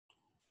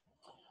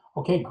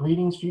Okay,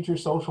 greetings, future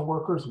social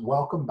workers.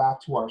 Welcome back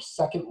to our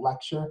second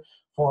lecture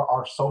for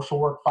our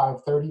Social Work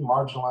 530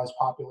 Marginalized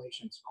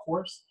Populations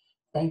course.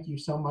 Thank you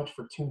so much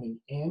for tuning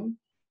in.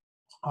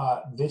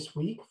 This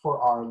week for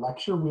our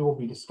lecture, we will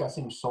be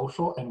discussing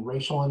social and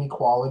racial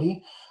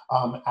inequality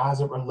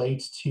as it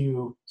relates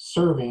to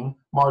serving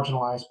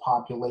marginalized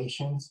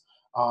populations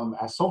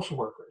as social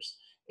workers.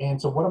 And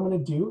so what I'm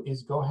going to do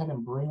is go ahead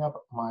and bring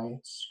up my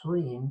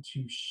screen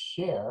to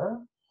share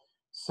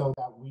so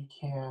that we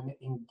can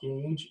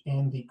engage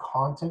in the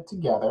content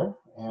together.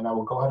 And I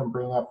will go ahead and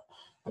bring up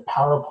the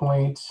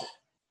PowerPoint.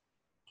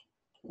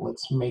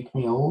 Let's make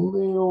me a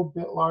little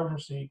bit larger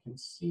so you can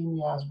see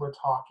me as we're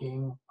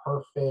talking.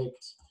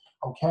 Perfect.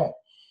 Okay,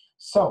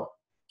 so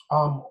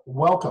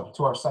welcome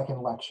to our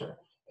second lecture,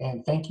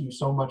 and thank you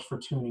so much for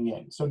tuning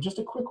in. So just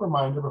a quick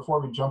reminder before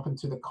we jump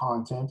into the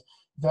content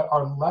that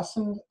our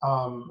lesson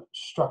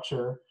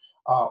structure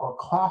or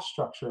class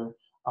structure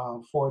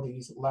for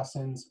these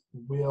lessons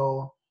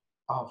will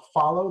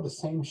follow the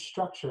same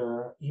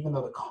structure, even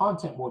though the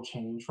content will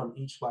change from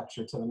each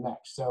lecture to the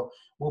next. So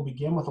we'll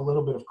begin with a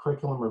little bit of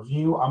curriculum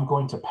review. I'm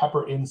going to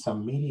pepper in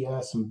some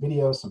media, some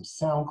videos, some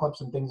sound clips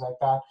and things like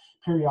that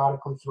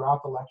periodically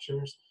throughout the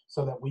lectures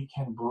so that we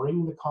can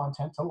bring the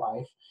content to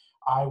life.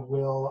 I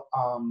will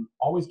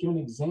always give an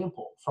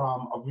example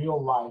from a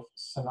real life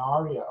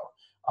scenario,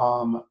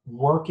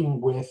 working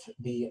with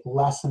the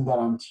lesson that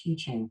I'm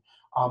teaching,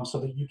 so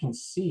that you can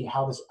see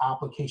how this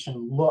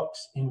application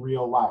looks in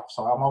real life.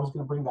 So I'm always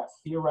going to bring that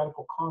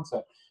theoretical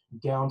concept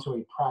down to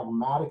a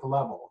pragmatic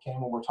level, okay,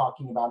 when we're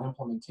talking about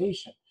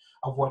implementation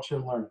of what you're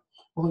learning.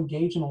 We'll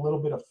engage in a little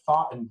bit of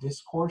thought and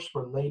discourse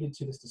related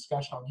to this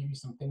discussion. I'll give you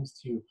some things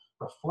to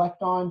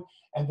reflect on,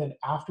 and then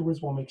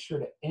afterwards we'll make sure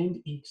to end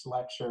each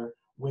lecture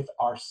with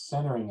our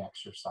centering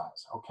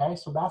exercise, okay?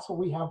 So that's what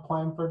we have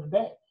planned for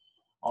today.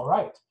 All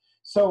right.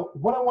 So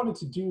what I wanted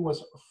to do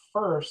was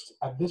first,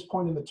 at this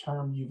point in the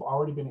term, you've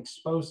already been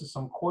exposed to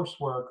some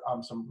coursework,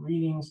 some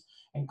readings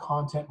and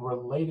content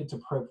related to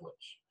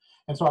privilege.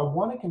 And so I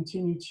want to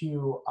continue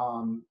to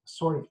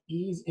sort of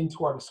ease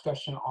into our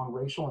discussion on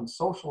racial and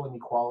social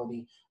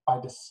inequality by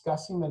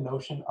discussing the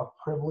notion of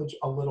privilege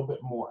a little bit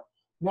more.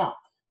 Now,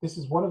 this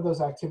is one of those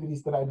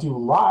activities that I do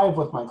live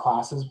with my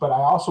classes, but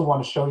I also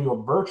want to show you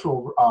a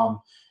virtual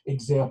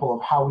example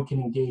of how we can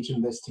engage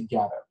in this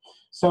together.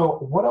 So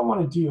what I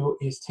want to do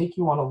is take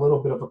you on a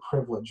little bit of a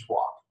privilege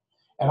walk.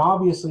 And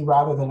obviously,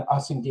 rather than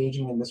us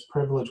engaging in this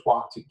privilege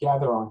walk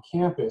together on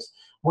campus,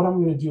 what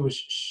I'm going to do is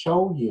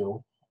show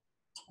you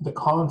the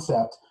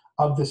concept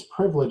of this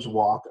privilege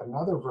walk,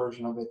 another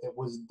version of it that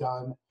was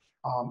done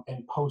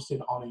and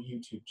posted on a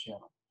YouTube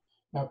channel.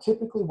 Now,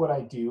 typically what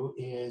I do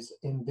is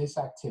in this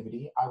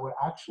activity, I would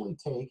actually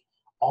take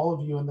all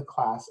of you in the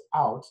class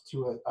out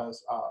to a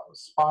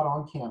spot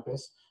on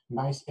campus,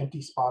 nice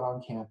empty spot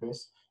on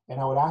campus, and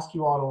I would ask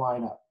you all to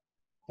line up.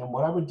 And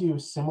what I would do,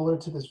 similar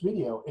to this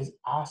video, is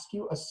ask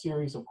you a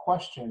series of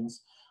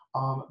questions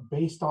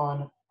based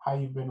on how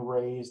you've been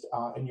raised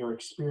and your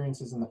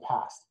experiences in the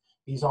past.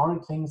 These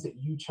aren't things that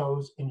you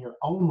chose in your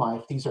own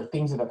life. These are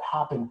things that have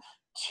happened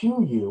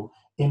to you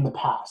in the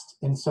past.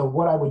 And so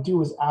what I would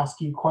do is ask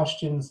you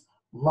questions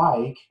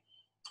like,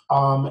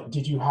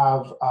 did you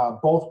have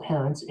both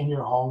parents in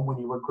your home when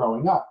you were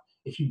growing up?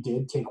 If you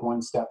did, take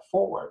one step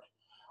forward.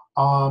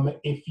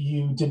 If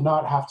you did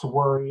not have to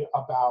worry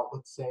about,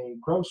 let's say,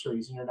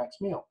 groceries in your next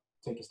meal,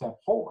 take a step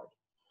forward.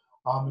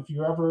 If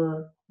you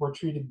ever were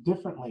treated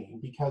differently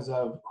because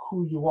of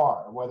who you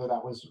are, whether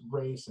that was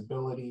race,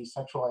 ability,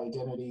 sexual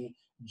identity,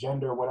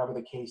 gender, whatever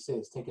the case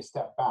is, take a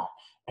step back,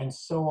 and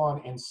so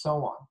on and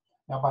so on.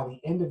 Now, by the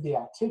end of the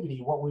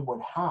activity, what we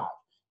would have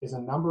is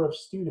a number of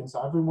students.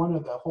 Everyone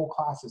of the whole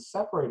class is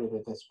separated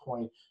at this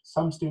point.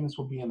 Some students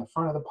will be in the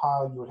front of the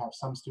pile, you would have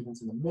some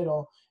students in the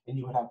middle, and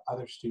you would have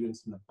other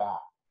students in the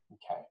back,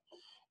 okay?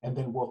 And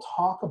then we'll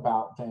talk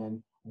about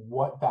then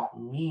what that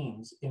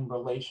means in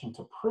relation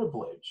to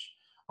privilege,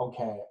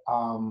 okay?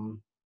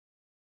 And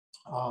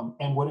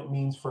what it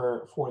means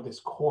for this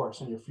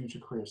course and your future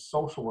career as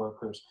social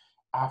workers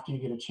after you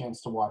get a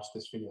chance to watch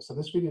this video. So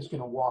this video is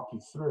gonna walk you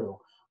through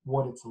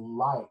what it's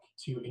like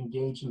to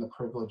engage in the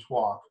privilege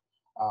walk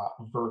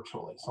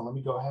virtually. So let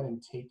me go ahead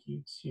and take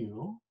you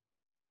to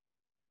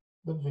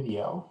the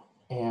video,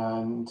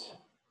 and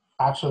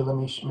actually let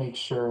me make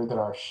sure that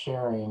our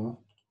sharing,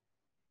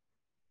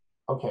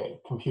 okay,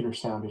 computer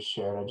sound is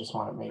shared. I just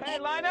want to make sure. Hey,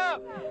 line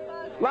up,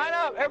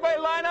 everybody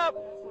line up.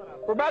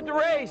 We're about to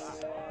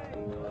race.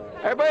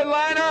 Everybody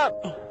line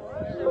up.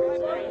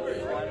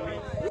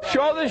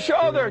 Shoulder to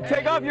shoulder,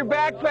 take off your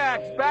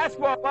backpacks.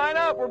 Basketball, line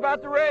up, we're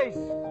about to race.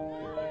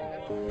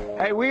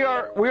 Hey, we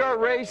are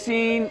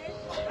racing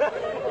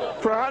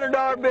for a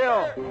 $100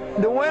 bill.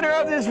 The winner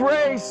of this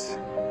race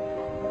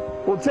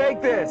will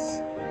take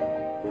this.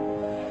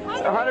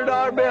 It's a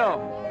 $100 bill.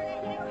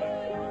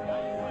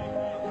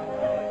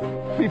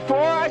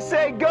 Before I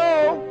say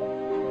go,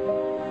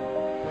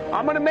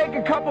 I'm going to make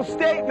a couple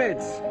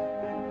statements.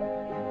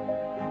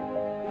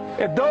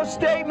 If those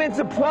statements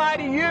apply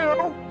to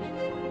you,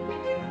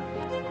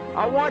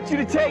 I want you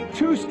to take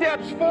 2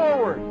 steps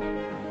forward.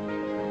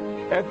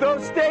 If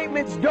those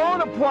statements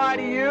don't apply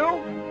to you,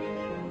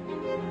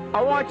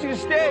 I want you to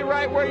stay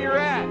right where you're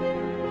at.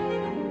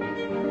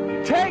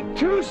 Take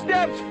 2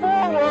 steps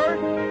forward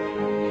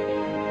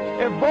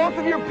if both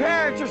of your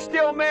parents are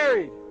still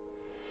married.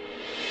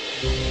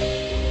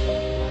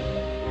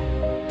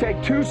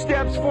 Take 2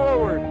 steps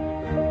forward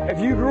if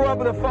you grew up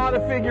with a father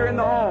figure in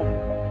the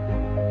home.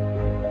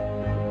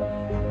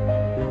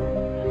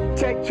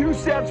 Take 2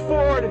 steps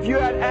forward if you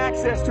had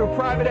access to a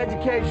private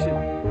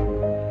education.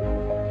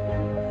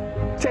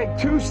 Take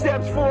 2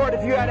 steps forward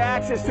if you had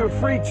access to a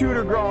free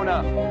tutor growing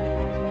up.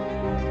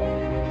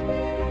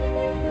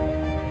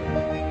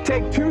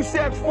 Take 2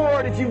 steps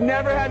forward if you've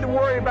never had to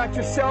worry about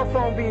your cell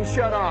phone being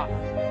shut off.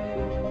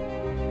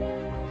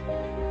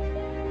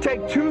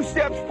 Take 2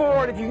 steps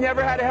forward if you've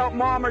never had to help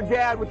mom or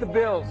dad with the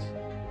bills.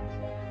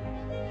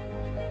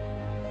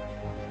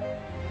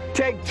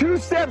 Take 2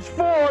 steps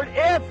forward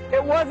if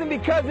it wasn't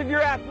because of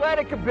your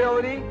athletic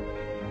ability,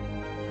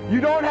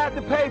 you don't have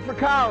to pay for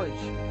college.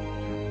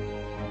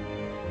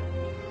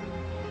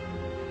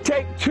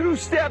 Take 2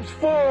 steps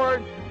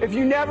forward if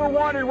you never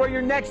wondered where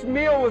your next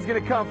meal was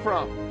going to come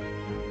from.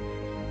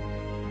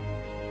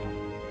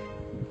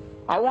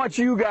 I want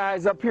you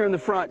guys up here in the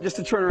front just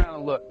to turn around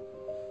and look.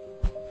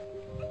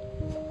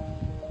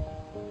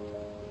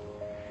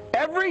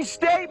 Every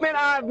statement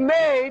I've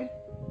made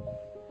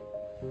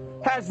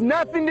has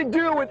nothing to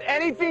do with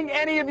anything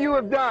any of you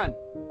have done.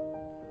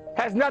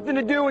 Has nothing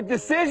to do with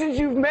decisions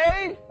you've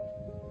made.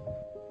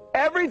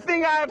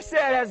 Everything I have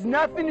said has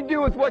nothing to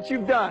do with what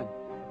you've done.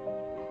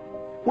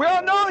 We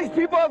all know these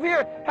people up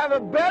here have a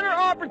better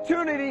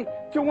opportunity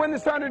to win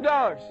this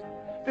 $100.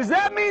 Does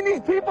that mean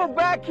these people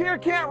back here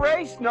can't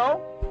race?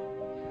 No.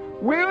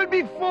 We would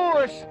be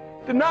foolish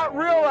to not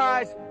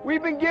realize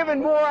we've been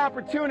given more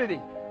opportunity.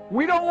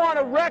 We don't want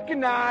to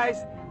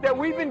recognize that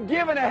we've been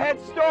given a head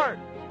start.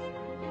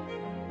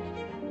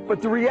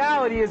 But the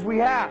reality is we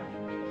have.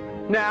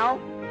 Now,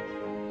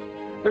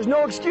 there's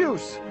no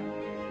excuse.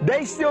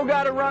 They still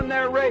got to run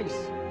their race.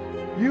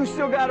 You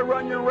still got to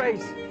run your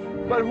race.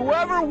 But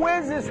whoever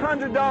wins this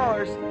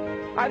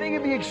 $100, I think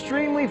it'd be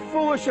extremely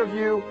foolish of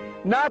you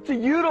not to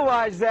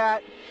utilize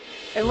that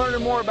and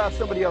learn more about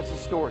somebody else's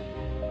story.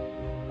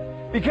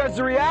 Because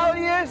the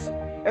reality is,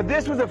 if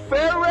this was a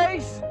fair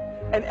race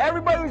and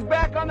everybody was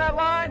back on that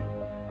line,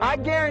 I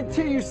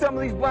guarantee you some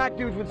of these black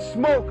dudes would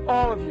smoke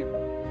all of you.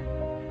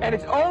 And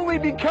it's only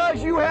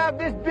because you have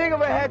this big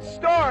of a head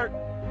start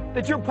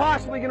that you're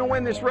possibly going to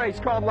win this race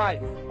called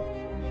life.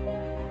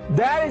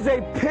 That is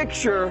a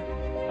picture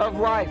of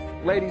life,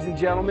 ladies and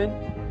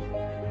gentlemen.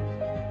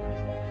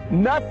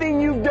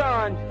 Nothing you've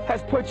done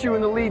has put you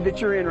in the lead that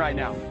you're in right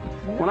now.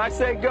 When I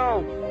say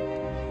go,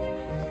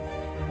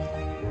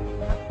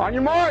 on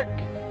your mark,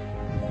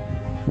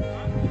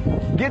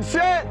 get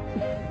set,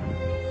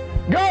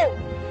 go!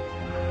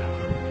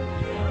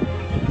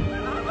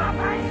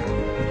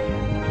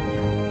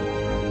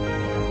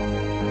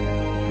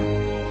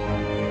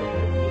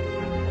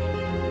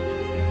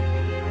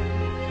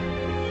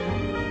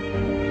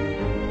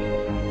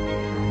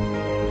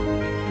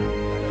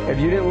 If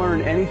you didn't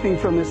learn anything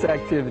from this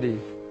activity,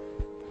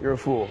 you're a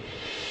fool.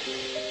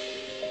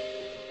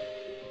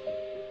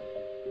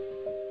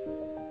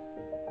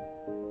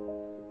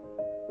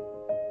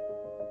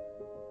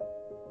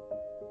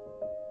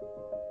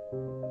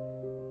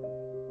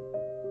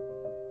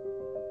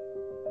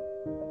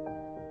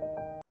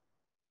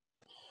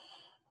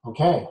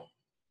 Okay,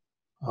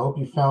 I hope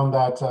you found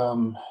that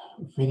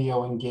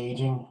video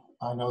engaging.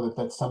 I know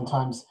that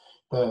sometimes,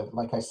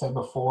 like I said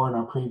before in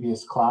our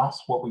previous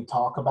class, what we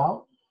talk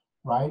about,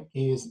 right,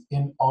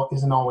 isn't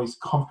always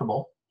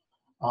comfortable,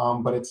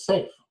 but it's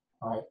safe,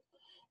 right?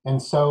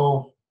 And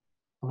so,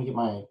 let me get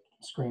my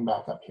screen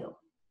back up here.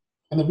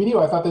 In the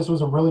video, I thought this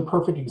was a really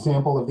perfect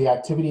example of the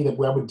activity that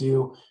I would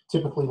do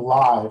typically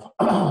live.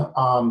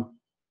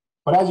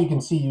 But as you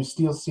can see, you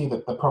still see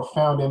that the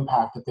profound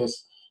impact that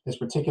this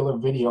particular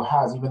video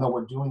has, even though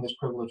we're doing this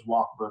privilege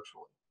walk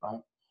virtually, right?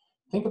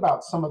 Think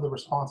about some of the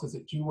responses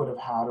that you would have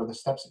had or the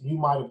steps that you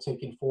might have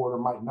taken forward or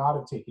might not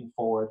have taken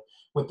forward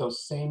with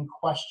those same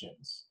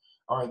questions,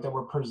 all right, that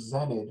were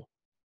presented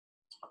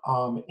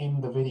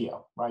in the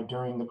video, right,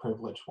 during the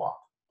privilege walk.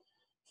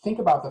 Think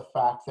about the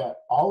fact that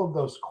all of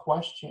those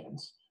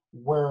questions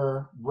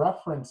were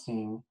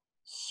referencing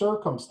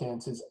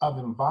circumstances of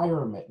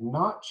environment,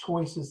 not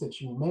choices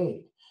that you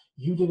made.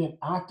 You didn't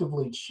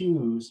actively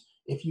choose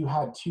if you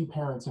had 2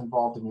 parents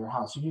involved in your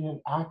house. You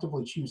didn't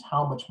actively choose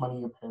how much money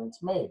your parents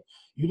made.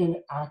 You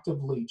didn't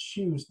actively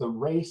choose the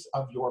race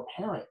of your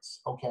parents,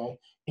 okay,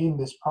 in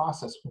this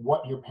process,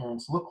 what your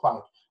parents looked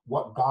like,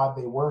 what God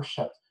they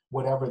worshiped,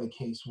 whatever the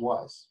case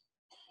was.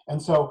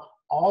 And so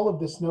all of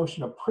this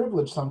notion of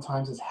privilege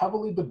sometimes is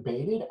heavily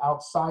debated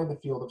outside the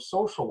field of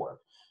social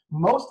work.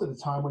 Most of the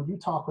time when you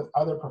talk with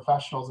other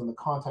professionals in the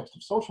context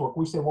of social work,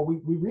 we say, well,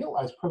 we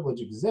realize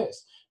privilege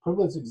exists.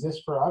 Privilege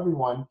exists for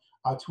everyone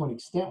to an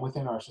extent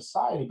within our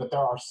society, but there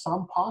are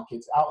some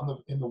pockets out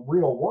in the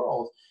real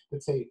world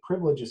that say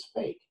privilege is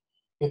fake.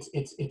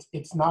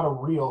 It's not a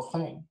real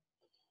thing.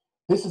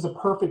 This is a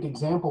perfect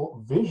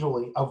example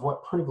visually of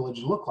what privilege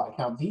looked like.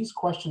 Now, these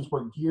questions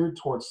were geared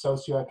towards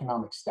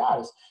socioeconomic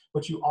status,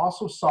 but you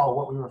also saw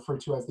what we refer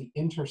to as the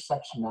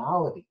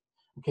intersectionality,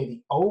 okay,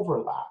 the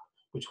overlap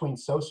between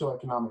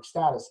socioeconomic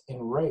status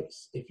and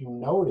race. If you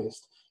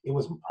noticed, it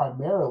was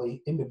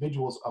primarily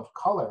individuals of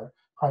color,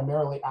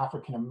 primarily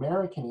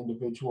African-American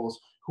individuals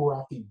who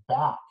are at the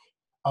back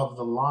of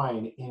the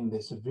line in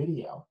this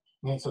video.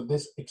 And so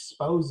this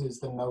exposes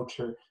the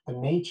nature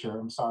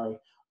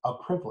of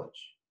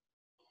privilege.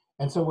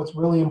 And so what's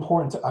really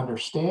important to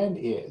understand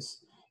is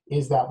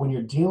that when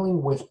you're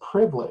dealing with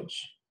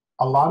privilege,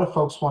 a lot of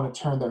folks want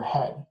to turn their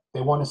head.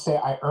 They want to say,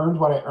 I earned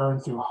what I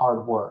earned through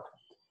hard work.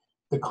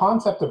 The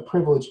concept of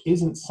privilege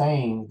isn't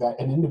saying that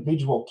an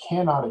individual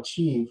cannot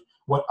achieve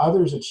what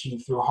others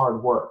achieve through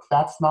hard work.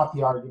 That's not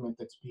the argument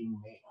that's being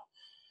made.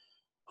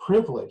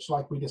 Privilege,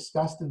 like we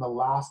discussed in the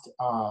last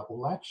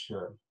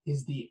lecture,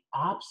 is the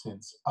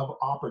absence of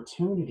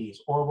opportunities,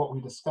 or what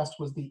we discussed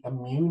was the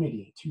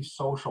immunity to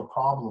social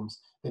problems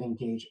that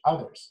engage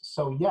others.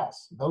 So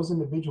yes, those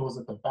individuals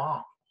at the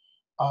back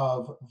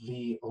of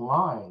the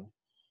line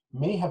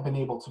may have been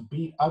able to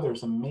beat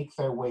others and make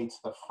their way to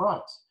the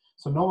front.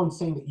 So no one's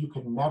saying that you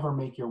could never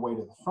make your way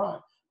to the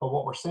front, but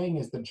what we're saying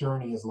is the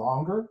journey is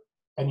longer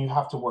and you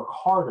have to work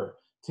harder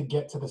to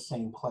get to the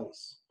same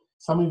place.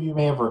 Some of you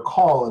may have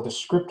recalled a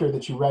descriptor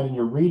that you read in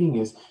your reading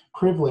is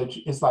privilege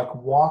is like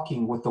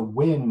walking with the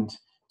wind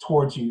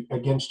towards you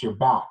against your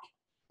back.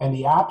 And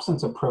the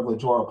absence of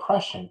privilege or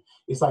oppression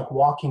is like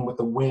walking with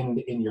the wind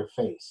in your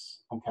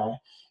face, okay?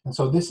 And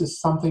so this is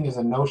something as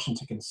a notion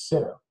to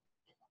consider.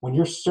 When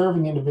you're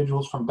serving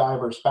individuals from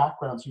diverse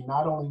backgrounds, you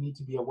not only need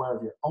to be aware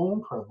of your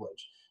own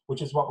privilege,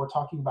 which is what we're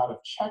talking about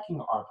of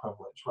checking our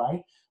privilege,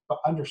 right? But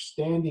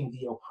understanding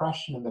the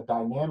oppression and the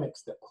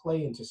dynamics that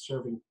play into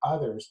serving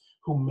others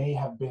who may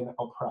have been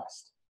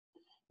oppressed.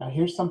 Now,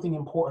 here's something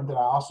important that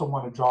I also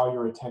want to draw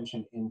your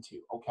attention into,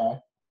 okay?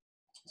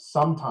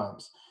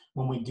 Sometimes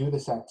when we do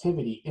this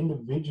activity,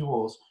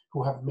 individuals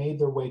who have made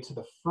their way to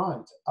the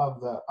front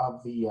of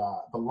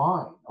the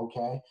line,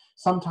 okay,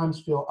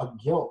 sometimes feel a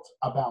guilt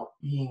about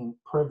being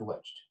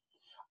privileged.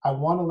 I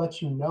want to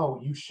let you know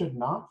you should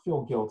not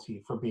feel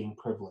guilty for being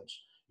privileged.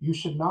 You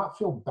should not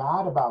feel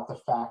bad about the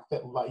fact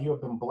that you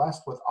have been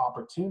blessed with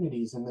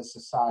opportunities in this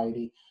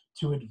society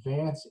to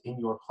advance in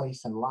your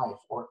place in life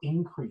or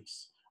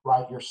increase,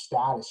 right, your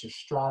status, your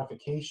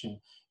stratification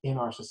in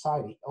our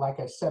society.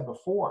 Like I said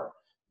before,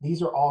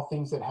 these are all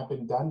things that have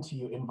been done to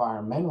you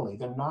environmentally.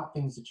 They're not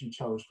things that you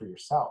chose for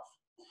yourself.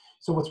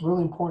 So what's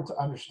really important to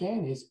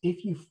understand is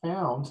if you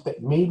found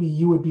that maybe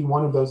you would be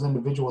one of those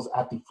individuals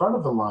at the front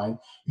of the line,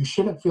 you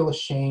shouldn't feel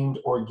ashamed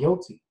or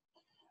guilty.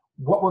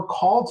 What we're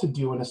called to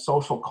do in a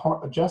social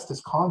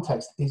justice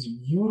context is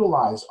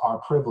utilize our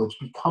privilege,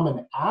 become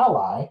an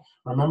ally.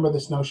 Remember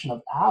this notion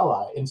of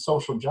ally in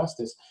social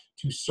justice,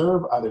 to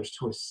serve others,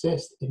 to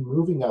assist in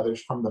moving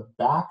others from the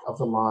back of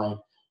the line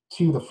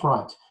to the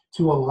front,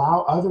 to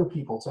allow other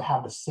people to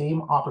have the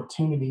same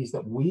opportunities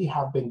that we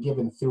have been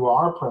given through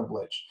our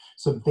privilege,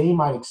 so they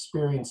might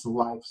experience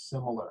life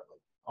similarly,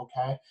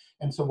 okay?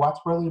 And so what's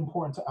really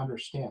important to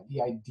understand,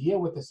 the idea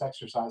with this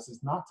exercise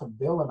is not to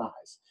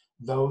villainize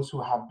those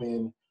who have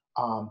been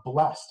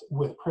blessed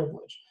with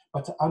privilege,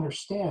 but to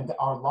understand that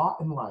our lot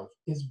in life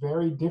is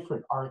very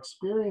different. Our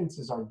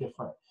experiences are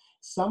different.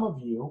 Some of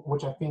you,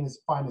 which I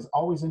find is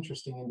always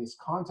interesting in this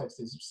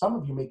context, is some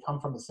of you may come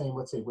from the same,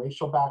 let's say,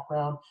 racial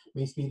background,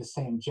 may be the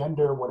same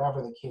gender,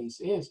 whatever the case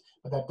is,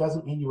 but that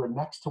doesn't mean you were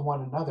next to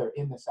one another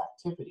in this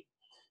activity.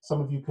 Some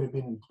of you could have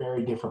been in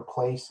very different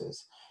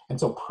places. And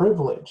so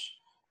privilege,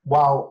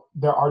 while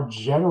there are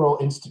general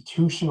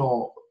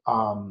institutional,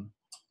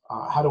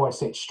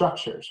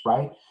 structures,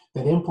 right,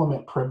 that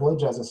implement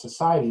privilege as a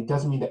society,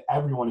 doesn't mean that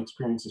everyone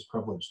experiences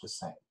privilege the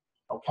same,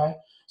 okay?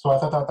 So I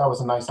thought that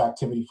was a nice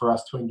activity for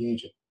us to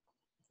engage in.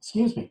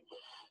 Excuse me.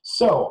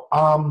 So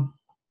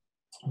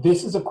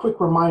this is a quick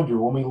reminder.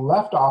 When we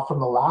left off from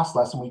the last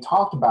lesson, we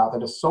talked about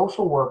that a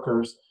social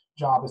worker's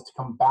job is to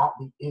combat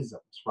the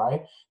isms,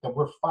 right? That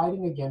we're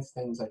fighting against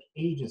things like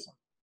ageism,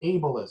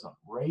 ableism,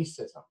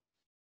 racism,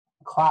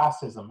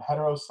 classism,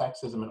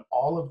 heterosexism, and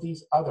all of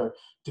these other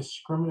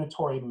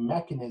discriminatory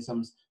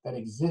mechanisms that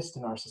exist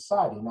in our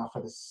society. Now,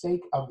 for the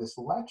sake of this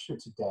lecture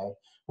today,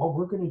 what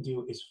we're going to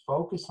do is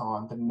focus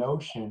on the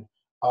notion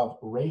of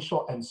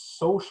racial and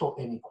social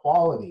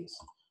inequalities,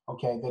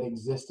 okay, that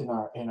exist in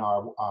our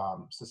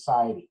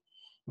society.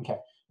 Okay,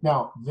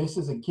 now this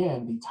is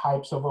again the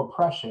types of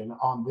oppression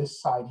on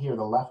this side here,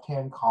 the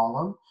left-hand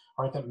column,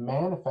 right, that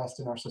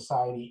manifest in our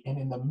society, and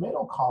in the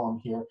middle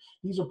column here,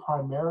 these are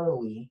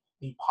primarily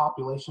the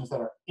populations that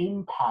are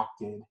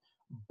impacted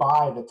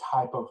by the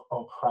type of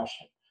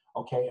oppression,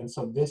 okay? And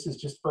so this is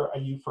just for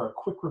a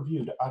quick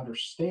review to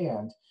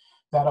understand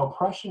that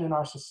oppression in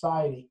our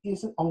society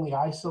isn't only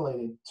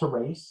isolated to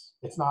race,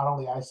 it's not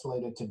only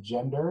isolated to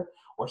gender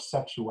or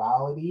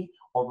sexuality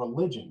or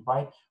religion,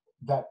 right?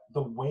 that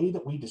the way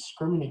that we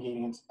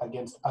discriminate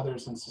against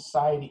others in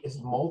society is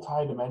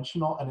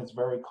multidimensional and it's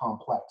very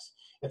complex.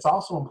 It's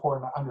also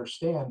important to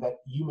understand that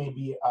you may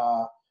be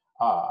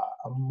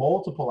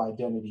multiple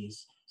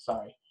identities,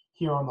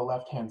 here on the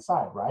left-hand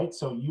side, right?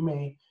 So you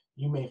may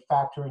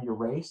factor in your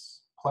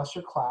race plus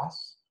your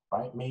class,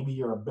 right? Maybe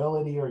your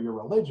ability or your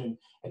religion.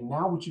 And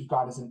now what you've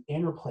got is an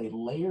interplay,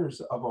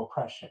 layers of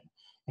oppression,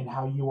 and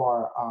how you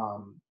are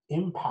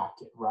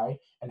impacted, right?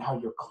 And how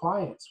your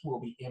clients will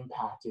be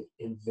impacted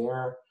in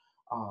their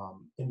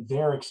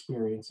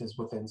experiences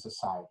within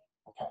society,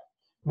 okay?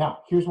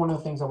 Now, here's one of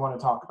the things I want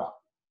to talk about.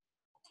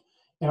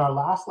 In our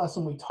last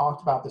lesson, we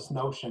talked about this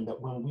notion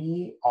that when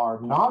we are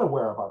not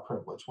aware of our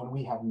privilege, when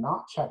we have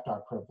not checked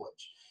our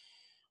privilege,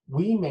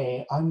 we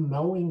may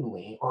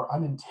unknowingly or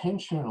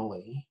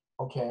unintentionally,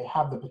 okay,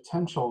 have the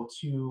potential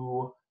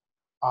to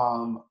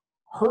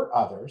hurt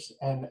others,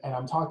 and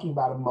I'm talking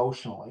about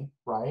emotionally,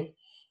 right?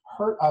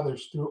 Hurt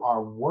others through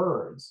our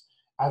words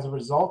as a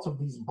result of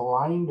these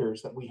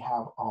blinders that we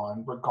have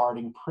on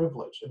regarding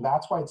privilege. And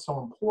that's why it's so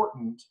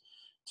important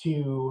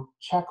to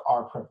check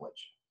our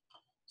privilege.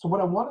 So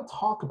what I want to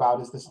talk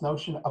about is this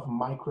notion of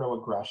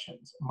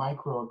microaggressions,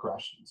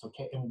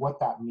 okay, and what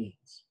that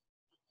means.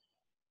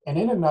 And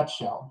in a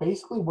nutshell,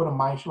 basically what a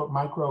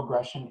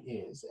microaggression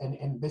is,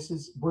 and this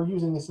is, we're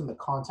using this in the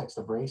context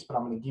of race, but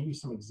I'm going to give you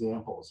some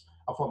examples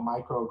of what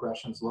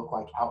microaggressions look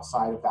like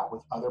outside of that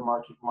with other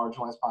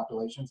marginalized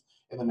populations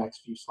in the next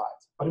few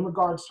slides. But in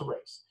regards to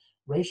race,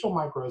 racial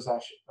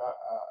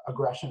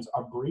microaggressions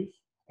are brief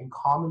and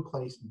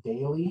commonplace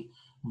daily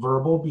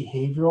verbal,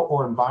 behavioral,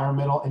 or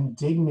environmental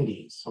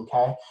indignities,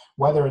 okay,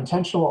 whether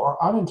intentional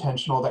or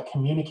unintentional, that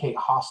communicate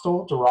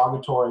hostile,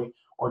 derogatory,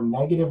 or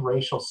negative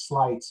racial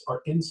slights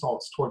or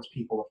insults towards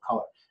people of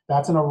color.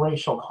 That's in a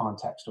racial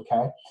context,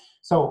 okay?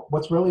 So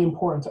what's really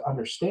important to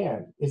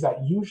understand is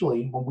that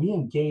usually when we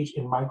engage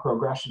in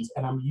microaggressions,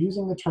 and I'm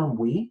using the term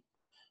we,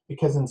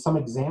 because in some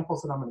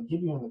examples that I'm going to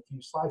give you in a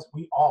few slides,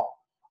 we all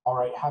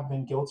right, have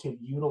been guilty of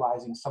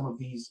utilizing some of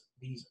these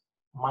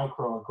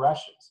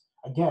microaggressions.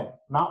 Again,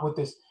 not with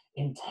this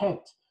intent,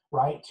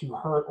 right, to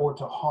hurt or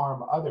to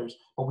harm others,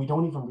 but we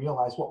don't even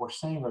realize what we're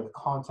saying or the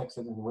context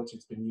in which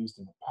it's been used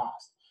in the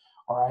past.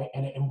 All right,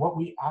 and what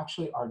we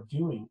actually are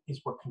doing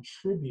is we're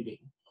contributing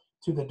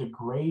to the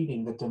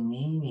degrading, the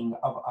demeaning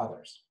of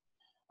others.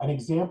 An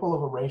example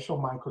of a racial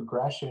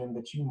microaggression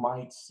that you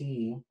might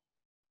see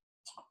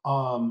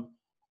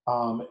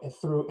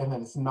through, and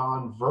then it's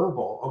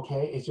nonverbal,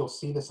 okay, is you'll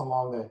see this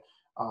along the,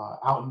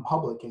 out in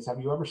public, is have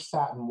you ever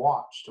sat and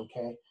watched,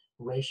 okay,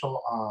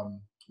 racial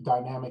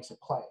dynamics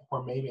at play,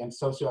 or maybe, and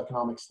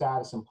socioeconomic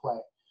status in play,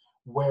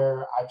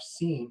 where I've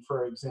seen,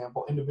 for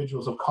example,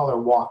 individuals of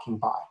color walking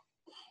by.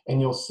 And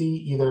you'll see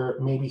either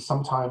maybe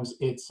sometimes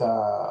it's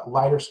a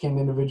lighter skinned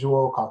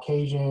individual,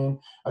 Caucasian,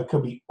 it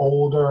could be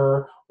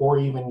older or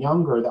even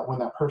younger, that when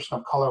that person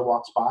of color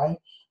walks by,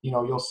 you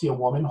know, you'll see a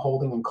woman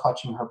holding and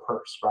clutching her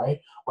purse,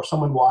 right? Or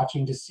someone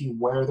watching to see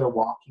where they're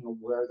walking or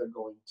where they're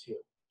going to.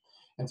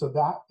 And so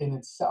that in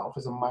itself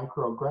is a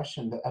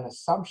microaggression, that an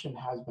assumption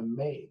has been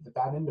made that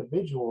that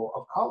individual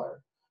of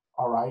color,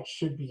 all right,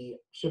 should be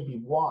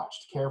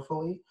watched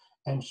carefully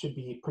and should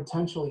be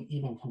potentially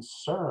even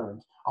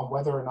concerned on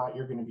whether or not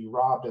you're going to be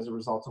robbed as a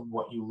result of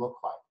what you look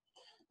like.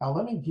 Now,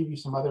 let me give you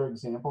some other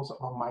examples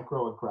of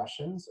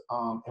microaggressions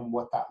and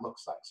what that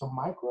looks like. So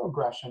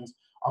microaggressions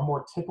are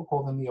more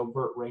typical than the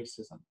overt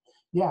racism.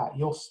 Yeah,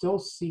 you'll still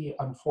see,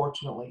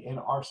 unfortunately, in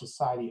our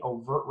society,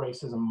 overt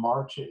racism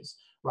marches,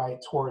 right,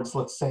 towards,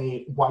 let's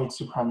say, white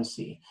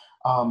supremacy,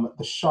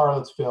 the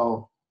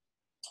Charlottesville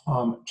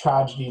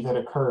tragedy that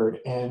occurred,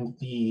 and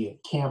the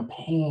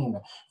campaign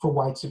for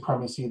white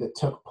supremacy that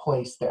took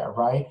place there,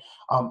 right?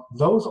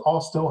 Those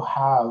all still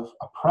have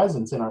a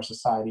presence in our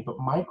society, but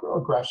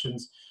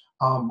microaggressions,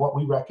 what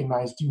we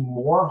recognize, do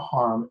more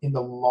harm in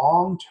the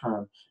long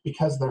term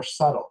because they're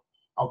subtle,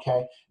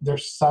 okay? They're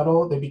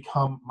subtle, they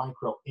become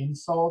micro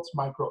insults,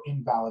 micro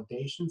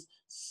invalidations,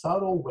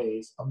 subtle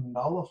ways of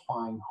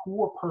nullifying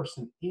who a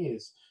person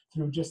is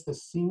through just the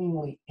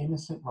seemingly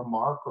innocent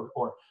remark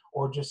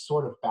or just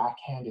sort of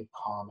backhanded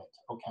comment,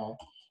 okay?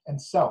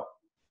 And so,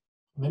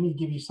 let me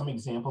give you some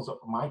examples of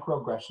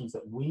microaggressions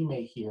that we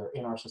may hear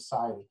in our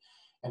society.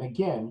 And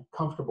again,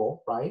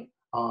 comfortable, right?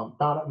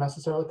 Not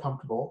necessarily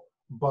comfortable,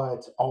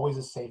 but always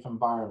a safe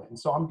environment. And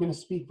so I'm going to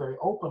speak very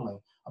openly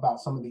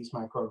about some of these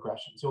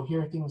microaggressions. You'll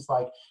hear things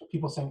like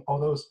people saying, oh,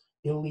 those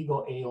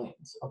illegal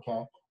aliens,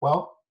 okay?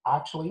 Well,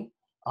 actually,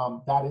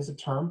 that is a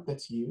term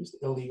that's used,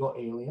 illegal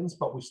aliens,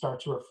 but we start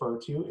to refer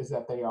to is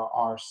that they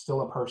are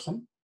still a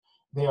person.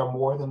 They are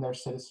more than their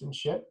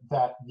citizenship,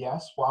 that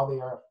yes, while they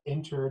are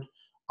entered,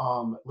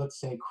 let's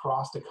say,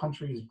 crossed a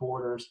country's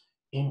borders,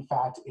 in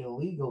fact,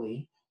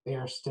 illegally, they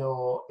are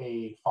still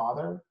a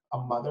father, a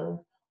mother,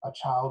 a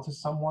child to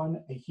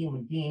someone, a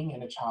human being,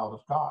 and a child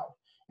of God.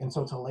 And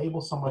so to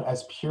label someone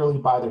as purely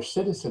by their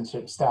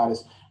citizenship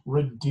status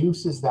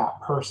reduces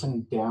that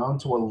person down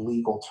to a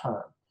legal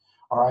term.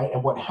 All right,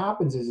 and what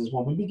happens is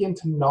when we begin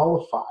to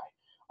nullify,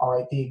 all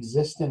right, the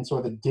existence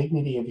or the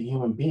dignity of a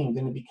human being,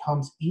 then it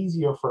becomes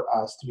easier for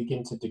us to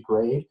begin to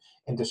degrade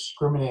and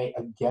discriminate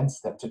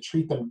against them, to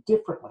treat them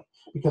differently,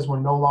 because we're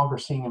no longer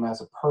seeing them as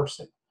a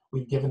person.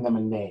 We've given them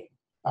a name.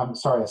 I'm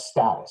sorry, a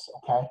status,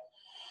 okay?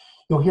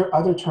 You'll hear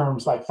other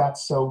terms like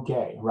 "that's so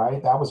gay,"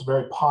 right? That was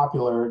very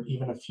popular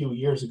even a few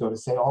years ago to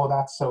say, "Oh,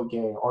 that's so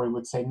gay," or we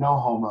would say "no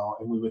homo,"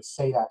 and we would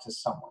say that to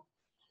someone.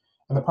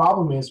 And the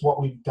problem is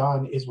what we've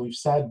done is we've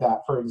said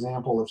that, for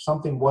example, if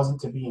something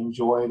wasn't to be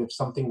enjoyed, if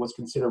something was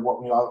considered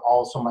what we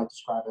also might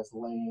describe as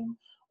lame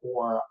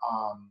or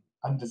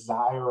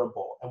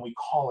undesirable, and we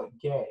call it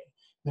gay,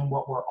 then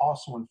what we're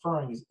also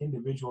inferring is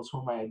individuals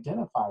who might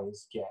identify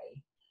as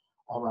gay,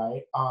 all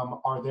right,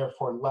 are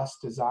therefore less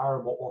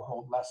desirable or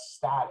hold less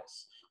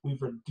status.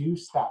 We've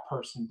reduced that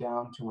person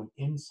down to an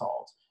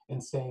insult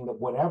and saying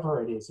that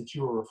whatever it is that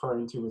you are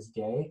referring to as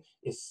gay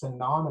is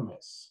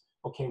synonymous,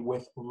 okay,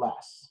 with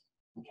less,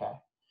 okay?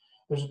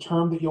 There's a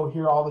term that you'll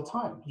hear all the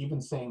time,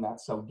 even saying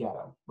 "that's so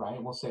ghetto,"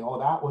 right? We'll say, "Oh,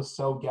 that was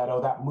so ghetto,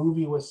 that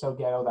movie was so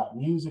ghetto, that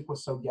music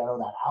was so ghetto,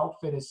 that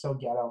outfit is so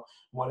ghetto,"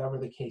 whatever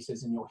the case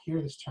is, and you'll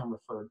hear this term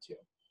referred to.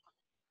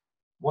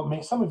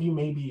 What some of you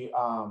may be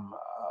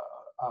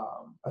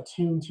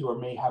attuned to or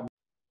may have.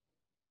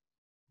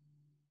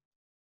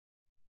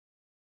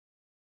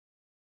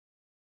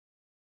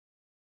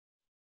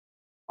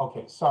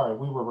 Okay, sorry,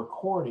 we were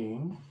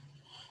recording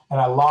and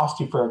I lost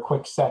you for a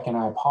quick second.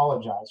 I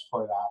apologize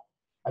for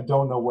that. I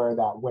don't know where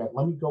that went.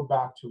 Let me go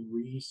back to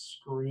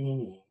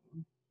rescreening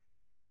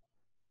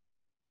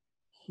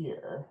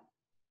here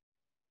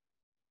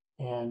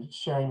and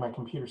sharing my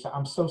computer. So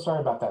I'm so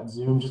sorry about that.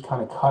 Zoom just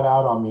kind of cut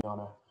out on me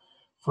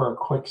for a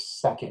quick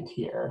second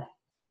here.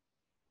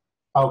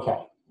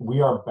 Okay, we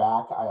are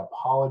back. I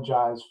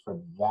apologize for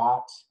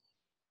that.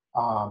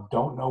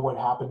 Don't know what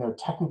happened there.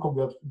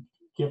 Technical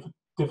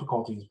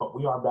difficulties, but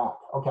we are back.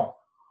 Okay.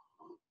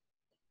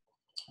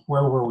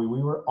 Where were we?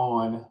 We were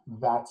on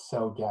 "that's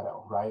so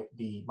ghetto," right?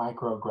 The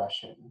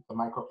microaggression, the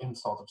micro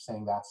insult of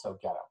saying "that's so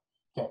ghetto."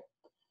 Okay.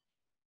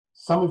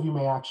 Some of you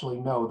may actually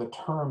know the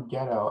term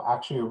ghetto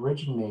actually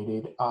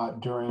originated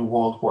during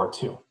World War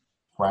II,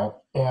 right?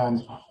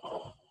 And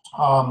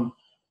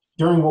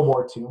during World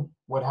War II,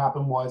 what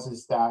happened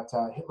is that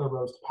Hitler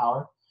rose to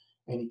power,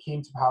 and he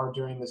came to power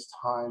during this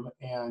time.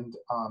 And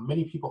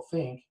many people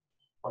think,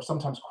 or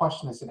sometimes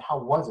question this, and how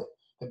was it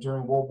that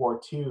during World War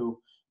II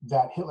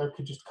that Hitler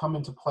could just come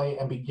into play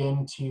and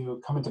begin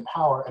to come into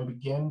power and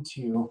begin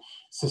to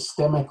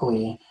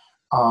systemically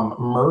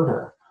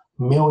murder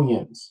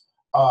millions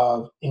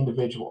of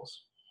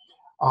individuals?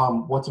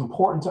 What's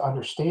important to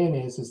understand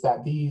is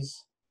that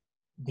these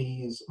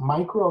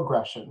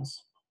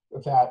microaggressions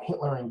that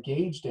Hitler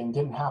engaged in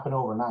didn't happen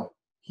overnight.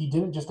 He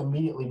didn't just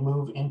immediately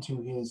move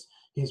into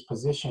his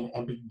position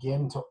and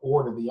begin to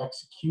order the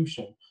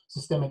execution,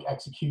 systemic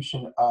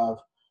execution of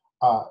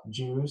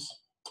Jews,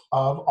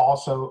 of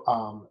also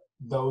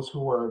those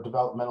who were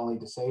developmentally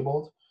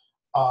disabled,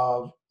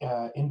 of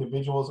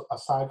individuals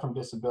aside from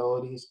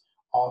disabilities,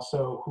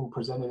 also who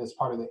presented as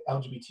part of the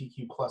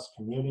LGBTQ plus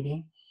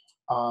community,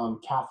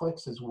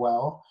 Catholics as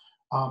well.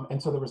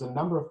 And so there was a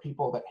number of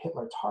people that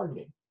Hitler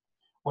targeted.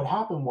 What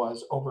happened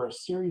was, over a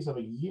series of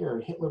a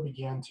year, Hitler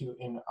began to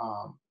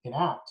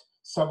enact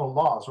several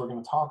laws. We're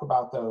going to talk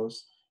about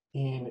those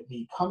in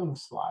the coming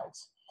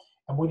slides.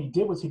 And what he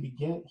did was he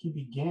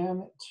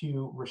began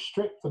to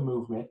restrict the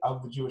movement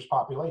of the Jewish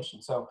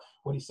population. So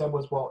what he said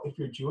was, well, if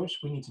you're Jewish,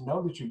 we need to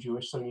know that you're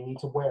Jewish, so you need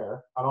to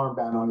wear an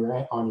armband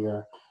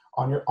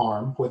on your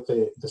arm with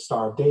the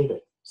Star of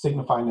David,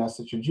 signifying us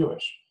that you're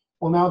Jewish.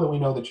 Well, now that we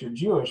know that you're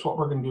Jewish, what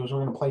we're going to do is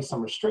we're going to place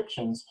some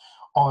restrictions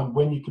on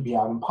when you could be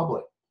out in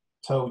public.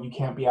 So you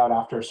can't be out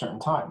after a certain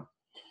time.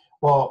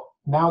 Well,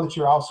 now that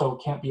you also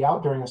can't be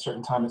out during a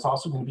certain time, it's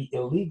also going to be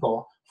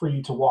illegal for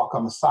you to walk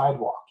on the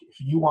sidewalk. If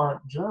you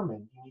aren't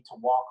German, you need to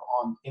walk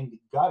in the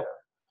gutter,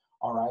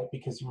 all right?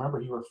 Because remember,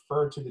 he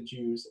referred to the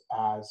Jews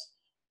as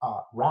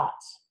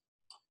rats.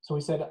 So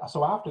he said,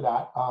 so after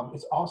that,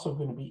 it's also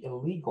going to be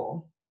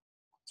illegal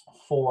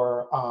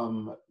for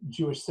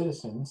Jewish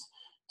citizens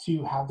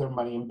to have their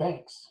money in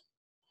banks.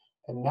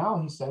 And now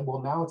he said, well,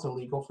 now it's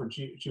illegal for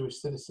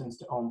Jewish citizens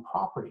to own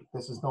property.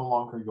 This is no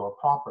longer your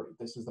property.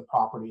 This is the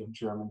property of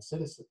German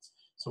citizens.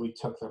 So he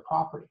took their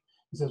property.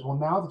 He says, well,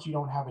 now that you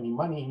don't have any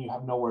money and you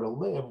have nowhere to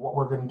live, what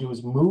we're going to do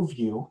is move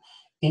you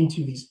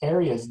into these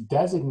areas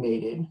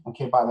designated,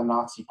 okay, by the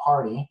Nazi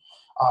Party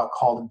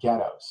called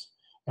ghettos.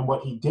 And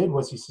what he did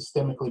was he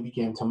systemically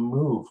began to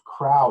move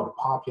crowd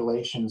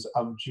populations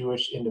of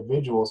Jewish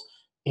individuals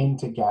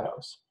into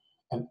ghettos.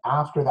 And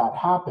after that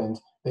happened,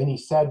 then he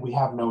said, we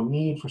have no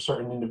need for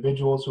certain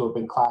individuals who have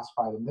been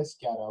classified in this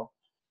ghetto,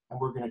 and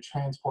we're going to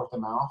transport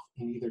them off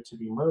in either to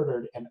be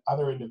murdered, and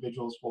other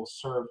individuals will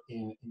serve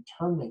in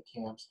internment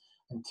camps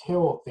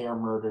until they are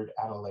murdered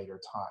at a later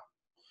time.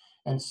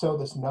 And so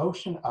this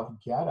notion of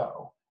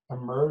ghetto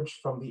emerged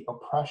from the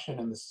oppression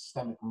and the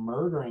systemic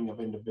murdering of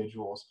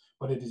individuals,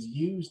 but it is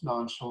used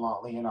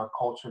nonchalantly in our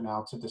culture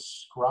now to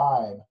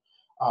describe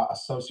a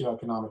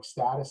socioeconomic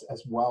status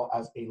as well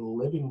as a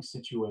living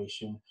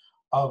situation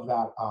of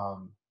that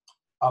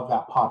of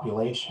that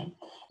population.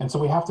 And so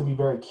we have to be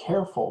very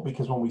careful,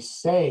 because when we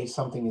say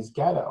something is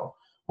ghetto,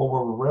 what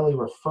we're really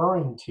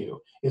referring to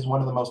is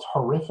one of the most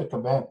horrific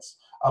events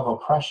of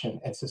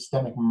oppression and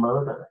systemic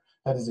murder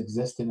that has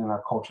existed in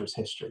our culture's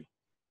history.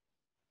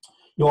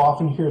 You'll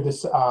often hear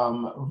this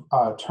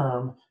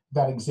term,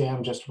 that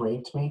exam just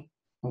raped me,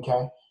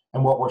 okay?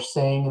 And what we're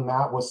saying in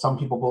that was, some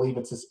people believe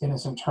it's this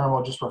innocent term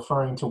or just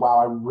referring to, wow,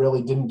 I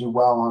really didn't do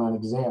well on an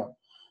exam.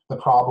 The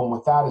problem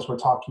with that is we're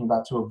talking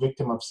about to a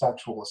victim of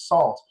sexual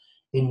assault.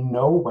 In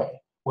no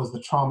way was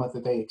the trauma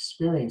that they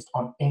experienced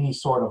on any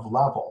sort of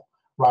level,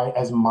 right,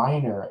 as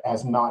minor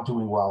as not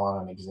doing well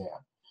on an exam.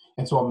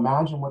 And so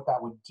imagine what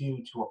that would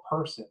do to a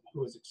person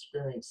who has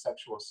experienced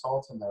sexual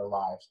assault in their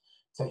lives,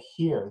 to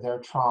hear their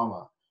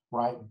trauma,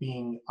 right,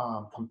 being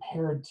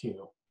compared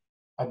to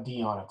a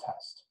D on a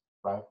test,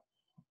 right?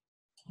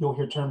 You'll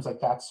hear terms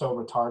like "that's so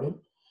retarded."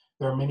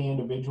 There are many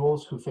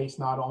individuals who face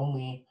not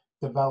only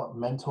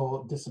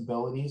developmental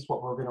disabilities,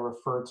 what we're going to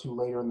refer to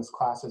later in this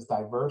class as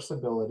diverse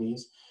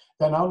abilities,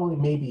 that not only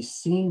may be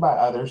seen by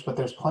others, but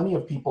there's plenty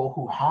of people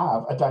who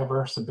have a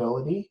diverse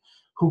ability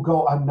who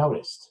go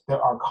unnoticed.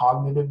 There are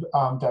cognitive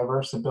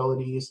diverse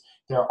abilities,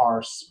 there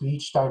are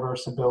speech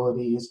diverse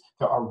abilities,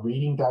 there are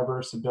reading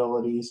diverse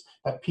abilities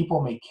that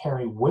people may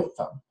carry with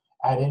them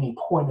at any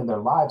point in their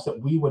lives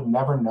that we would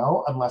never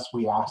know unless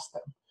we asked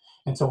them.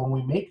 And so when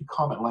we make a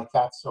comment like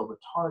 "that's so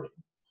retarded,"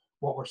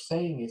 what we're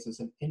saying is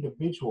an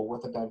individual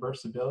with a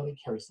diverse ability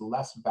carries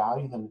less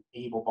value than an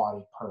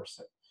able-bodied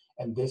person.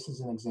 And this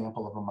is an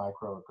example of a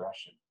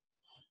microaggression.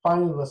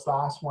 Finally, this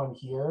last one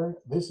here,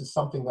 this is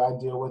something that I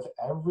deal with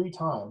every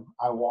time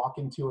I walk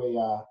into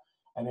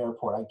an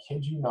airport. I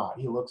kid you not,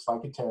 he looks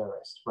like a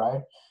terrorist,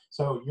 right?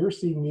 So you're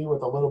seeing me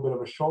with a little bit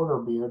of a shorter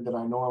beard than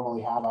I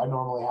normally have. I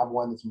normally have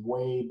one that's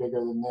way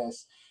bigger than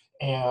this.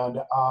 And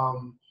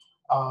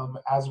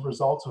as a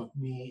result of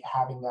me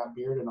having that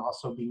beard and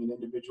also being an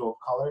individual of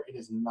color, it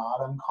is not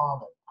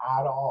uncommon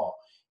at all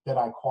that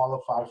I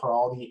qualify for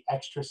all the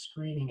extra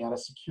screening at a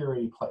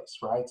security place,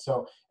 right?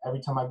 So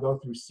every time I go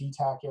through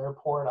SeaTac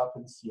Airport up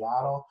in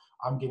Seattle,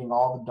 I'm getting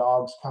all the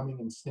dogs coming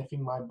and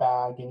sniffing my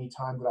bag.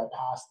 Anytime that I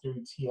pass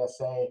through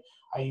TSA,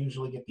 I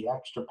usually get the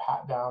extra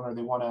pat down, or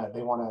they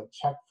wanna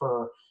check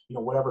for, you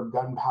know, whatever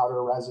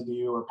gunpowder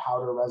residue or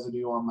powder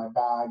residue on my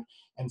bag.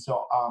 And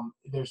so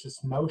there's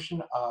this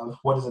notion of,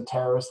 what does a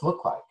terrorist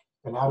look like?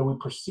 And how do we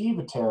perceive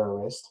a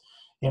terrorist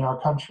in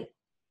our country?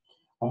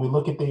 When we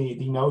look at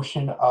the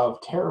notion of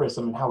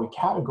terrorism and how we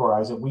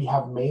categorize it, we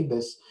have made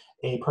this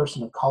a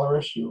person of color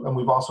issue, and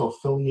we've also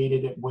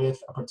affiliated it with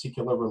a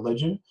particular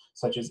religion,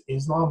 such as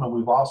Islam, and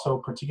we've also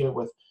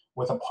particularly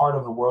with a part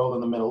of the world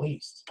in the Middle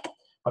East.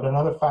 But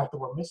another fact that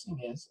we're missing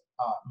is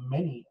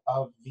many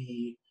of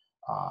the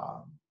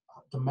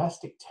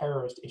domestic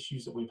terrorist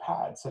issues that we've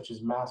had, such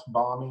as mass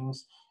bombings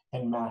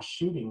and mass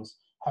shootings,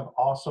 have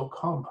also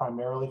come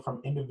primarily from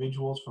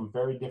individuals from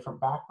very different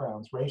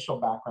backgrounds, racial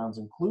backgrounds,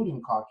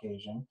 including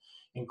Caucasian,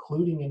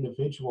 including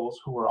individuals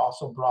who were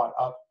also brought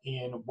up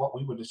in what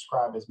we would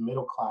describe as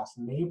middle-class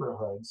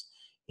neighborhoods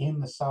in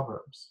the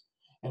suburbs.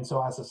 And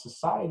so as a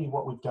society,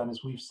 what we've done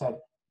is we've said,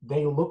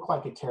 they look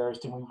like a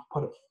terrorist, and we've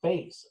put a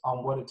face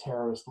on what a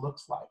terrorist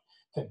looks like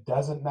that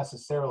doesn't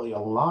necessarily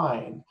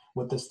align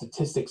with the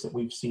statistics that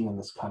we've seen in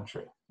this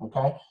country,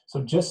 okay?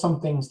 So just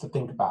some things to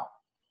think about.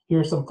 Here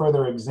are some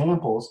further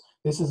examples.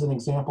 This is an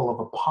example of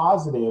a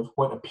positive,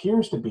 what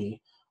appears to be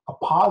a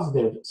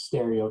positive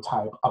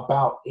stereotype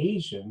about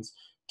Asians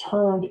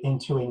turned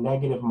into a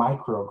negative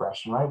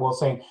microaggression, right? Well,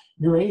 saying,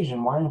 you're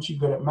Asian, why aren't you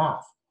good at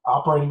math?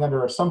 Operating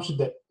under assumption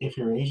that if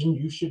you're Asian,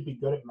 you should be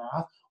good at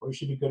math, or you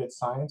should be good at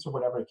science, or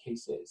whatever the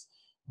case is.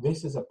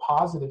 This is a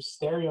positive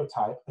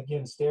stereotype.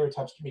 Again,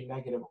 stereotypes can be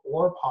negative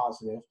or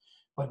positive,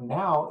 but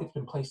now it's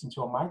been placed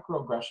into a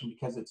microaggression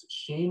because it's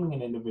shaming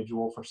an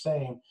individual for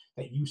saying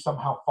that you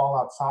somehow fall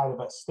outside of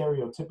a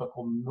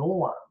stereotypical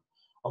norm,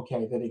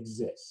 okay, that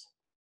exists.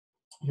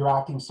 You're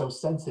acting so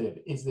sensitive.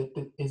 Is it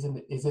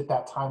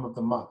that time of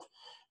the month?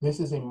 This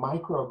is a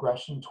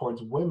microaggression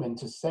towards women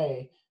to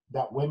say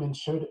that women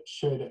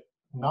should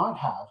not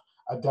have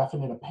a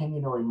definite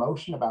opinion or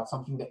emotion about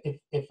something, that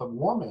if a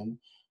woman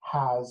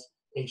has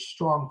a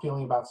strong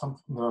feeling about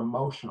something, they're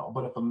emotional.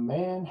 But if a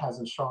man has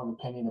a strong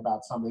opinion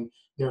about something,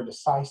 they're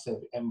decisive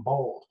and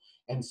bold.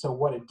 And so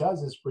what it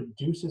does is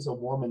reduces a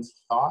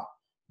woman's thought,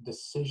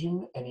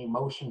 decision, and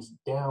emotions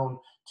down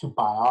to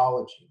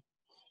biology.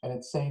 And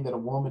it's saying that a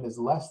woman is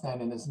less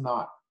than and is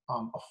not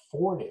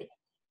afforded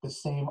the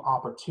same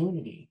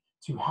opportunity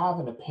to have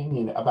an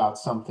opinion about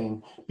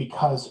something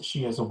because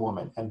she is a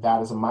woman. And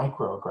that is a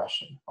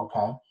microaggression,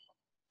 okay?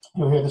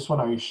 You'll hear this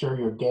one, are you sure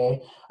you're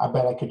gay? I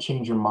bet I could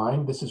change your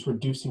mind. This is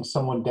reducing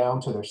someone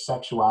down to their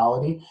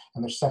sexuality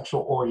and their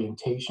sexual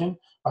orientation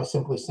by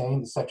simply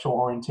saying the sexual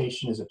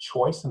orientation is a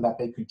choice and that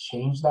they could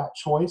change that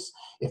choice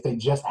if they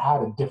just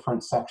had a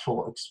different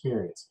sexual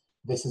experience.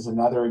 This is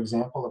another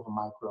example of a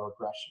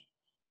microaggression.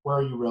 Where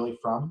are you really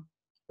from?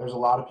 There's a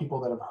lot of people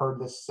that have heard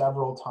this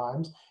several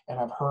times, and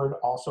I've heard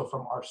also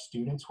from our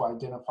students who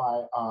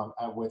identify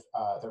with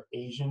their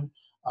Asian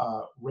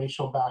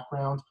racial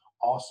background,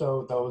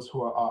 Also those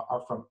who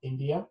are from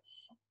India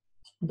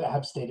that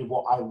have stated,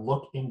 well, I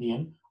look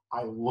Indian,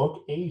 I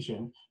look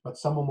Asian, but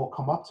someone will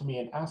come up to me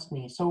and ask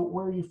me, so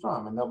where are you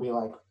from? And they'll be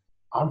like,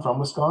 I'm from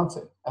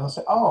Wisconsin. And they'll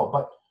say, oh,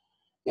 but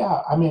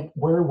yeah, I mean,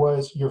 where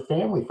was your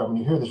family from?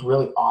 You hear this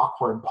really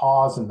awkward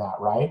pause in that,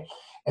 right?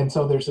 And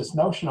so there's this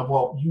notion of,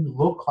 well, you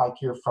look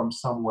like you're from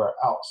somewhere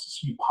else,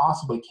 so you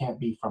possibly can't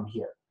be from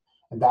here.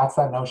 And that's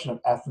that notion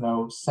of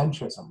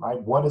ethnocentrism,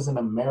 right? What does an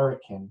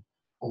American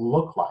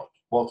look like?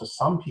 Well, to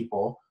some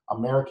people,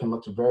 American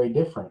looks very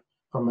different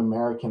from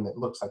American that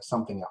looks like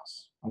something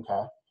else,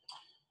 okay?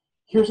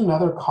 Here's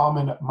another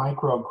common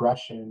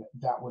microaggression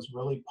that was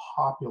really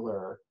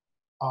popular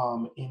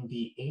in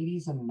the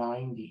 80s and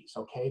 90s,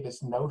 okay?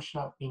 This notion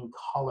of being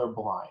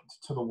colorblind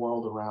to the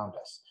world around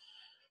us.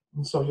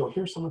 And so you'll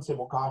hear someone say,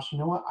 well, gosh, you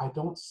know what? I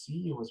don't see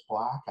you as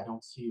black. I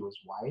don't see you as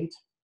white.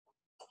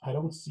 I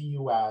don't see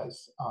you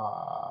as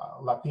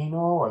Latino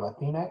or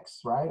Latinx,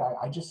 right?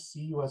 I just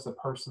see you as the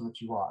person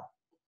that you are.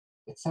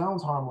 It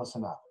sounds harmless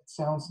enough. It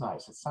sounds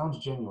nice. It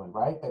sounds genuine,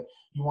 right? That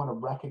you want to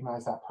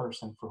recognize that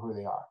person for who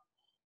they are.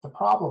 The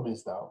problem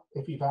is, though,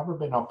 if you've ever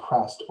been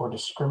oppressed or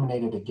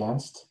discriminated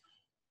against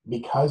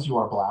because you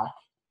are black,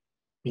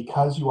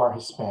 because you are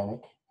Hispanic,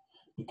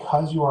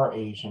 because you are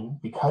Asian,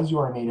 because you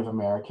are Native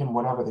American,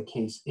 whatever the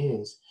case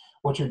is,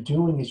 what you're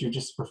doing is you're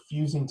just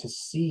refusing to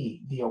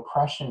see the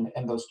oppression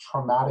and those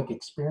traumatic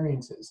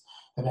experiences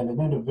that an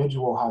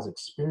individual has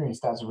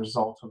experienced as a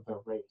result of their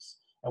race.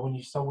 And when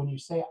you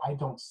say, I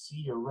don't see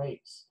your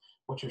race,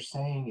 what you're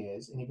saying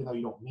is, and even though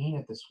you don't mean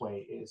it this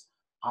way, is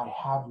I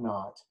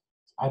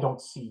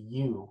don't see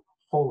you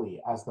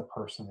fully as the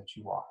person that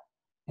you are.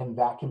 And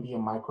that can be a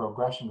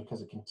microaggression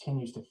because it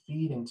continues to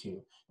feed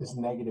into this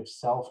negative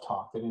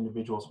self-talk that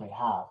individuals may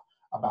have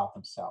about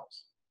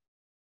themselves.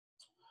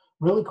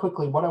 Really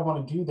quickly, what I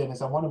want to do then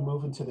is I want to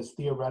move into this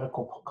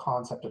theoretical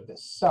concept of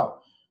this. So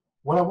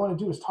what I want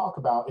to do is talk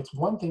about, it's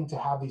one thing to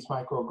have these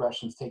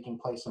microaggressions taking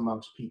place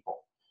amongst people.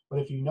 But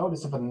if you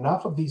notice, if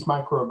enough of these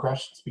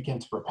microaggressions begin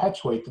to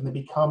perpetuate, then they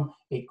become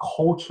a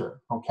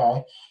culture,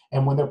 okay?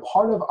 And when they're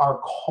part of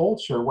our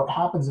culture, what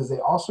happens is they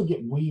also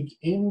get weaved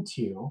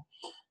into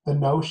the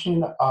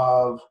notion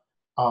of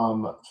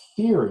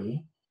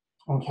theory,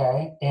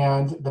 okay,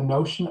 and the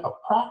notion of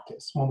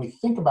practice. When we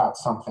think about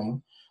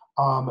something,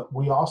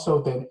 we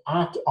also then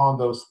act on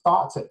those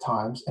thoughts at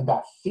times, and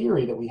that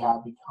theory that we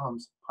have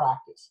becomes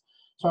practice.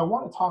 So I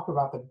want to talk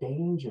about the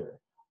danger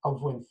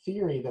of when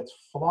theory that's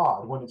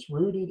flawed, when it's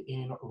rooted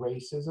in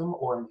racism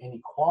or in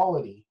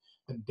inequality,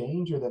 the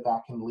danger that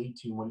that can lead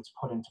to when it's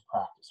put into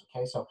practice,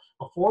 okay? So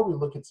before we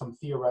look at some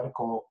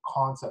theoretical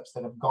concepts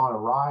that have gone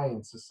awry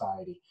in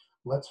society,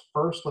 let's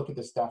first look at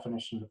this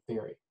definition of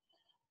theory.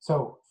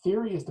 So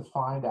theory is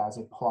defined as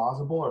a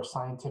plausible or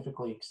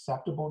scientifically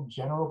acceptable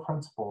general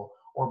principle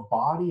or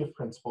body of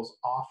principles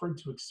offered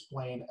to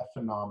explain a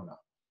phenomena.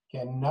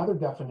 Okay, another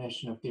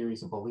definition of theory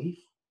is a belief,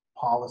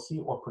 policy,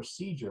 or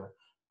procedure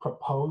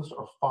proposed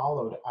or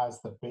followed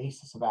as the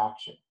basis of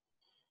action.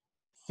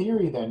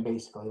 Theory then,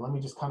 basically, let me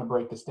just kind of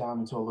break this down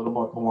into a little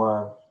bit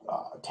more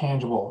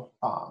tangible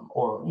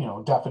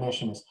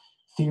definition is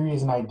theory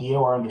is an idea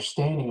or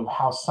understanding of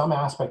how some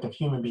aspect of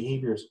human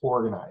behavior is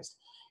organized.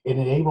 It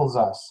enables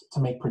us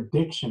to make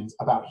predictions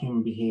about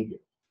human behavior.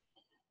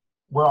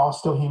 We're all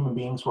still human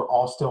beings. We're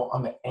all still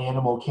on the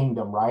animal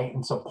kingdom, right?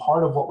 And so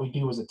part of what we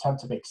do is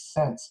attempt to make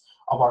sense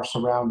of our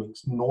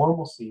surroundings.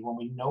 Normalcy, when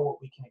we know what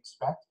we can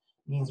expect,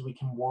 means we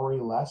can worry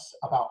less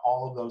about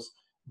all of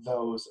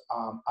those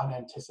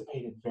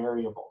unanticipated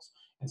variables.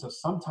 And so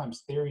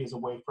sometimes theory is a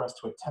way for us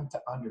to attempt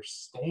to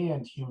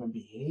understand human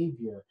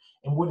behavior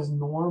and what is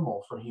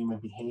normal for human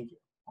behavior,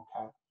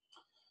 okay?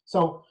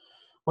 So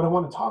what I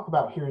want to talk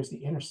about here is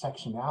the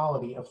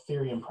intersectionality of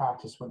theory and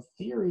practice. When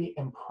theory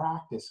and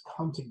practice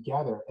come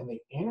together and they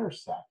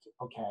intersect,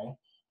 okay,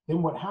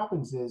 then what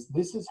happens is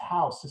this is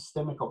how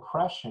systemic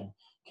oppression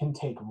can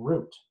take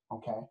root,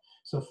 okay?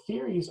 So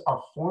theories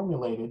are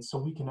formulated so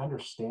we can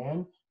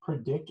understand,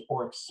 predict,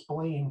 or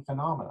explain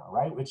phenomena,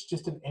 right? It's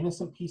just an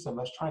innocent piece of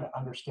us trying to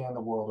understand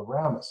the world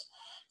around us.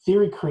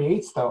 Theory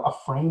creates, though, a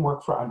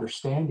framework for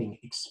understanding,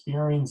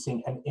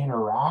 experiencing, and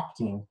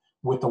interacting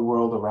with the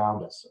world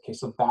around us. Okay,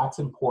 so that's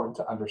important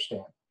to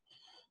understand.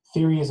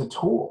 Theory is a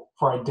tool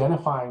for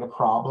identifying a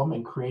problem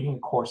and creating a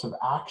course of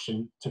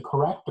action to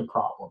correct the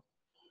problem.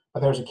 But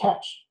there's a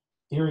catch.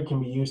 Theory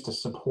can be used to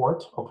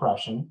support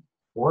oppression,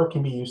 or it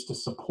can be used to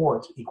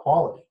support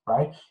equality,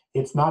 right?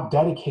 It's not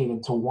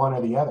dedicated to one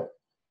or the other.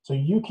 So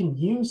you can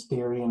use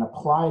theory and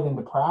apply it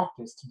into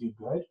practice to do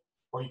good,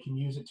 or you can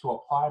use it to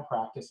apply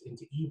practice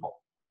into evil,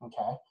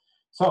 okay?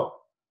 So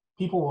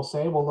people will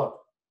say, well, look,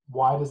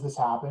 why does this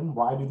happen?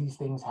 Why do these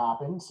things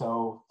happen?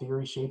 So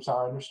theory shapes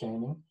our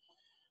understanding.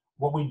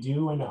 What we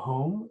do and to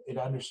whom,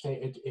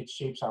 it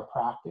shapes our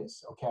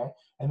practice, okay?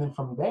 And then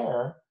from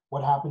there,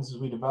 what happens is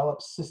we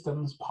develop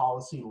systems,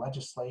 policy,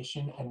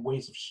 legislation, and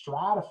ways of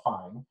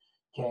stratifying,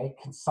 okay,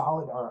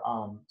 stratifying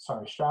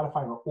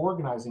or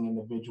organizing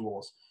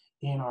individuals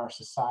in our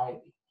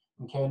society.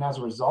 Okay, and as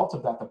a result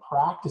of that, the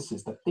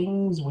practices, the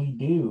things we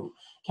do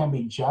can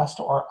be just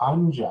or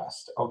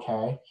unjust,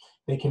 okay?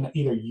 They can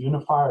either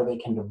unify or they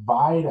can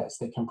divide us.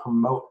 They can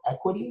promote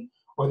equity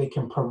or they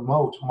can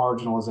promote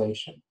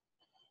marginalization.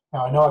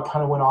 Now, I know I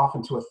kind of went off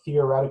into a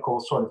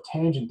theoretical sort of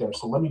tangent there,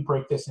 so let me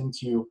break this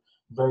into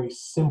very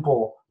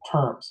simple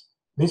terms.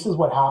 This is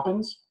what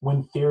happens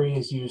when theory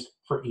is used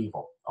for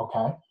evil,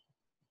 okay?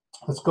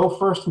 Let's go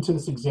first into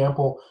this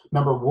example,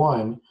 number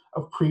one,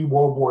 of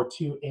pre-World War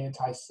II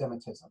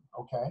anti-Semitism,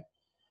 okay?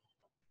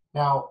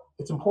 Now,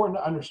 it's important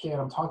to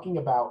understand I'm talking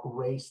about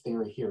race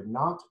theory here,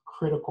 not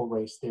critical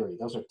race theory.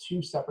 Those are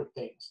two separate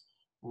things.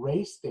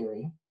 Race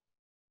theory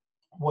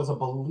was a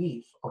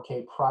belief,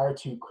 okay, prior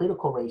to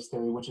critical race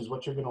theory, which is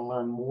what you're going to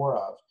learn more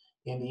of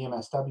in the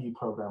MSW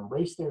program.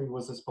 Race theory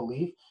was this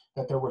belief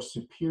that there were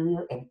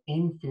superior and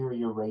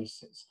inferior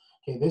races.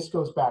 Okay, this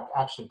goes back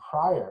actually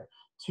prior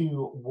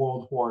to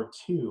World War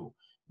II,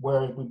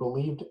 where we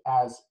believed,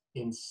 as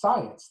in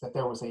science, that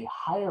there was a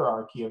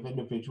hierarchy of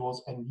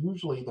individuals, and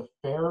usually the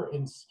fairer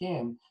in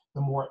skin,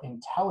 the more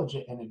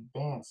intelligent and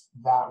advanced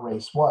that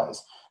race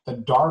was. The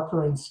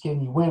darker in skin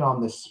you went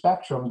on this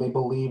spectrum, they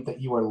believed that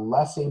you were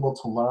less able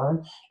to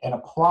learn and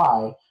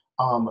apply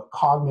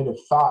cognitive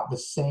thought the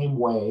same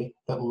way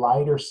that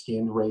lighter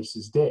skinned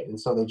races did. And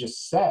so they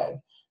just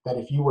said that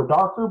if you were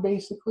darker,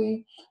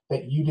 basically,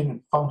 that you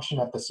didn't function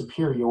at the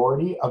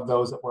superiority of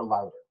those that were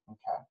lighter,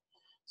 okay?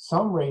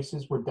 Some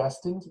races were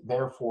destined,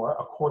 therefore,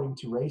 according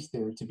to race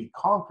theory, to be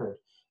conquered,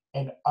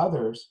 and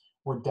others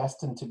were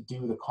destined to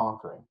do the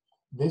conquering.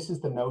 This is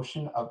the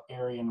notion of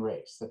Aryan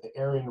race, that the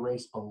Aryan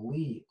race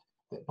believed,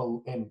 that,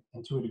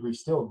 and to a degree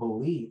still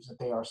believes, that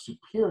they are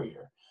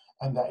superior,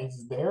 and that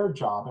it's their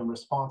job and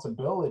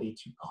responsibility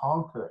to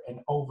conquer and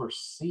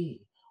oversee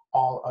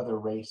all other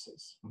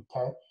races,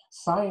 okay?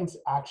 Science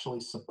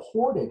actually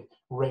supported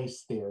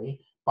race theory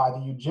by the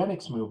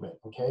eugenics movement,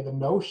 okay? The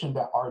notion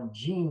that our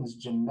genes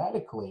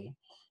genetically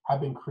have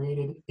been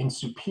created in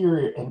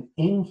superior and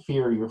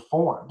inferior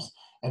forms.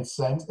 And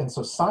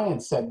so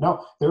science said,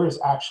 no, there is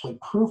actually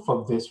proof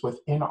of this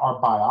within our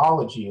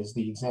biology, is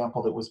the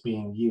example that was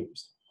being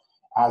used.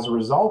 As a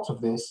result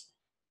of this,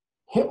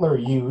 Hitler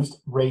used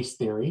race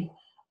theory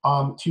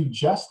to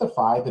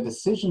justify the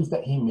decisions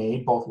that he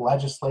made, both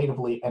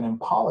legislatively and in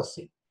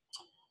policy.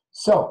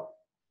 So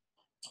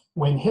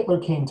when Hitler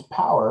came to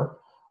power,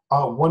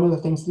 one of the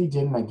things that he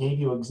did, and I gave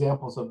you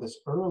examples of this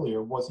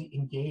earlier, was he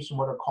engaged in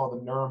what are called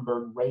the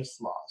Nuremberg race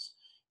laws.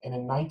 And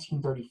in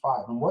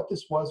 1935, and what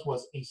this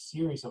was a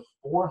series of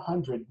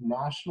 400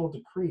 national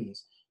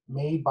decrees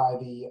made by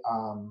the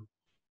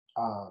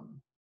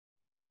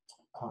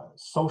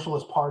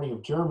Socialist Party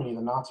of Germany,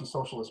 the Nazi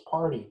Socialist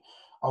Party,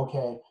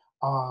 okay,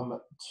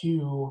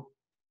 to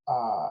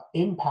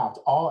impact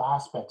all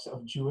aspects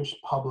of Jewish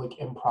public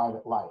and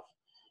private life.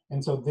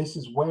 And so this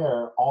is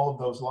where all of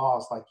those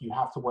laws, like you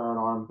have to wear an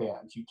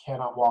armband, you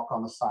cannot walk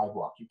on the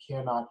sidewalk, you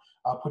cannot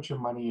put your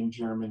money in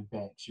German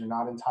banks, you're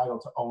not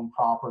entitled to own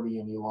property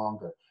any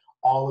longer.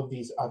 All of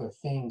these other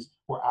things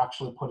were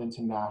actually put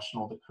into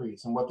national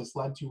decrees. And what this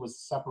led to was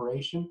the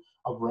separation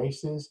of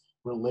races,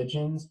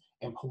 religions,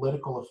 and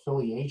political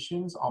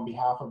affiliations on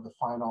behalf of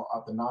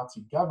the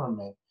Nazi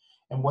government.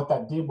 And what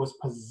that did was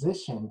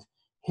positioned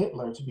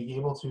Hitler to be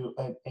able to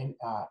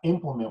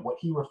implement what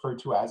he referred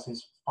to as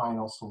his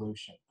final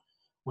solution,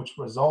 which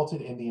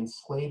resulted in the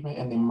enslavement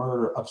and the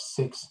murder of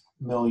 6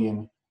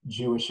 million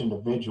Jewish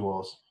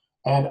individuals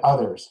and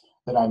others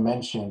that I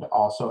mentioned,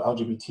 also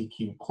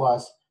LGBTQ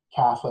plus,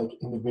 Catholic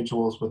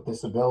individuals with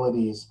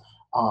disabilities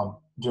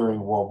during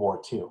World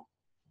War II.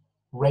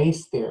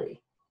 Race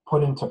theory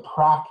put into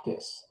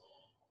practice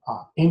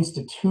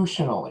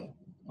institutionally,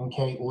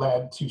 okay,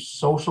 led to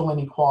social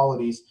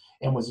inequalities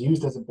and was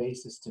used as a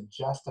basis to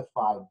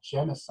justify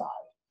genocide,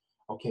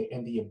 okay,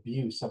 and the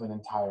abuse of an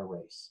entire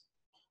race.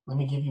 Let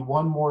me give you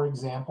one more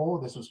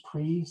example. This was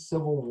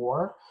pre-Civil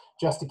War.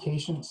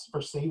 Justifications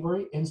for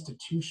slavery,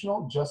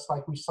 institutional, just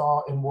like we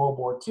saw in World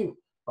War II,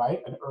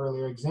 right? An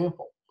earlier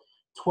example.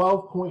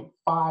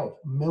 12.5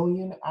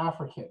 million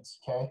Africans,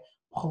 okay,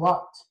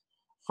 plucked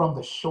from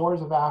the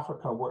shores of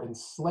Africa were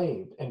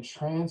enslaved and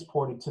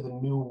transported to the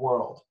New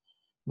World.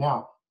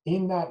 Now,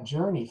 in that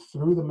journey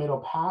through the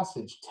Middle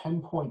Passage,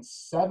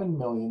 10.7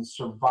 million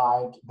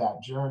survived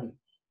that journey,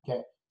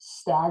 okay?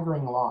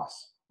 Staggering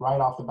loss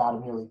right off the bat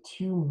of nearly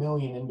 2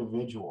 million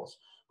individuals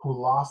who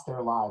lost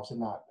their lives in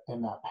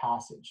that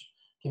passage.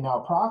 Okay, now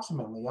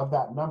approximately of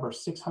that number,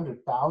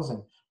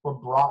 600,000 were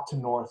brought to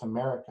North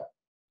America.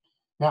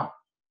 Now,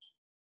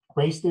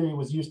 race theory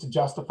was used to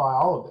justify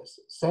all of this,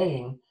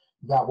 saying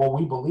that, well,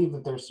 we believe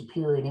that there's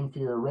superior and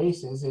inferior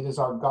races. It is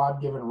our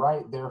God-given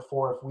right,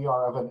 therefore, if we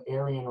are of an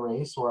Aryan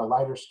race or a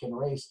lighter skin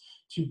race,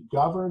 to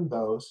govern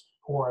those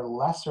who are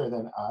lesser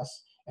than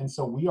us. And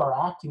so we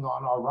are acting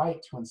on our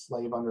right to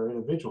enslave other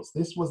individuals.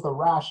 This was the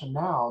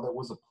rationale that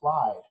was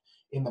applied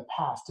in the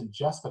past to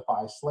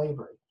justify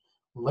slavery.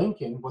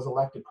 Lincoln was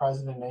elected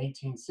president in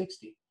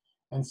 1860.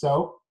 And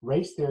so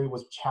race theory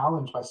was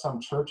challenged by some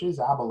churches,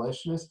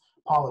 abolitionists,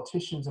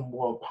 politicians, and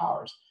world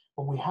powers.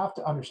 But we have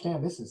to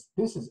understand this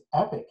is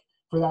epic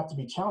for that to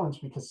be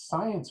challenged because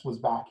science was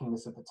backing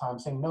this at the time,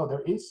 saying, no,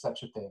 there is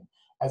such a thing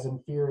as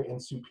inferior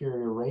and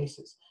superior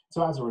races.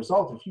 So as a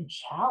result, if you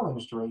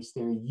challenged race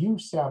theory, you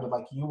sounded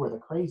like you were the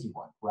crazy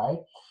one, right?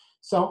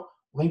 So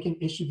Lincoln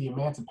issued the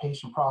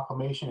Emancipation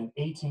Proclamation in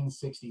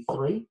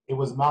 1863. It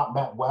was not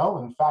met well.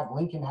 In fact,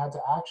 Lincoln had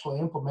to actually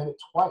implement it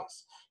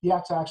twice. He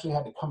actually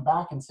had to come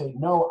back and say,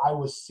 no, I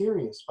was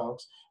serious,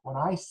 folks. When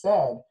I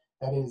said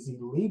that it is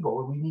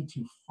illegal, we need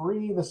to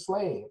free the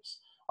slaves,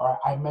 all right,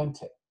 I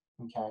meant it,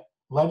 okay?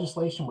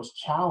 Legislation was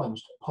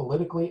challenged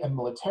politically and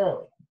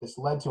militarily. This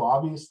led to,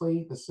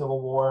 obviously, the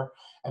Civil War,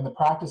 and the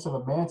practice of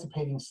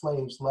emancipating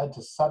slaves led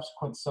to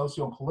subsequent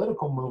socio and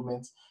political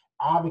movements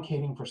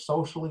advocating for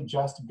socially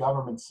just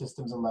government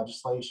systems and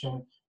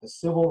legislation, the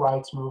civil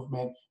rights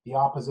movement, the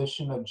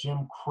opposition of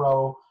Jim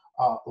Crow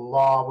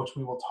law, which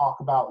we will talk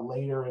about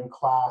later in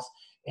class,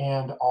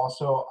 and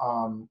also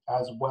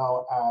as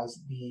well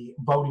as the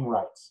voting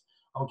rights,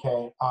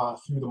 okay,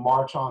 through the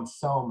March on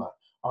Selma,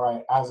 all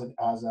right, as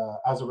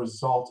a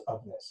result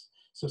of this.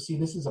 So see,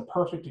 this is a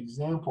perfect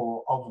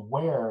example of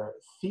where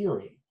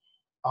theory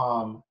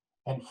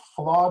and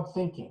flawed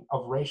thinking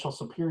of racial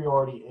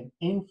superiority and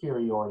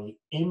inferiority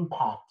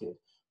impacted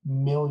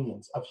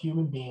millions of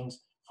human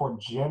beings for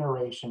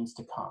generations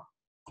to come.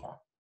 Okay.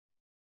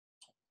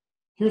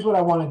 Here's what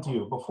I want to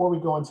do before we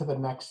go into the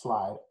next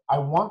slide. I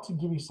want to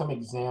give you some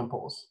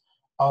examples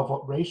of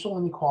what racial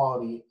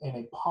inequality in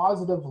a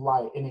positive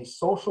light, in a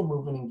social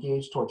movement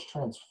engaged towards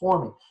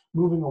transforming,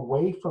 moving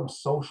away from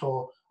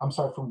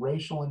from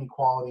racial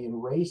inequality and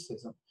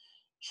racism,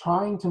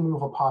 trying to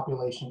move a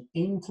population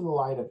into the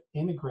light of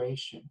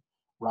integration,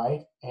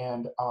 right?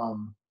 And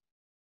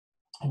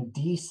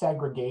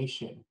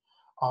desegregation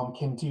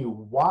can do,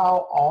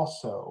 while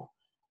also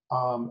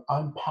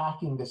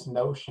unpacking this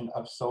notion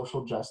of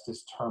social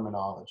justice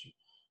terminology.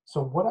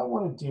 So what I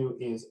want to do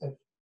is a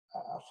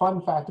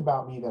fun fact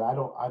about me that I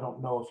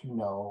don't know if you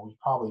know, you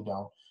probably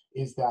don't,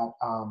 is that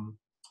I'm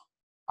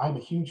a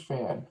huge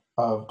fan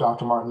of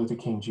Dr. Martin Luther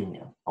King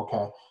Jr.,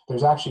 okay?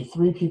 There's actually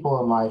 3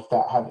 people in life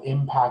that have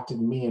impacted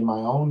me in my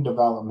own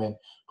development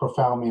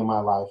profoundly in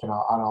my life. And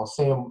I'll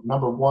say them,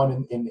 number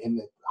 1 in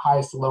the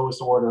highest,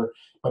 lowest order,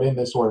 but in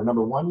this order.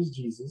 Number 1 is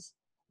Jesus.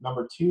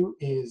 Number 2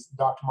 is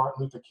Dr.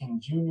 Martin Luther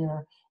King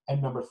Jr. And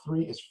number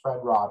 3 is Fred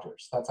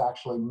Rogers. That's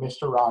actually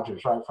Mr.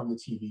 Rogers, right, from the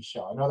TV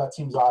show. I know that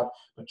seems odd,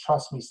 but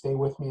trust me, stay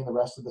with me, and the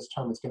rest of this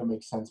term is going to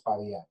make sense by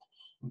the end.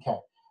 Okay.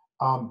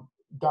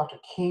 Dr.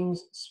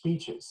 King's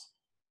speeches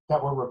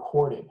that were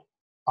recorded,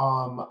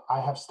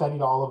 I have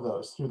studied all of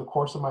those through the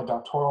course of my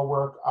doctoral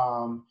work.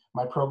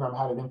 My program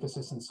had an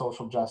emphasis in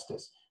social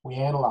justice. We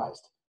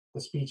analyzed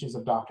the speeches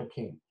of Dr.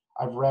 King.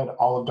 I've read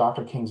all of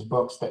Dr. King's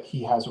books that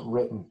he has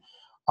written.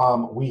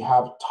 We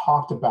have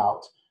talked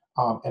about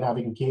and I've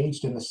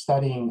engaged in the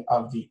studying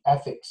of the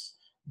ethics,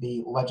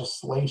 the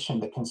legislation,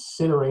 the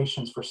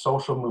considerations for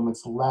social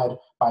movements led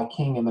by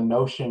King and the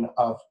notion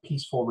of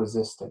peaceful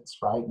resistance,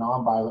 right?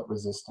 Nonviolent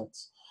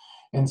resistance.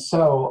 And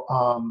so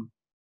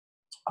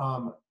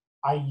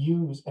I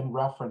use and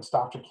reference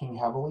Dr. King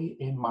heavily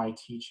in my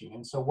teaching.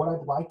 And so what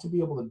I'd like to be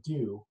able to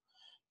do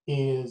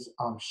is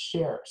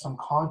share some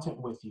content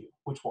with you,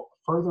 which will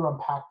further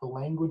unpack the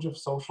language of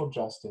social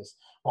justice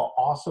while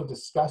also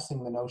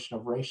discussing the notion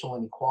of racial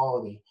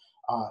inequality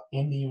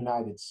in the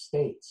United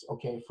States,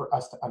 okay, for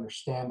us to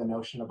understand the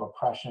notion of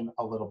oppression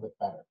a little bit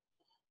better.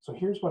 So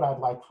here's what I'd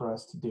like for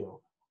us to do.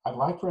 I'd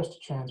like for us to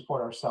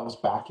transport ourselves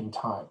back in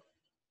time,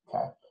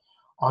 okay?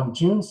 On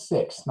June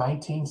 6,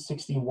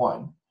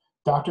 1961,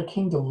 Dr.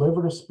 King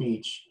delivered a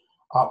speech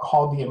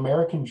called The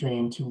American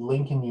Dream to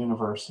Lincoln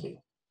University.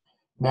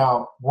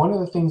 Now, one of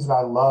the things that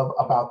I love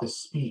about this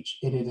speech,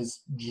 it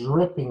is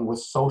dripping with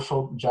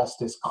social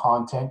justice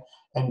content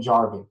and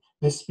jargon.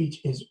 This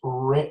speech is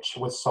rich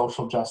with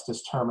social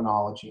justice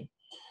terminology.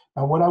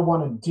 Now, what I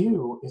want to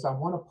do is I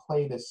want to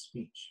play this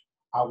speech.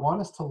 I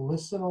want us to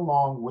listen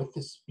along with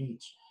this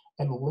speech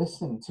and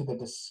listen to the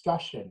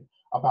discussion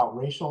about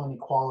racial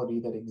inequality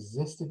that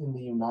existed in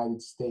the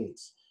United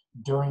States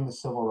during the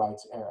Civil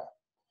Rights era.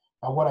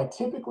 Now, what I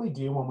typically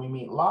do when we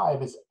meet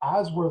live is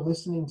as we're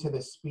listening to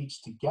this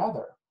speech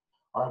together,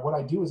 all right, what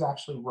I do is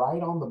actually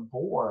write on the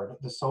board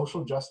the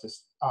social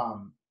justice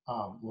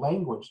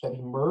language that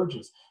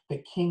emerges,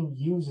 that King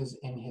uses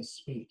in his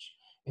speech.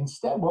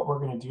 Instead, what we're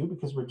going to do,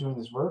 because we're doing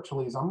this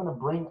virtually, is I'm going to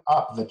bring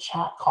up the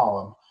chat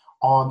column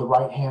on the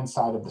right-hand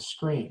side of the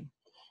screen.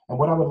 And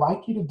what I would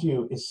like you to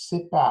do is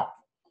sit back,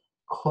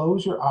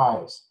 close your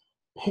eyes,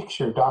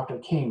 picture Dr.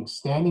 King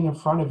standing in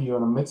front of you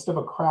in the midst of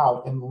a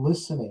crowd and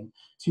listening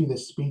to the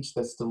speech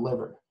that's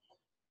delivered.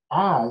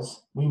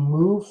 As we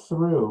move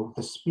through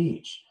the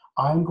speech,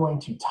 I'm going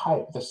to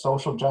type the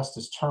social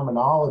justice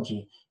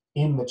terminology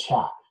in the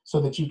chat so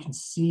that you can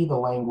see the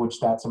language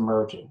that's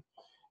emerging.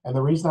 And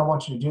the reason I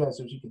want you to do that is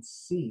so you can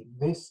see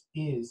this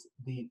is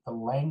the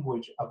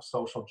language of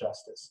social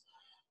justice.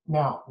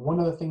 Now, one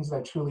of the things that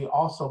I truly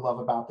also love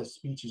about this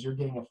speech is you're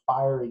getting a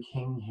fiery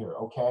King here,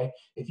 okay?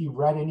 If you've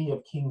read any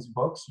of King's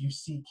books, you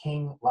see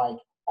King like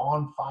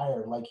on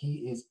fire, like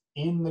he is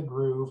in the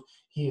groove.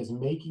 He is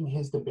making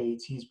his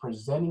debates. He's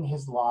presenting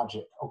his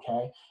logic,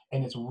 okay?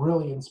 And it's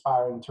really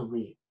inspiring to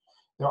read.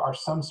 There are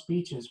some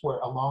speeches where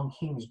along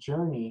King's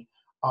journey,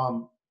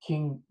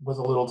 King was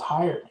a little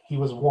tired. He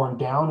was worn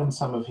down in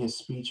some of his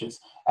speeches.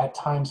 At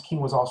times,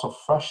 King was also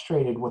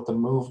frustrated with the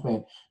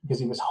movement because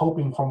he was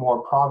hoping for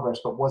more progress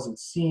but wasn't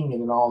seeing it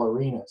in all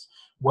arenas.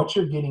 What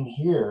you're getting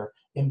here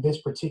in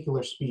this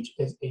particular speech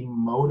is a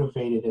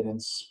motivated and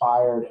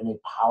inspired and a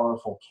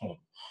powerful King.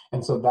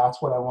 And so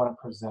that's what I want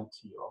to present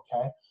to you,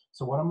 okay?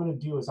 So what I'm going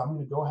to do is I'm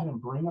going to go ahead and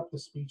bring up the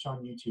speech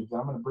on YouTube. Then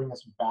I'm going to bring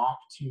us back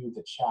to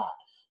the chat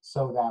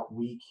so that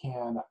we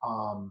can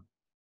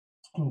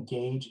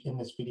engage in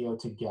this video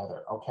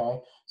together, okay?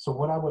 So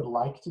what I would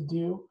like to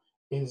do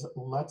is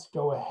let's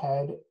go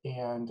ahead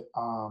and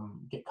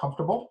get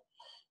comfortable,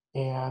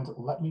 and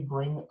let me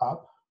bring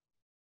up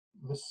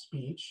the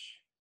speech,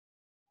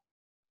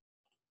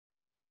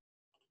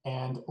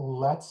 and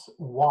let's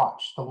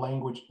watch the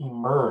language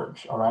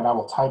emerge, all right? I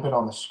will type it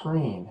on the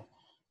screen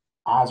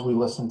as we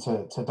listen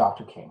to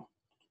Dr. King.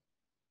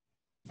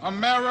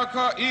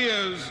 America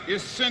is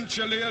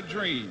essentially a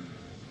dream.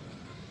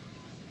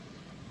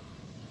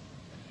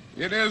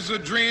 It is a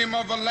dream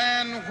of a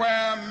land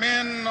where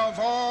men of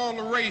all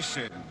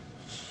races,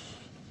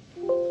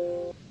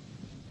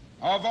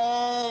 of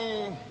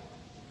all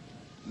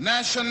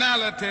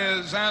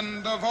nationalities,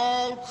 and of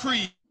all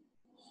creeds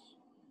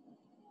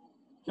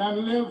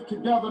can live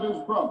together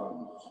as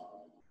brothers.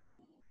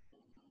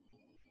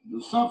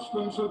 The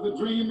substance of the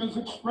dream is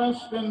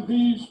expressed in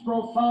these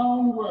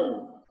profound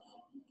words.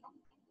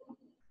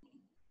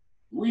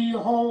 We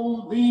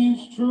hold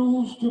these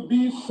truths to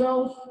be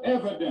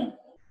self-evident,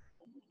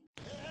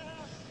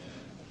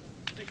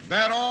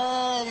 that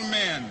all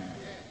men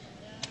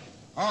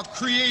are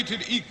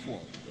created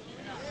equal,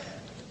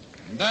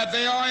 that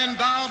they are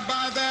endowed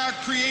by their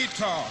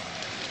Creator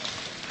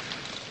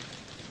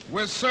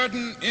with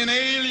certain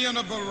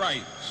inalienable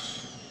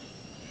rights,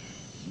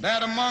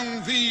 that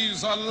among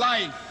these are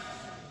life,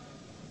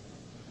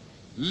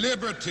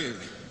 liberty,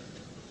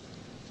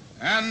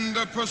 and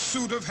the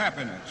pursuit of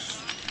happiness.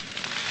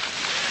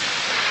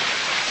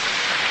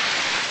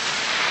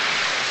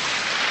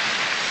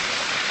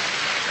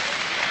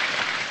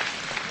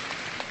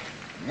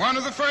 One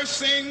of the first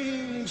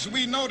things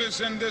we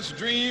notice in this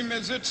dream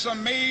is its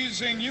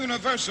amazing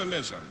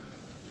universalism.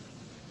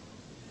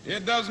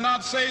 It does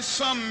not say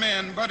some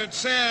men, but it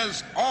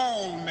says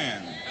all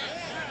men.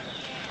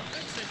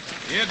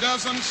 It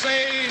doesn't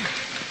say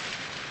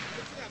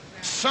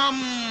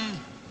some,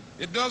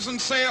 it doesn't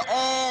say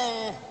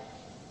all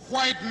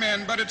white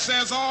men, but it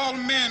says all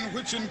men,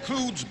 which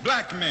includes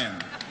black men.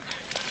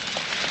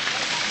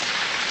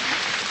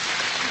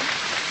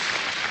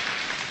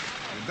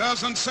 It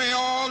doesn't say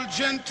all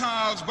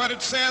Gentiles, but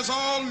it says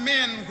all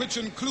men, which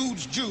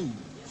includes Jews.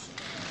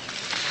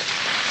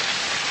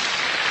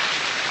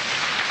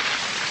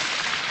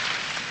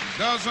 It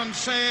doesn't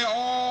say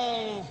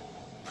all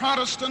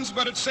Protestants,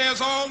 but it says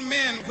all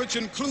men, which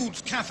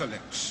includes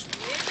Catholics.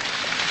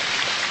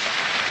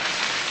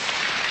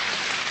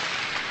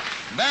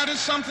 That is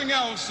something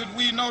else that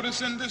we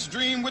notice in this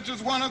dream, which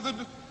is one of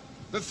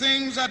the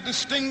things that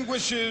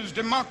distinguishes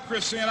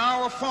democracy and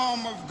our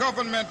form of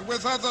government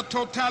with other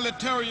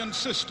totalitarian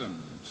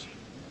systems.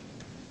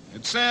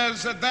 It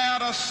says that there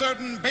are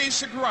certain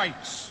basic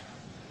rights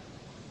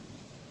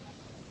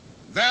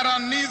that are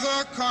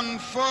neither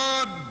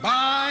conferred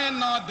by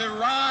nor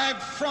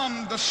derived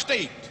from the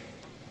state.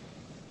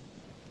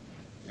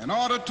 In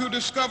order to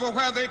discover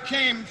where they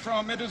came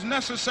from, it is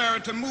necessary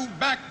to move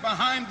back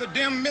behind the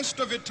dim mist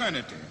of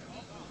eternity.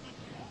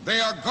 They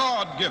are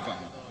God-given.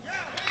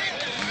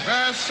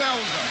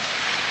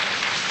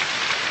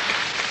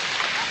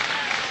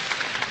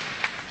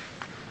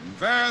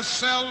 Very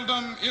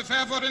seldom, if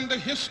ever in the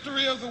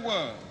history of the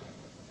world,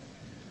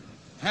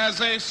 has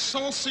a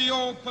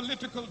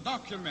socio-political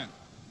document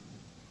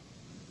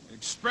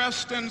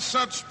expressed in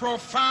such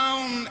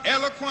profound,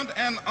 eloquent,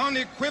 and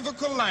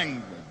unequivocal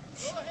language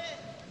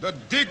the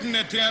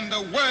dignity and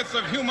the worth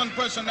of human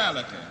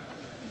personality.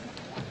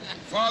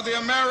 For the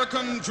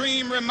American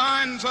dream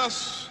reminds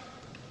us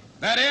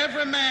that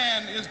every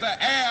man is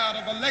the heir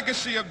of a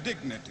legacy of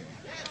dignity.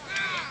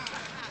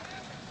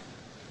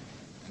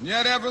 And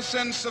yet ever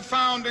since the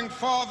founding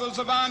fathers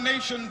of our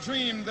nation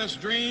dreamed this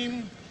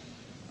dream,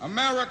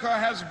 America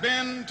has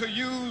been, to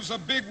use a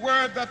big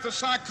word that the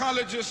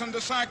psychologists and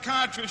the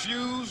psychiatrists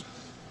use,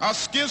 a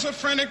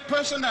schizophrenic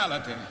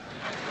personality,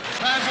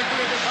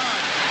 tragically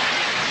divided.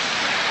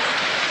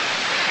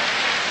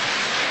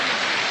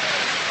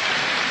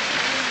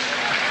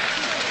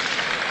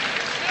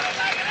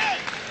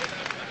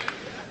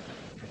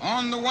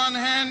 On the one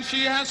hand,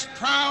 she has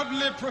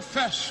proudly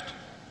professed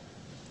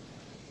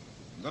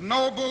the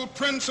noble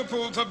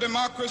principles of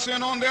democracy,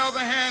 and on the other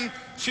hand,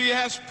 she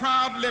has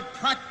proudly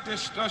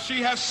practiced, or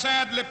she has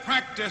sadly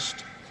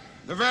practiced,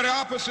 the very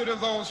opposite of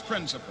those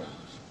principles.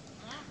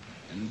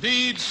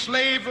 Indeed,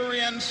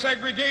 slavery and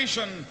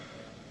segregation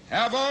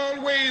have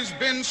always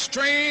been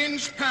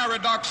strange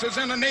paradoxes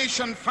in a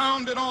nation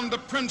founded on the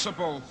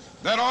principle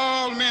that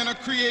all men are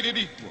created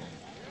equal.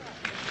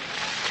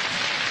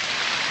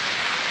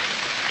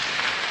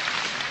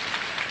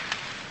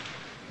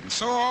 And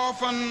so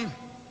often,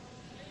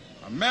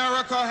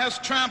 America has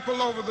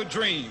trampled over the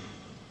dream.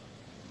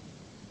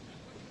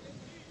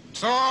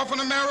 So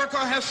often, America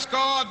has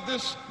scarred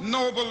this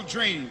noble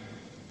dream.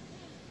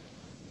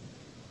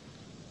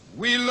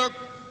 We look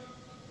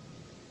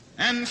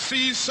and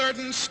see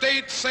certain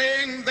states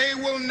saying they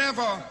will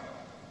never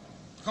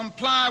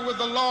comply with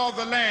the law of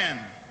the land.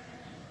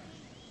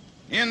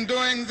 In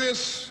doing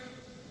this,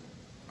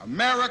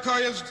 America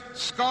is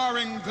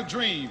scarring the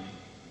dream.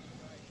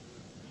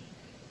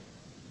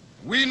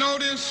 We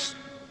notice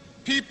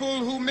people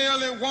who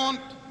merely want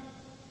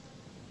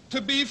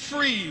to be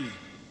free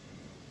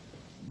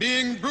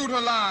being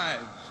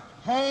brutalized,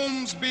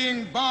 homes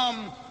being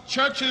bombed,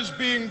 churches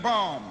being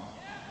bombed.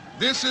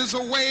 This is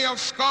a way of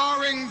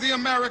scarring the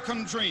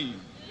American dream.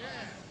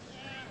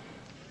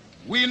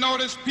 We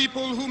notice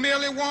people who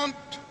merely want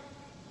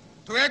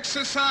to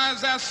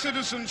exercise their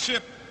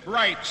citizenship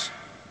rights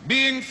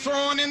being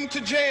thrown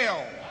into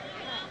jail.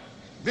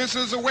 This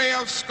is a way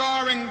of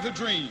scarring the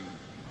dream.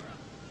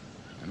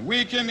 And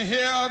we can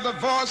hear the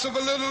voice of a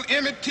little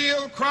Emmett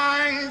Till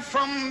crying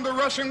from the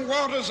rushing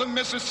waters of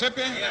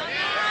Mississippi.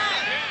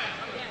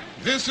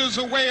 This is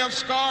a way of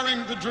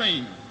scarring the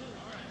dream.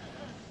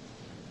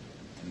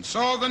 And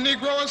so the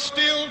Negro is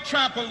still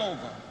trampled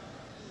over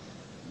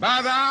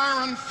by the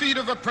iron feet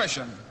of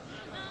oppression.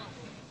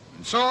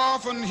 And so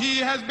often he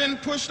has been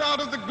pushed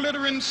out of the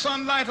glittering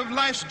sunlight of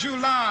life's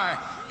July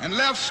and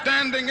left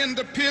standing in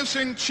the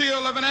piercing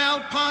chill of an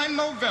alpine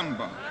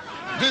November.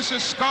 This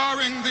is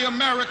scarring the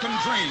American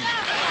dream.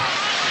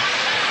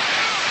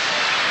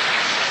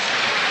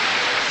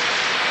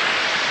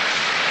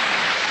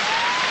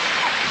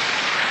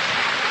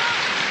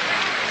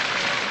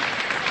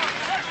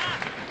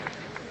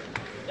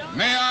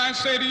 May I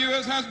say to you,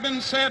 as has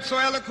been said so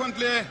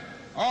eloquently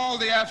all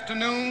the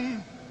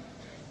afternoon,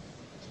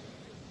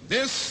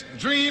 this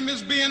dream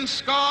is being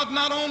scarred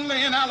not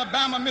only in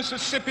Alabama,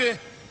 Mississippi,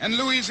 and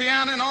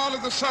Louisiana and all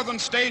of the southern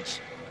states,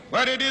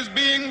 but it is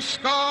being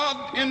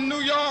scarred in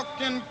New York,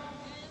 in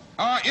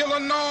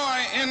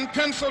Illinois, in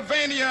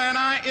Pennsylvania, and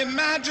I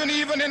imagine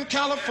even in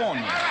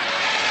California.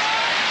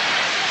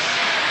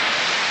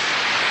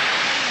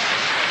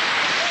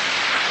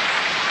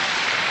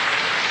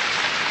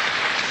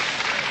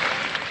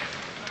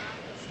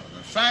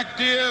 The fact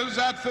is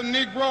that the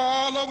Negro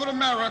all over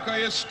America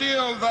is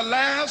still the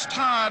last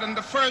hired and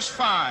the first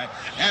fired,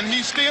 and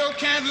he still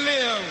can't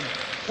live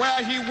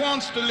where he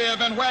wants to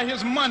live and where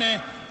his money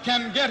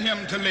can get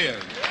him to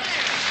live.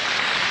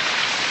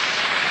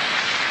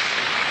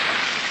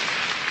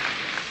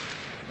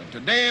 But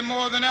today,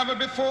 more than ever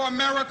before,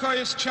 America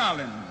is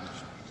challenged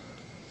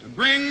to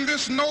bring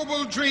this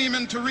noble dream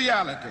into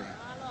reality.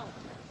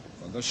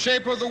 The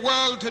shape of the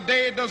world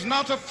today does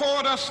not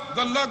afford us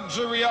the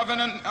luxury of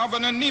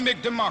an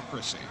anemic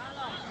democracy.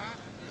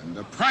 And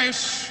the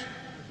price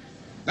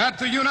that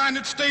the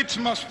United States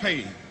must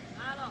pay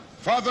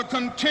for the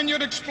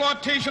continued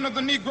exploitation of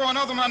the Negro and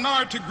other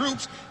minority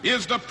groups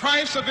is the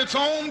price of its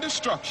own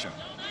destruction.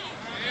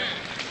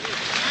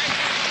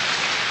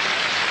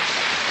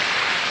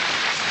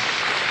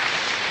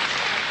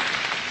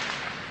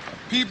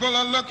 People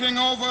are looking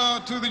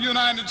over to the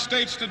United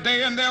States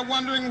today and they're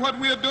wondering what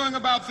we are doing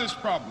about this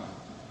problem.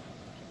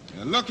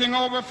 They're looking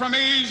over from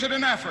Asia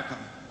and Africa.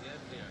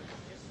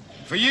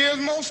 For years,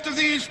 most of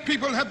these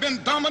people have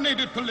been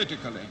dominated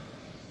politically,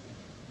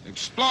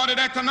 exploited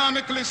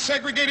economically,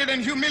 segregated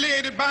and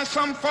humiliated by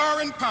some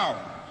foreign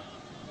power.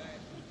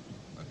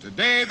 But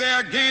today they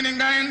are gaining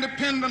their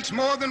independence.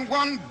 More than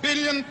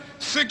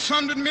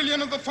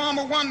 1,600,000,000 of the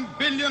former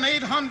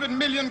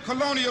 1,800,000,000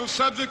 colonial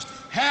subjects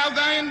have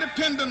their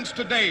independence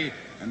today,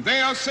 and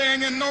they are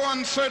saying in no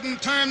uncertain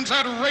terms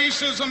that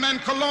racism and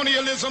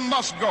colonialism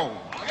must go.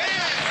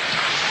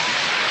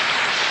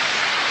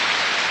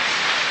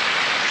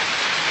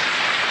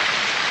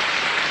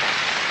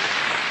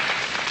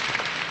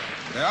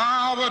 The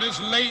hour is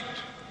late.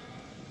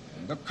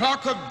 The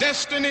clock of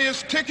destiny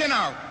is ticking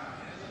out.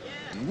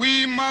 And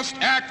we must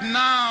act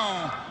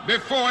now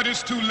before it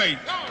is too late.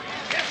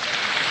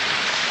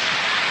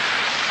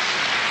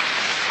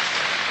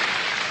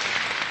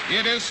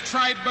 It is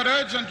trite but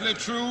urgently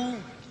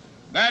true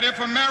that if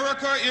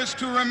America is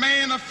to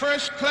remain a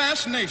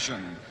first-class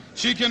nation,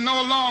 she can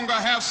no longer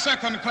have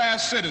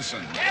second-class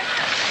citizens.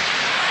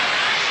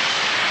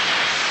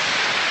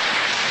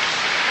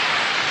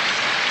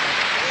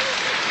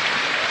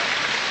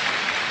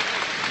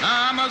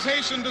 Now, I must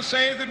hasten to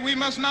say that we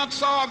must not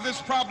solve this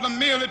problem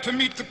merely to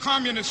meet the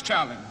communist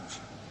challenge.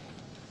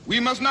 We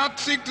must not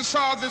seek to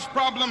solve this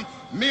problem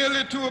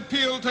merely to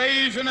appeal to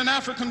Asian and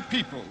African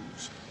peoples.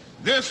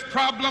 This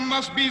problem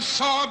must be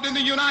solved in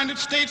the United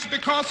States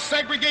because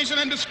segregation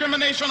and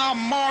discrimination are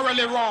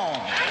morally wrong.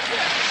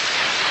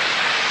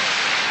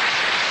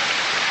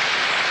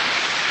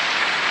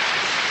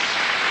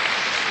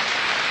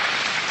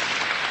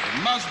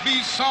 It must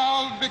be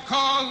solved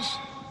because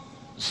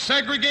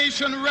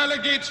segregation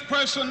relegates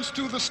persons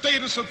to the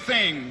status of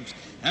things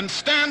and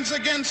stands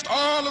against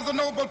all of the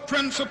noble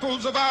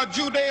principles of our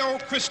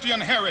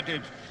Judeo-Christian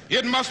heritage.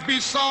 It must be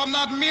solved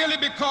not merely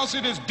because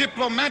it is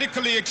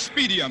diplomatically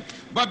expedient,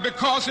 but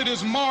because it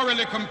is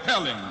morally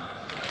compelling.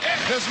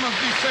 This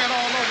must be said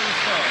all over the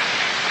world.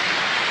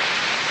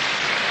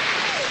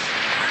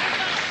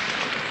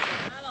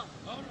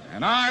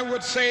 And I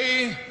would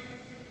say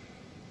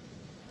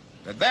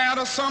that there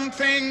are some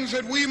things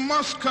that we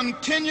must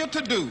continue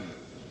to do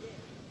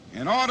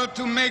in order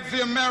to make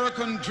the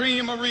American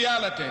dream a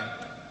reality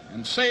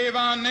and save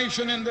our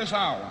nation in this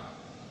hour.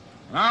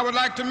 And I would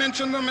like to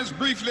mention them as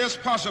briefly as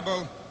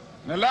possible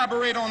and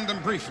elaborate on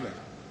them briefly.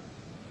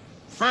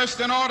 First,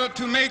 in order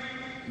to make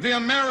the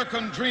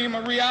American dream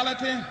a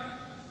reality,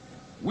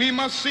 we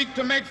must seek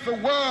to make the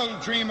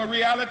world dream a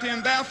reality,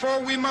 and therefore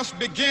we must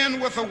begin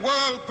with a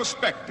world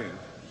perspective.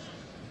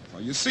 For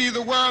you see,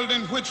 the world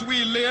in which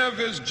we live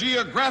is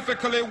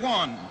geographically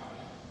one,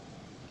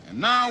 and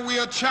now we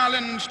are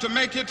challenged to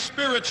make it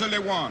spiritually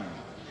one.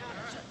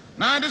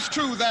 Now, it is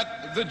true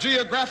that the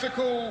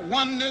geographical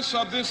oneness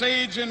of this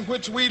age in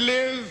which we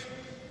live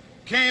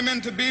came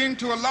into being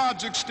to a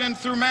large extent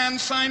through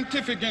man's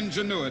scientific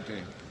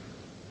ingenuity.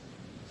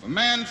 For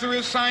man, through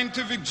his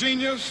scientific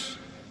genius,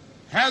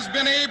 has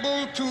been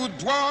able to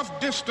dwarf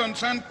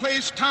distance and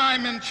place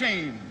time in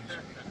change.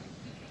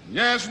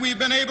 Yes, we've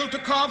been able to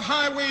carve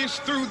highways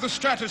through the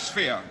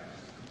stratosphere,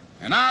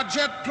 and our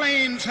jet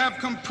planes have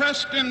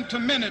compressed into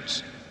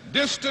minutes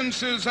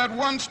distances that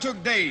once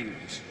took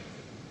days.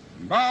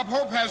 Bob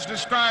Hope has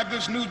described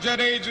this new jet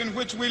age in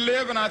which we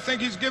live, and I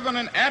think he's given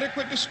an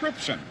adequate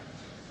description.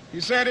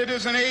 He said it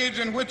is an age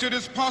in which it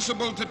is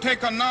possible to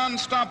take a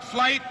non-stop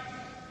flight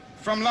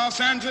from Los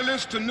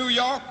Angeles to New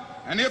York,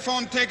 and if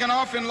on taking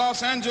off in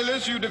Los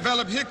Angeles you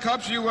develop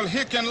hiccups, you will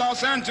hick in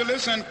Los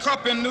Angeles and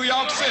cup in New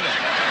York City.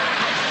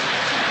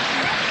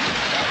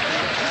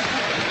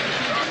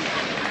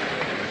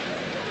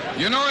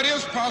 You know, it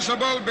is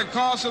possible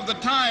because of the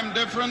time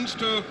difference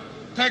to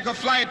take a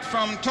flight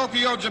from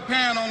Tokyo,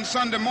 Japan on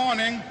Sunday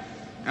morning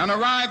and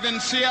arrive in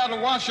Seattle,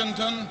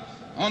 Washington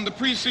on the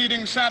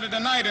preceding Saturday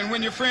night. And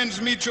when your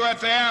friends meet you at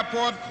the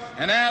airport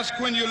and ask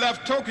when you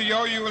left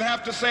Tokyo, you will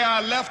have to say,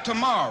 I left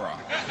tomorrow.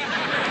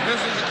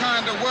 This is the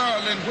kind of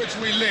world in which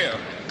we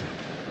live.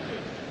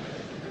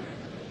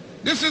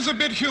 This is a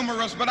bit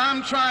humorous, but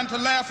I'm trying to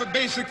laugh a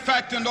basic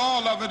fact into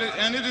all of it,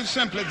 and it is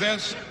simply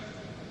this,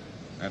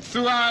 that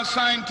through our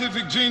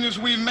scientific genius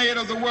we've made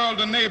of the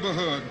world a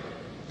neighborhood.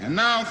 And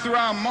now through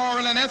our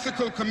moral and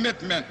ethical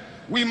commitment,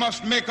 we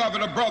must make of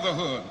it a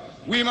brotherhood.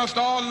 We must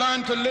all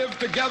learn to live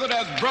together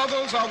as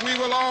brothers, or we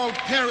will all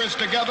perish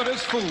together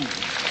as fools. This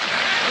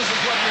is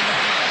what we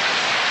must do.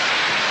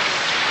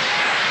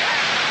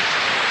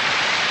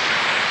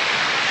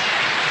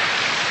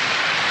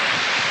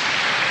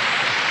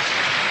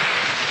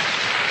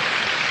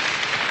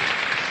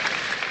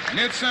 And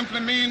it simply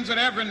means that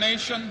every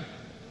nation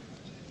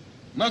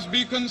must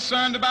be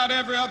concerned about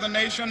every other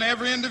nation.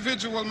 Every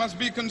individual must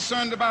be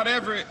concerned about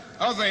every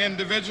other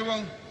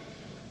individual.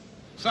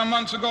 Some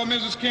months ago,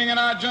 Mrs. King and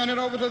I journeyed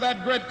over to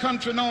that great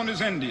country known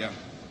as India.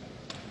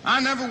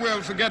 I never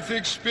will forget the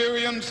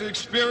experience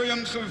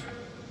of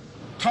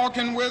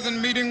talking with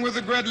and meeting with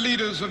the great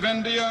leaders of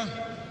India,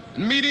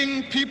 and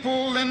meeting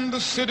people in the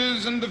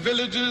cities and the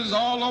villages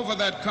all over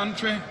that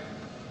country.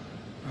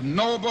 A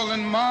noble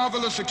and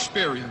marvelous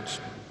experience.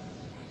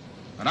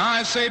 But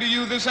I say to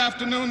you this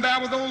afternoon, there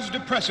were those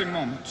depressing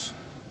moments.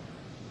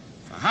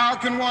 How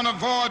can one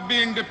avoid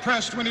being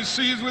depressed when he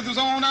sees with his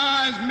own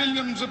eyes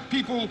millions of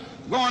people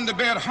going to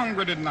bed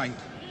hungry at night?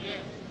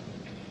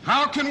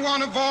 How can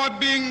one avoid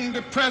being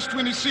depressed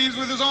when he sees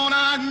with his own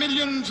eyes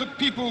millions of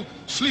people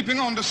sleeping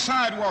on the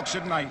sidewalks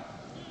at night?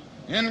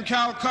 In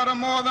Calcutta,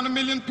 more than 1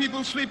 million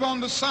people sleep on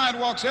the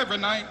sidewalks every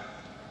night.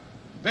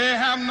 They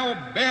have no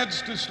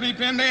beds to sleep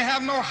in. They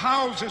have no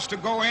houses to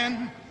go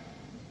in.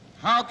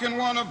 How can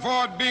one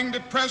avoid being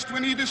depressed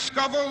when he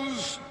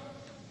discovers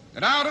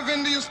that out of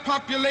India's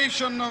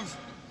population of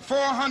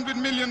 400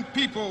 million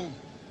people,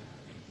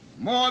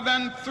 more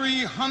than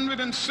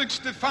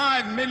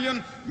 365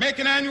 million make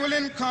an annual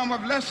income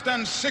of less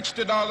than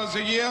 $60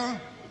 a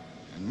year,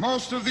 and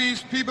most of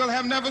these people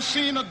have never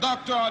seen a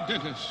doctor or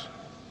dentist.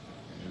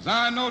 As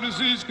I noticed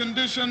these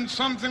conditions,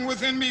 something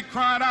within me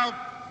cried out,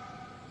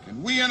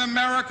 can we in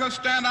America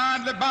stand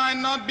idly by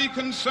and not be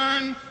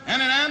concerned?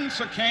 And an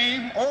answer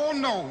came, oh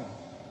no.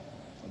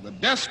 For the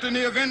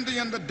destiny of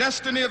India and the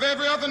destiny of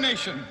every other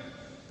nation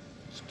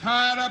is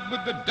tied up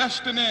with the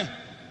destiny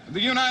of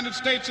the United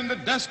States, and the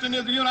destiny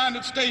of the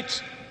United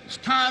States is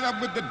tied up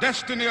with the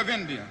destiny of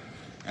India.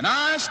 And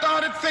I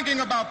started thinking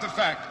about the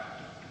fact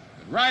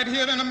that right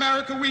here in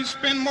America we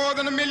spend more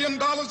than $1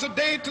 million a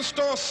day to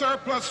store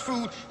surplus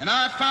food, and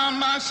I found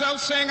myself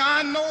saying,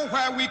 I know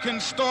where we can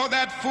store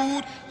that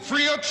food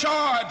free of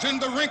charge, in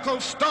the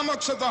wrinkled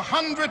stomachs of the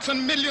hundreds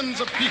and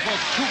millions of people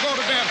who go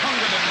to bed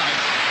hungry at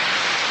night.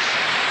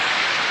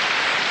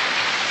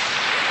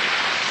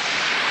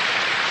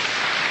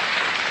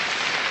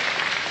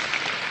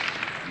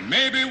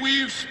 Maybe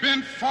we've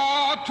spent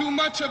far too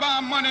much of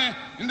our money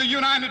in the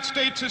United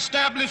States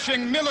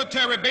establishing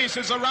military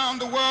bases around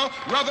the world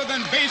rather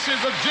than bases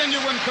of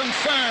genuine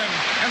concern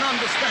and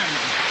understanding.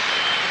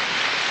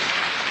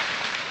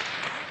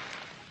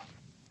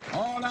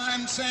 All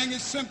I'm saying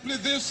is simply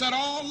this, that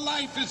all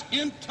life is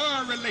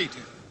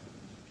interrelated.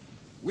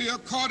 We are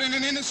caught in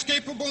an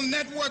inescapable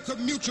network of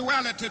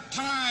mutuality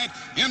tied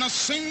in a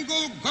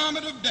single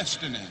garment of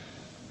destiny.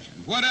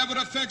 Whatever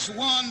affects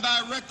one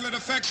directly, it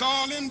affects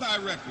all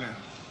indirectly.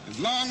 As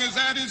long as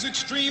that is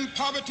extreme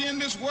poverty in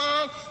this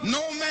world,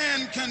 no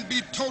man can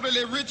be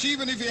totally rich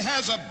even if he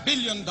has $1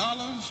 billion.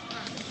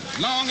 As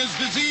long as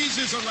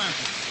diseases are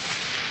rampant.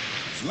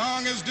 As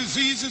long as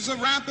diseases are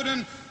rampant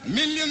and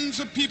millions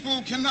of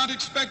people cannot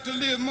expect to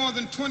live more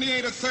than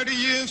 28 or 30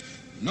 years,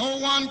 no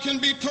one can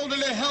be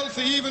totally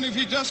healthy even if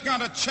he just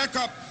got a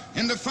checkup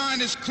in the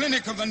finest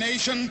clinic of the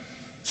nation.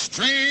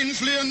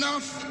 Strangely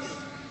enough,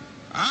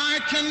 I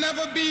can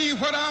never be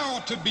what I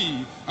ought to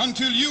be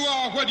until you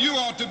are what you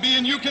ought to be,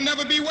 and you can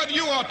never be what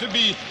you ought to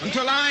be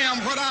until I am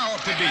what I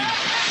ought to be.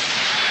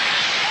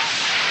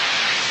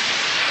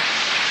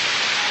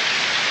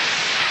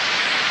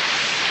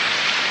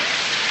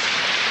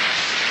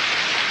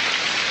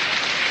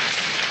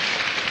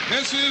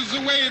 This is the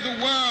way the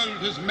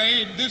world is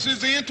made. This is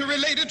the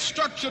interrelated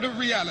structure of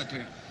reality.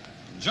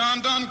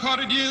 John Donne caught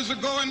it years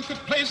ago and could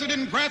place it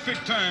in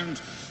graphic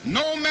terms.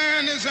 No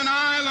man is an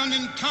island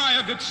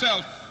entire of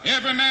itself.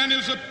 Every man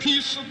is a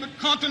piece of the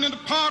continent, a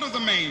part of the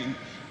main.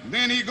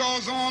 Then he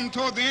goes on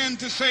toward the end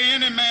to say,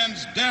 any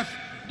man's death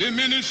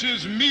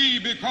diminishes me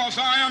because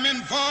I am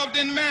involved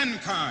in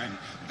mankind.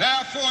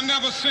 Therefore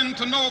never sin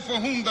to know for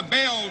whom the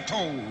bell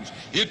tolls.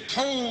 It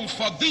tolls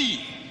for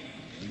thee.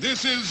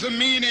 This is the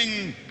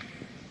meaning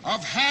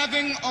of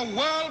having a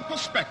world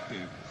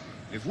perspective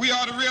if we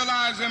are to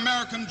realize the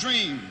American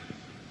dream.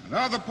 The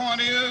other point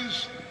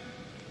is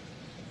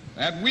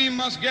that we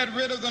must get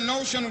rid of the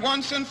notion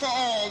once and for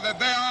all that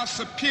there are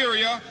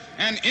superior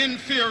and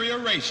inferior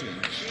races.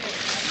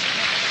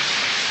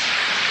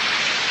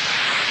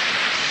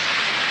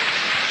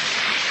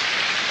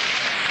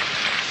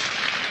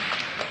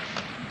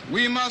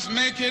 We must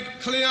make it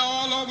clear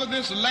all over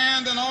this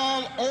land and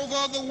all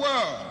over the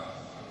world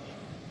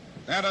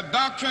that a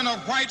doctrine of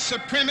white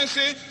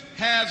supremacy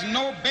has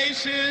no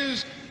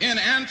basis in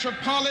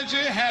anthropology,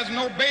 has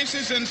no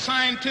basis in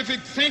scientific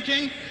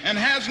thinking, and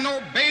has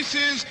no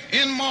basis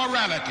in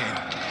morality.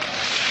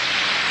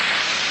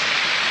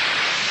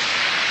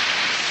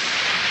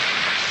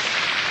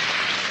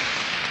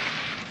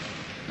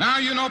 Now,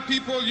 you know,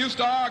 people used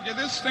to argue,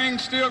 this thing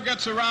still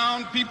gets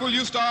around, people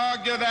used to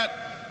argue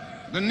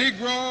that the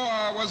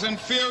Negro was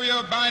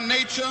inferior by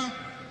nature.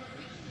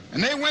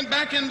 And they went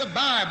back in the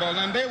Bible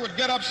and they would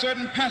get up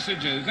certain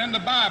passages in the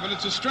Bible.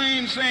 It's a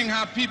strange thing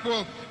how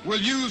people will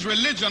use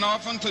religion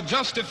often to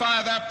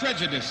justify their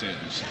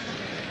prejudices.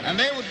 And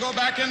they would go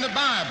back in the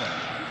Bible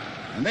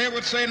and they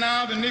would say,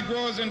 now the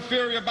Negro is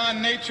inferior by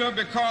nature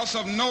because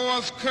of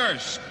Noah's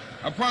curse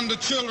upon the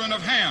children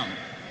of Ham.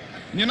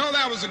 And you know,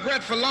 there was a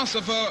great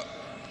philosopher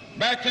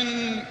back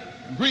in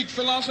Greek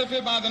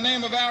philosophy by the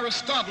name of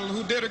Aristotle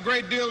who did a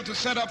great deal to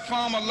set up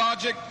formal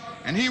logic,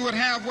 and he would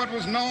have what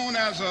was known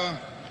as a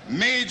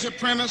major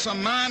premise, a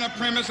minor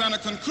premise, and a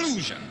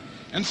conclusion.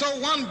 And so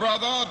one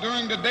brother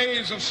during the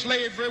days of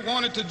slavery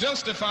wanted to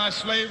justify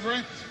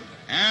slavery,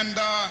 and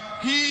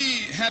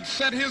he had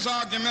set his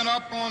argument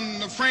up on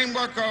the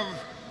framework of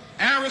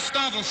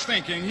Aristotle's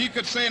thinking. He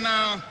could say,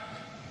 now,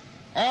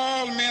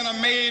 all men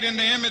are made in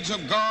the image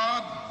of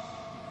God.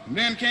 And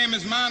then came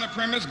his minor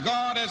premise,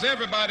 God, as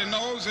everybody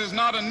knows, is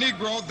not a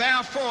Negro,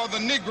 therefore the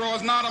Negro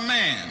is not a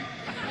man.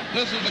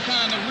 This is the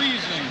kind of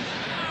reasoning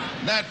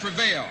that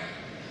prevailed.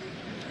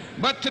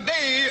 But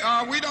today,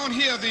 we don't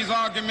hear these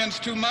arguments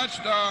too much.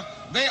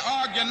 They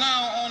argue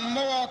now on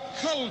more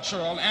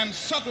cultural and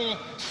subtle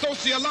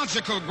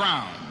sociological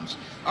grounds.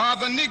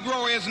 The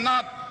Negro is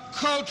not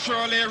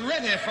culturally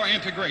ready for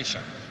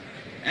integration.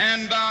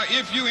 And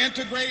if you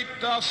integrate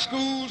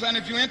schools and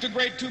if you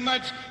integrate too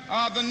much,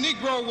 the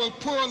Negro will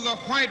pull the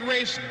white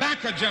race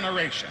back a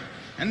generation.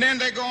 And then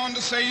they go on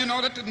to say, you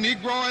know, that the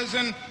Negro is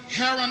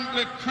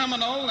inherently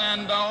criminal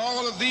and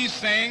all of these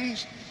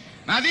things.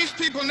 Now, these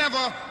people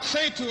never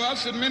say to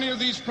us that many of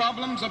these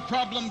problems are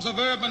problems of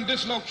urban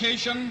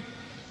dislocation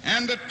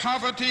and that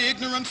poverty,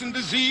 ignorance, and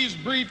disease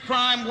breed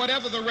crime,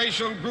 whatever the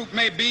racial group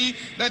may be,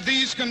 that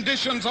these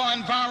conditions are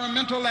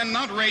environmental and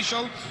not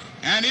racial.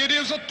 And it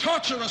is a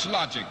torturous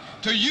logic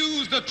to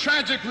use the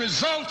tragic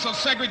results of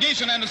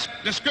segregation and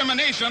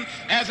discrimination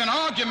as an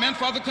argument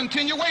for the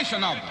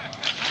continuation of them.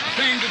 The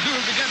thing to do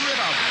is to get rid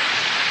of them.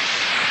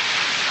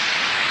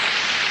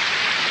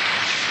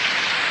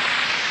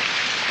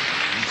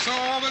 So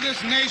over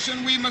this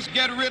nation, we must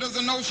get rid of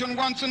the notion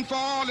once and for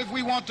all if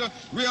we want to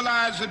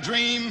realize the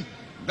dream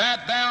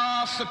that there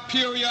are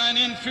superior and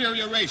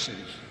inferior races.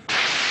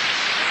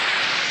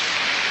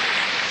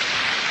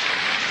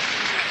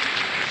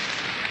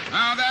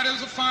 Now that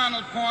is the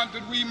final point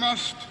that we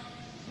must,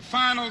 the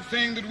final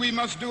thing that we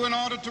must do in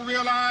order to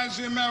realize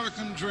the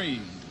American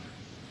dream.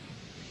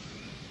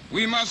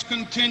 We must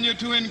continue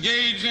to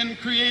engage in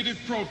creative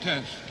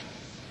protest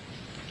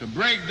to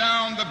break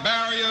down the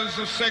barriers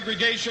of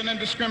segregation and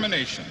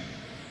discrimination.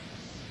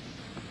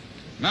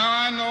 Now,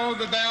 I know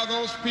that there are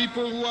those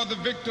people who are the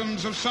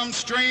victims of some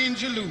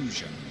strange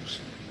illusions,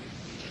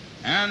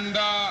 and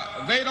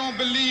they don't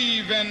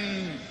believe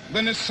in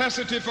the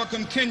necessity for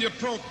continued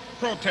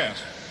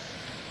protest.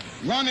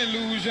 One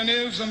illusion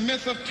is a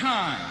myth of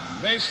time.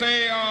 They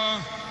say,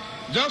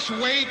 just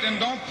wait and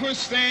don't push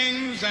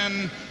things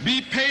and be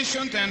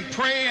patient and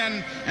pray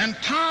and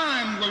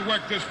time will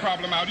work this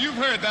problem out. You've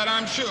heard that,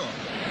 I'm sure.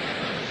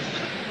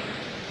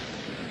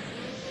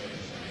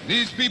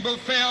 These people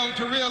fail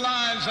to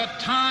realize that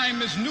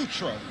time is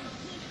neutral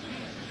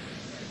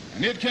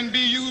and it can be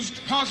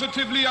used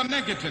positively or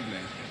negatively.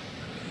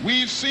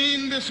 We've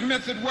seen this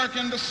myth at work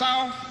in the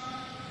South,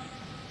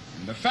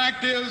 and the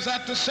fact is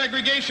that the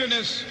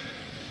segregationists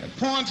at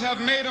points have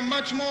made a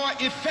much more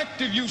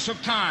effective use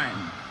of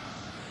time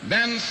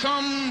than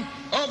some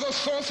other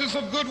sources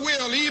of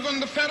goodwill, even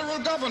the federal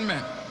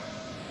government.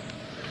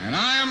 And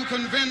I am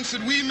convinced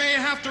that we may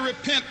have to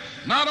repent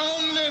not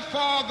only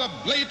for the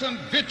blatant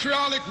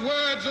vitriolic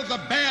words of the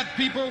bad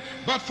people,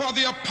 but for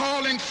the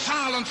appalling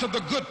silence of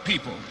the good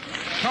people.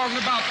 Talking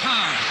about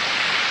time.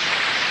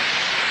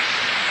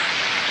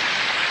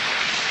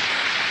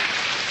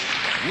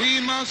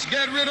 We must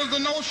get rid of the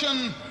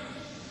notion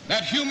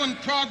that human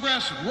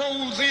progress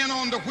rolls in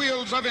on the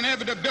wheels of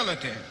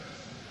inevitability.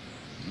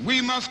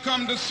 We must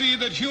come to see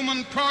that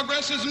human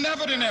progress is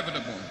never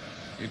inevitable.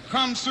 It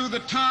comes through the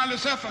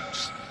tireless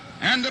efforts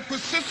and the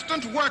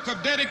persistent work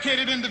of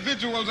dedicated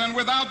individuals, and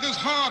without this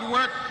hard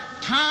work,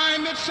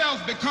 time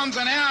itself becomes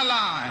an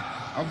ally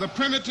of the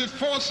primitive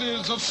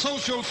forces of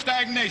social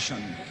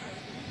stagnation.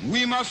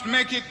 We must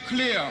make it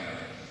clear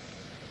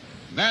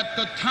that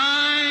the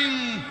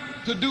time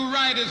to do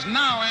right is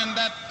now, and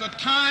that the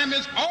time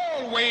is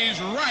always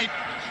right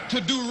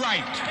to do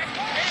right.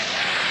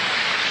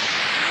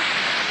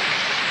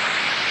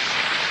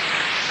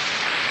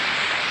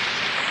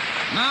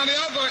 Now, the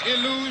other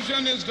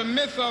illusion is the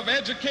myth of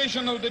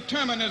educational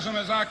determinism,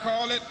 as I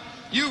call it.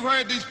 You've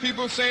heard these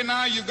people say,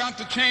 now you've got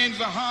to change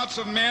the hearts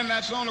of men.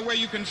 That's the only way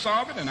you can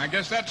solve it, and I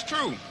guess that's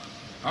true.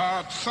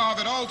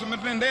 Solve it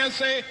ultimately, and they'll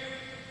say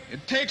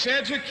it takes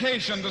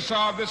education to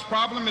solve this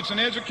problem. It's an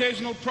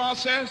educational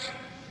process,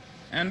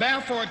 and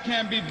therefore it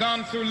can't be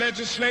done through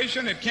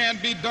legislation. It can't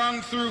be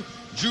done through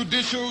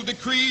judicial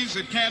decrees.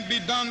 It can't be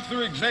done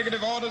through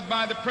executive orders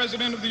by the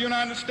President of the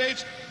United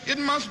States. It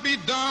must be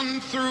done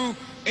through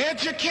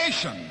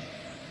education.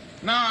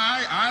 Now,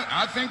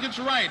 I think it's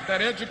right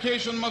that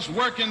education must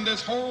work in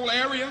this whole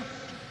area,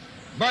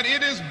 but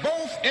it is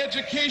both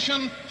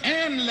education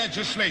and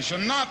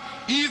legislation, not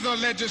either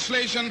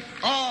legislation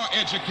or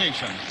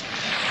education.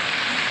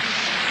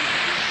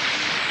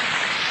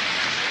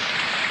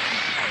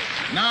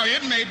 Now,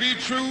 it may be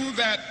true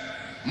that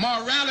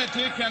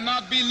morality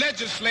cannot be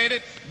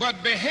legislated,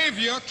 but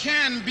behavior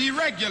can be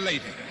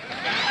regulated.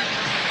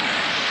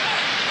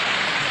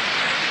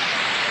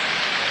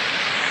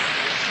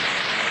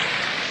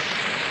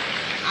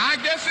 I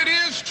guess it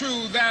is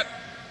true that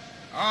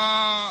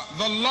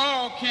the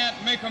law can't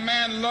make a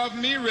man love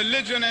me.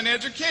 Religion and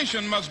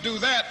education must do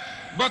that.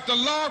 But the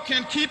law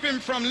can keep him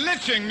from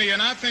lynching me,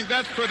 and I think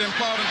that's pretty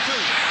important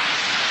too.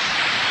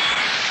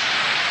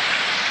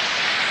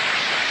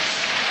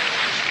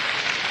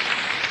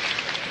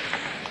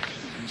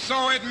 And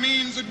so it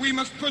means that we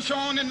must push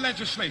on in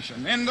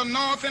legislation, in the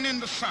North and in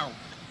the South.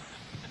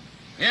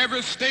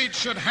 Every state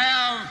should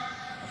have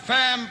a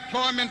Fair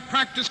Employment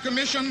Practice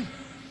Commission,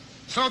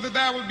 so that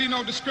there will be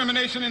no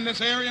discrimination in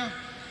this area.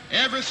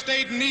 Every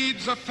state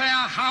needs a fair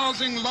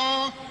housing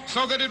law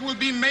so that it will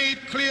be made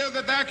clear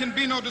that there can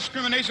be no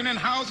discrimination in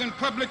housing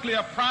publicly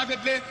or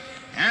privately,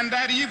 and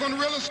that even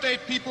real estate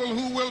people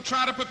who will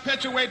try to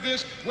perpetuate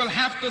this will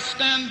have to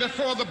stand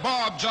before the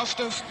bar of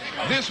justice.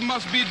 This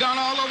must be done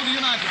all over the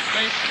United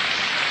States.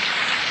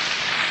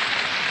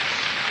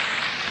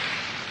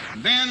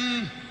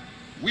 Then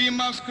we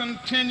must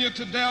continue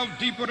to delve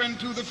deeper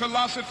into the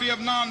philosophy of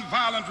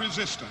nonviolent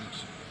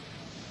resistance.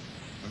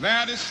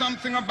 That is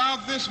something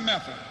about this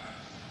method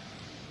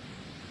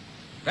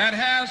that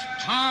has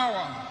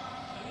power.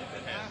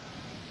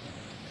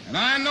 And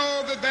I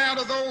know that there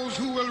are those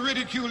who will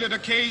ridicule it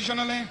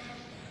occasionally,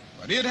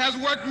 but it has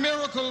worked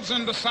miracles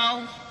in the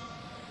South.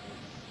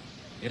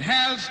 It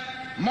has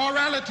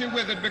morality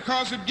with it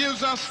because it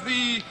gives us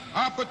the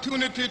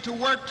opportunity to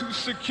work to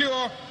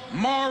secure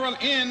moral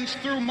ends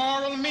through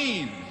moral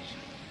means.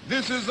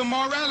 This is the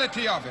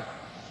morality of it,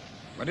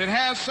 but it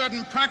has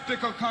certain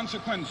practical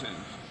consequences.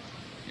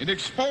 It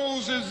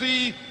exposes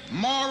the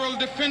moral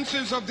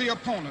defenses of the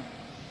opponent,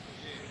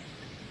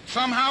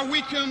 somehow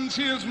weakens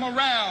his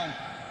morale,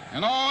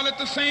 and all at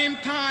the same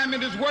time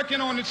it is working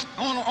on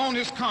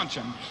his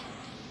conscience.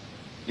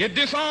 It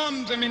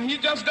disarms him, and he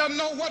just doesn't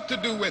know what to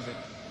do with it.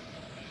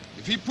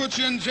 If he puts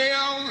you in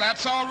jail,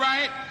 that's all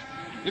right.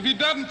 If he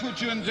doesn't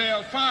put you in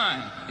jail,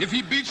 fine. If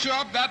he beats you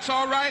up, that's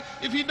all right.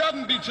 If he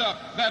doesn't beat you up,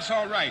 that's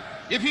all right.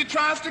 If he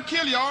tries to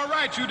kill you, all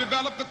right, you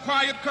develop the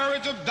quiet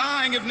courage of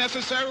dying if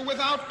necessary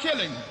without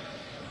killing.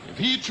 If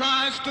he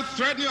tries to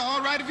threaten you,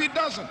 all right if he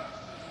doesn't.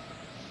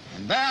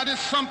 And that is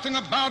something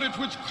about it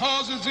which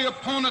causes the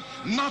opponent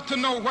not to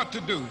know what to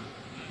do.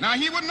 Now,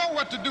 he would know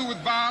what to do with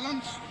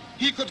violence.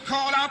 He could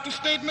call out the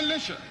state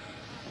militia.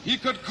 He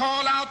could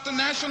call out the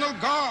National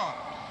Guard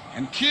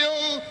and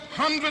kill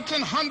hundreds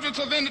and hundreds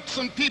of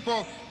innocent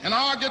people and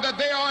argue that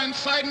they are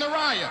inciting a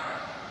riot.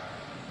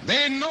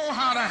 They know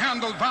how to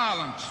handle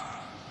violence,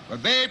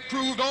 but they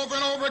proved over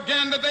and over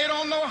again that they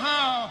don't know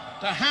how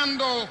to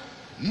handle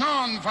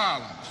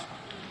nonviolence,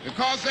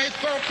 because they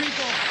throw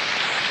people...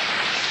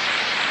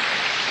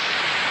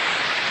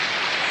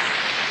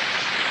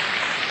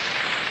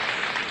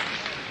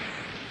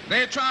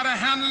 They try to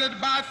handle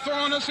it by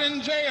throwing us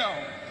in jail.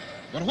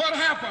 But what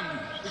happened?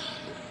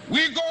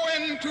 We go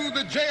into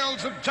the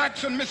jails of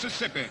Jackson,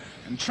 Mississippi,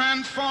 and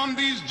transform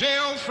these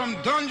jails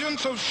from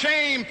dungeons of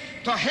shame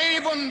to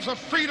havens of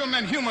freedom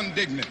and human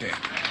dignity.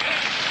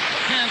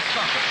 Can't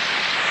stop it.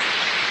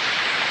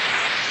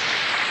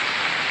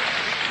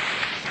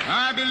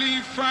 I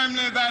believe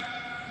firmly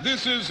that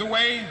this is the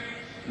way.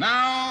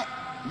 Now,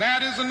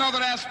 that is another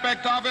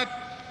aspect of it,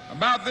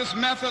 about this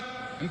method,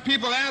 and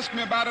people ask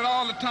me about it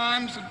all the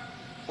time. So,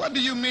 what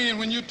do you mean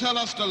when you tell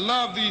us to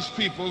love these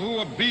people who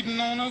are beating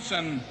on us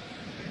and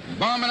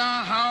bombing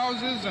our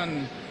houses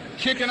and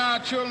kicking our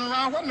children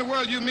around? What in the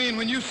world do you mean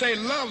when you say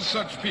love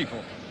such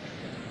people?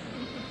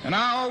 And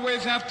I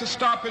always have to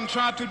stop and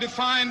try to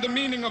define the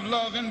meaning of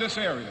love in this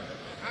area.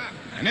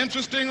 And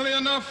interestingly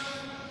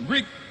enough,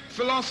 Greek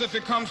philosophy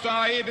comes to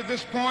our aid at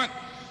this point.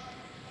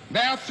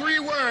 There are three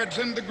words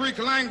in the Greek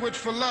language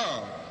for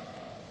love.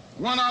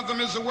 One of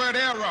them is the word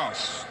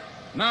eros.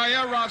 Now,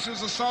 eros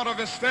is a sort of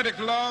aesthetic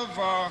love.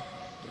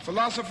 The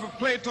philosopher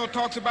Plato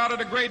talks about it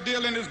a great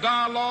deal in his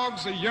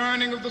dialogues, the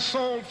yearning of the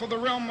soul for the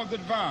realm of the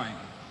divine.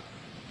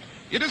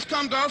 It has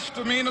come to us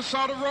to mean a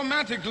sort of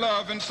romantic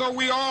love, and so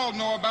we all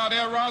know about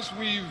eros.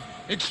 We've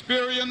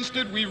experienced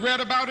it. We read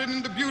about it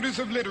in the beauties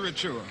of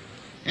literature.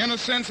 In a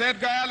sense,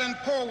 Edgar Allan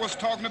Poe was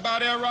talking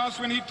about eros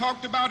when he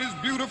talked about his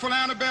beautiful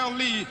Annabel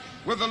Lee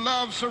with a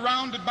love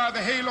surrounded by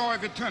the halo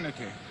of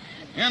eternity.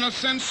 In a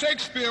sense,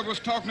 Shakespeare was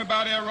talking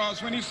about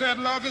eros when he said,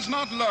 love is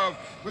not love,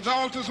 which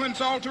alters when its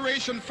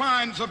alteration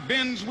finds or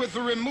bends with the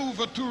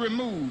remover to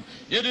remove.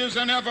 It is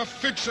an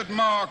ever-fixed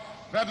mark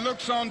that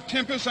looks on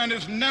tempest and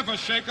is never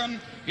shaken.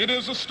 It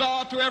is a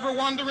star to every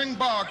wandering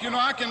bark. You know,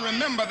 I can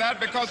remember that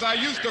because I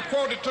used to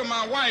quote it to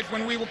my wife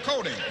when we were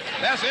courting.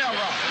 That's eros.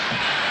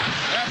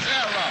 That's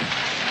eros.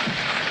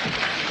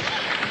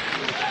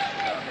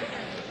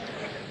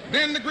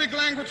 Then the Greek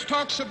language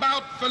talks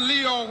about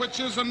phileo, which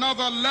is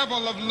another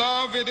level of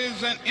love. It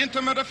is an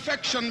intimate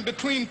affection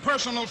between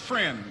personal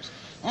friends.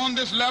 On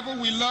this level,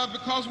 we love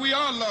because we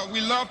are loved. We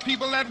love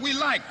people that we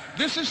like.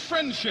 This is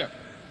friendship.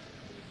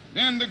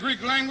 Then the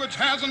Greek language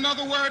has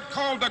another word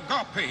called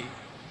agape.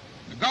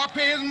 Agape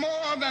is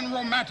more than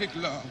romantic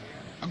love.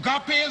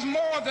 Agape is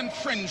more than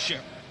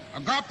friendship.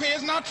 Agape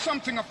is not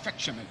something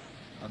affectionate.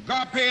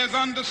 Agape is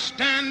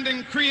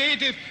understanding,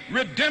 creative,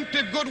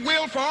 redemptive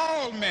goodwill for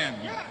all men.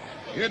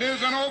 It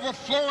is an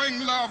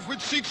overflowing love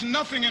which seeks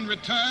nothing in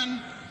return.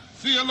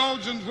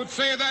 Theologians would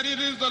say that it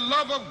is the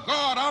love of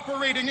God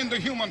operating in the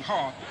human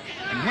heart.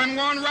 And when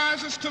one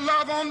rises to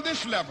love on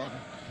this level,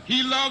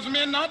 he loves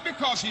men not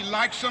because he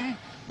likes them,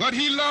 but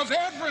he loves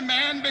every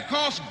man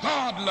because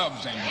God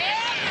loves him.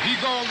 He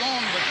goes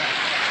on with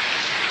that.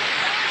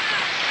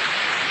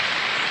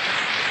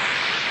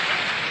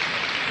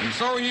 And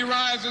so he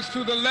rises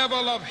to the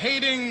level of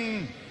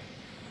hating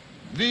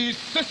the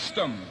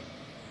system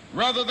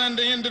rather than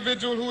the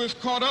individual who is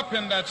caught up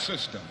in that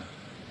system.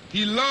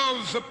 He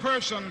loves the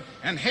person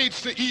and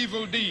hates the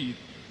evil deed.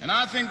 And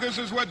I think this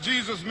is what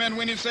Jesus meant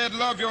when he said,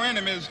 love your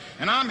enemies.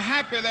 And I'm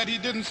happy that he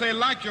didn't say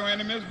like your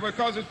enemies,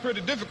 because it's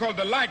pretty difficult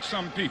to like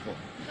some people.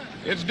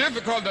 It's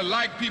difficult to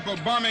like people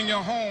bombing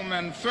your home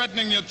and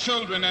threatening your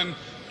children and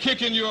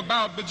kicking you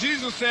about. But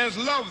Jesus says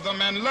love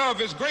them, and love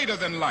is greater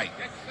than like.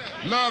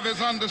 Love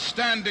is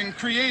understanding,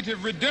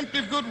 creative,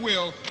 redemptive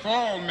goodwill for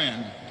all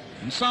men.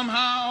 And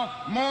somehow,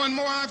 more and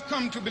more I've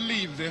come to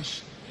believe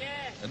this.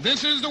 That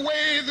this is the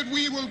way that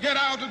we will get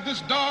out of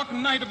this dark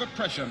night of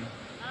oppression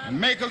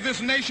and make of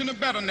this nation a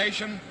better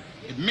nation.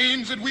 It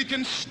means that we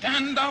can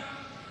stand up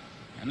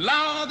and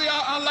allow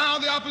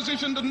the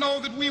opposition to know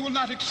that we will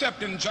not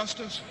accept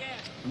injustice.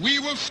 We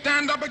will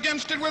stand up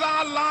against it with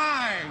our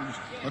lives,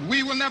 but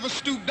we will never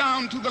stoop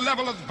down to the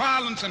level of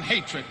violence and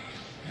hatred.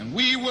 And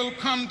we will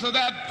come to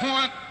that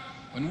point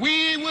when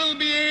we will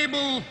be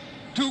able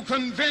to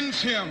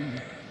convince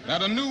him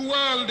that a new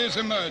world is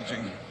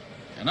emerging.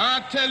 And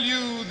I tell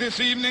you this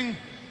evening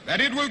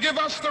that it will give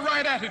us the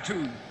right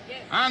attitude.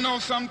 I know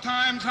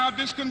sometimes how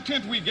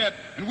discontent we get,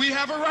 and we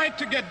have a right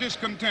to get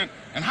discontent,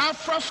 and how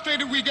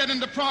frustrated we get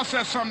in the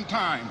process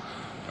sometimes.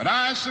 But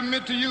I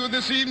submit to you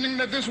this evening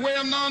that this way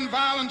of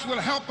nonviolence will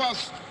help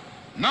us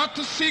not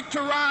to seek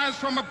to rise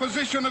from a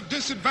position of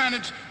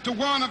disadvantage to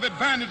one of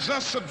advantage,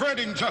 thus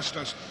subverting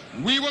justice.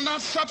 We will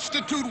not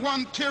substitute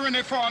one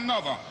tyranny for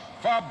another,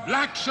 for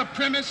black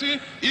supremacy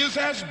is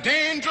as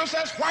dangerous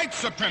as white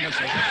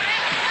supremacy.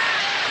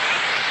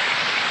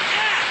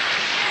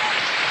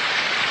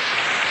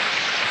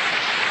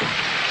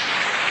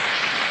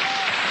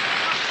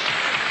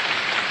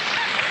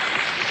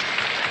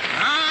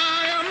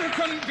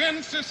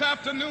 Convinced this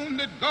afternoon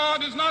that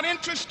God is not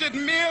interested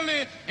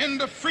merely in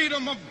the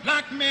freedom of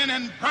black men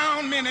and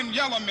brown men and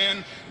yellow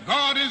men.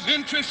 God is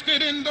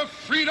interested in the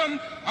freedom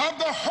of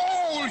the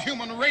whole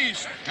human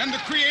race and the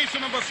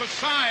creation of a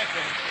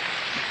society.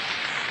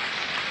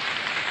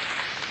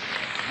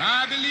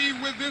 I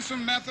believe with this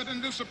method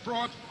and this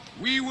approach,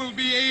 we will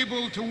be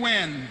able to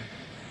win.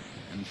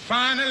 And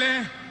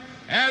finally,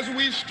 as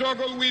we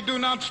struggle, we do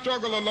not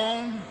struggle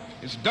alone.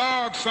 It's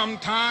dark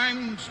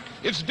sometimes,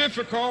 it's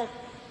difficult,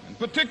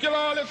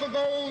 particularly for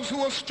those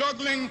who are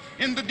struggling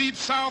in the Deep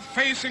South,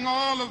 facing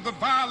all of the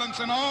violence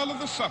and all of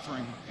the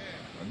suffering.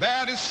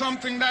 That is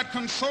something that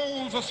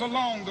consoles us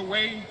along the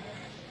way.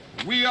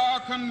 We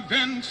are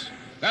convinced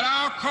that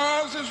our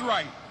cause is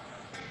right.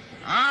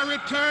 I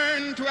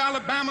return to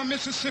Alabama,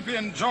 Mississippi,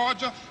 and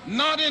Georgia,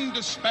 not in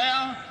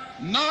despair,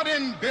 not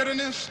in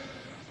bitterness.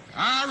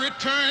 I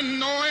return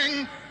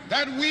knowing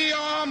that we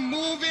are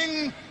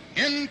moving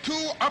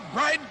into a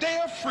bright day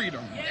of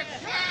freedom.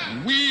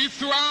 We,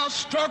 through our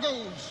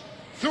struggles,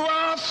 through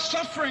our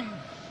suffering,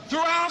 through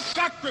our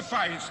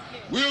sacrifice,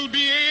 will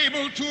be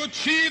able to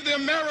achieve the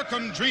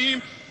American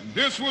dream.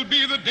 This will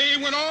be the day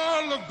when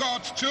all of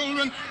God's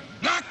children,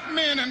 black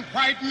men and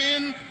white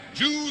men,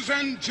 Jews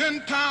and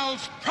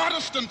Gentiles,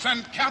 Protestants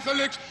and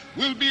Catholics,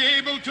 will be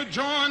able to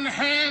join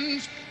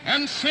hands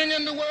and sing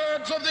in the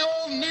words of the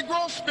old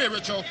Negro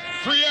spiritual,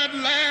 free at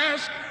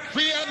last,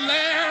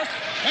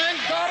 and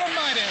God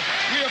Almighty,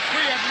 we are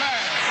free at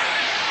last.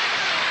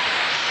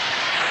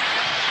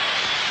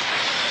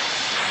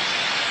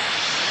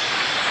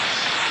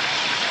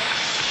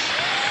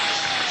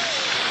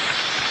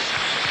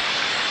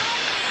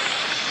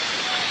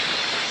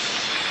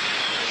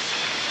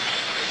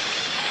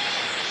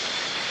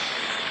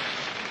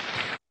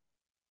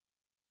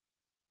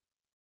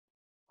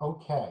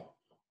 Okay,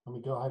 let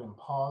me go ahead and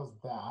pause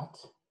that,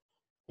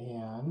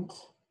 and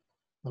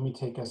let me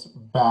take us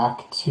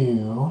back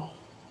to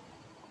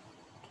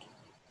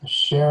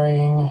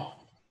sharing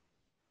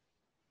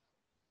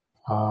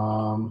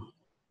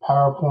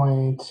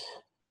PowerPoint.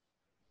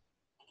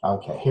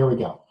 Okay, here we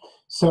go.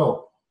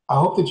 So I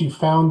hope that you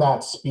found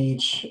that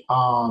speech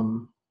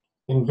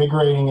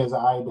invigorating as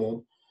I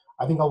did.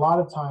 I think a lot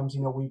of times,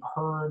 you know, we've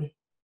heard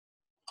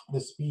the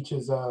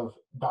speeches of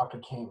Dr.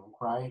 King,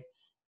 right?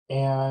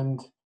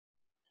 And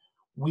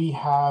we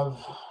have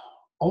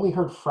only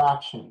heard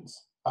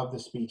fractions of the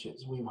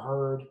speeches. We've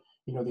heard,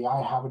 you know, the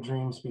I Have a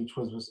Dream speech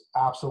was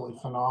absolutely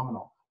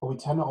phenomenal, but we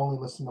tend to only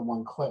listen to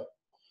one clip.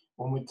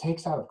 When it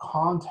takes out of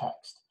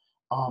context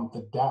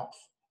the depth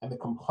and the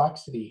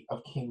complexity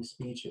of King's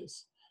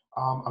speeches,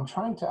 I'm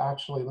trying to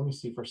actually, let me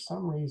see, for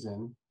some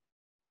reason,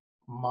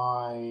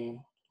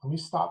 let me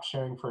stop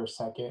sharing for a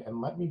second and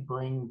let me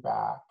bring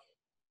back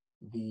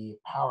the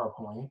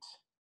PowerPoint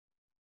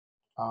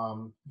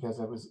because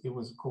it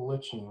was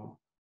glitching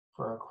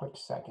for a quick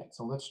second.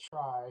 So let's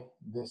try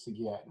this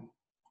again.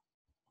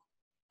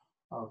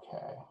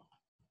 Okay.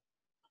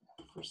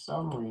 For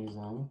some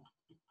reason,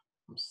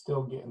 I'm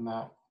still getting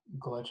that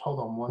glitch. Hold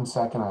on one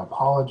second. I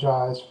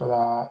apologize for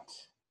that.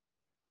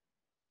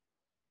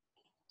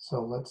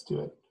 So let's do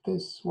it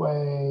this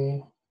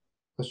way.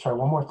 Let's try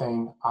one more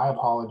thing. I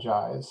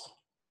apologize.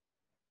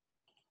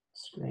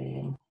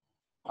 Screen.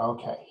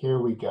 Okay, here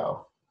we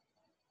go.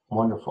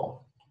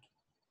 Wonderful.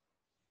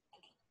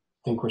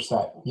 I think we're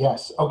set.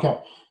 Yes, okay.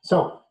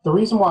 So the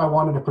reason why I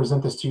wanted to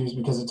present this to you is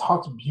because it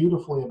talks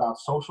beautifully about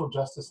social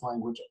justice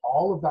language.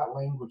 All of that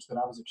language that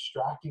I was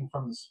extracting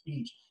from the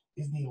speech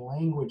is the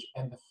language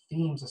and the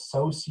themes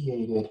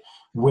associated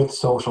with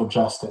social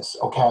justice,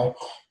 okay?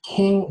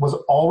 King was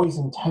always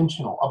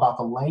intentional about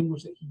the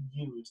language that he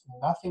used.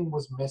 Nothing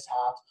was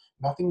mishapped,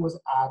 nothing was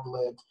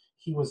ad-libbed.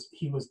 He was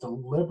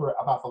deliberate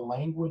about the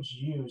language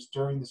used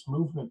during this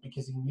movement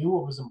because he knew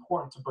it was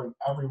important to bring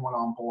everyone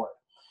on board.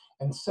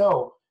 And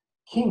so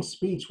King's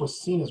speech was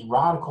seen as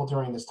radical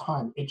during this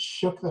time. It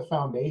shook the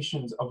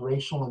foundations of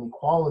racial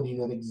inequality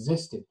that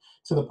existed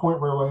to the point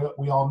where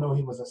we all know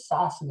he was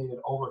assassinated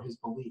over his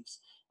beliefs.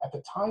 At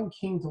the time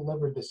King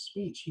delivered this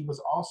speech, he was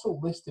also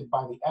listed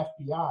by the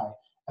FBI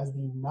as the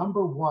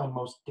 #1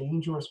 most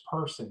dangerous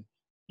person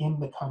in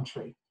the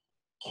country.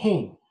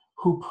 King,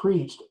 who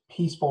preached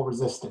peaceful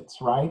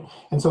resistance, right?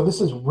 And so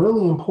this is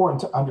really important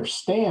to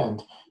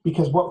understand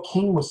because what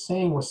King was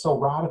saying was so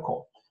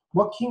radical.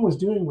 What King was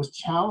doing was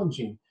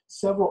challenging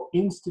several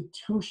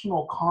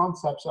institutional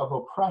concepts of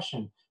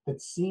oppression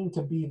that seemed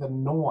to be the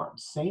norm,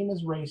 same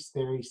as race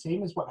theory,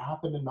 same as what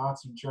happened in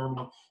Nazi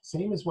Germany,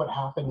 same as what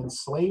happened in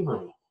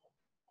slavery.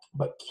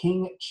 But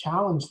King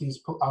challenged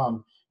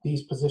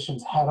these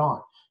positions head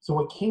on. So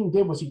what King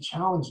did was he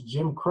challenged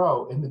Jim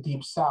Crow in the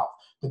Deep South,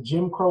 the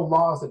Jim Crow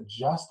laws that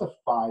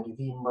justified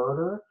the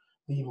murder,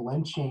 the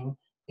lynching,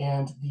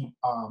 and the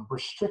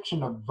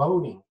restriction of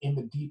voting in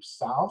the Deep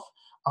South.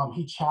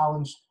 He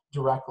challenged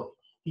directly.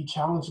 He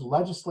challenged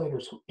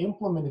legislators who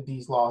implemented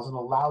these laws and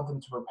allowed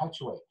them to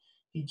perpetuate.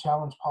 He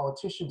challenged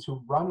politicians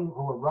who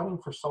were running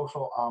for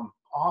social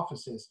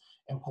offices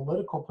and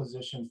political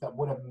positions that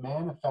would have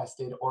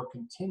manifested or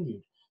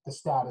continued the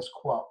status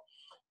quo.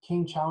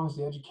 King challenged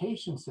the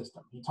education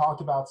system. He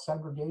talked about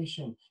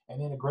segregation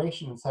and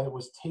integration and said it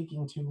was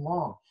taking too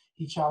long.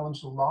 He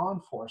challenged law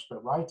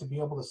enforcement, right, to be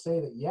able to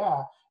say that,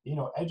 yeah, you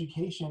know,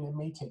 education, it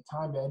may take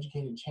time to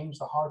educate and change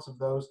the hearts of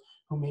those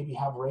who maybe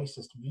have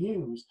racist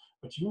views,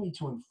 but you need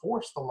to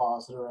enforce the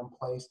laws that are in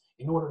place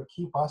in order to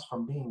keep us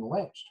from being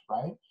lynched,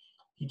 right?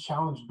 He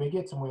challenged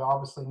bigots, and we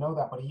obviously know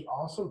that, but he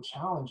also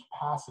challenged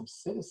passive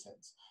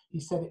citizens. He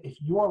said, if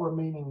you are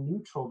remaining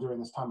neutral during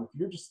this time, if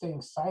you're just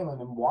staying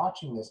silent and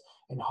watching this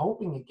and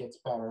hoping it gets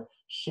better,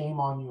 shame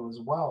on you as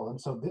well.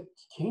 And so the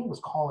King was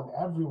calling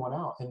everyone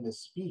out in this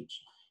speech.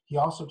 He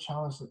also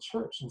challenged the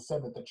church and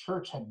said that the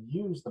church had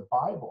used the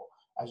Bible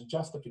as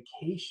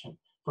justification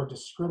for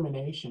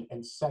discrimination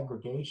and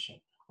segregation,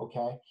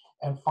 okay?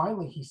 And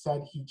finally, he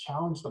said he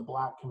challenged the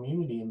Black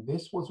community, and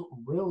this was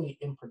really,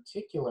 in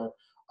particular,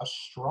 a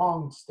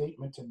strong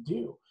statement to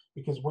do,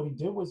 because what he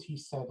did was he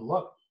said,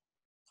 look,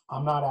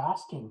 I'm not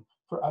asking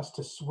for us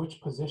to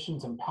switch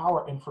positions in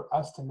power and for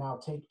us to now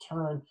take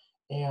turn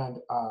and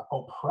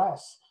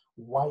oppress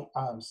white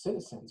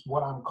citizens.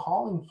 What I'm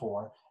calling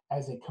for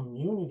as a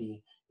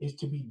community is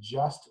to be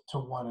just to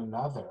one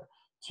another,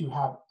 to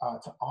have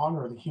to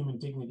honor the human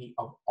dignity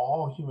of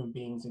all human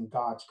beings and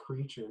God's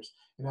creatures.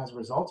 And as a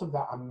result of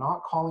that, I'm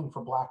not calling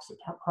for Black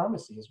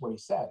supremacy, is what he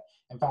said.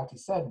 In fact, he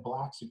said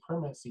Black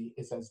supremacy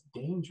is as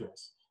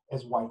dangerous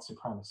as white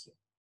supremacy.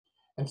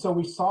 And so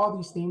we saw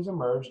these themes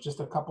emerge,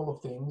 just a couple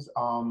of things,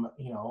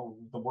 you know,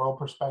 the world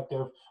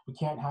perspective. We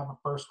can't have a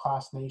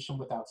first-class nation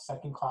without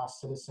second-class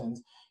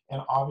citizens.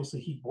 And obviously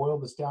he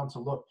boiled this down to,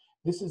 look,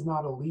 this is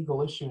not a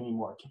legal issue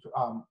anymore.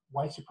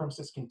 White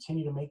supremacists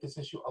continue to make this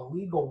issue a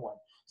legal one,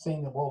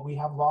 saying that, well, we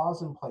have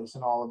laws in place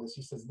and all of this.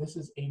 He says this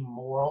is a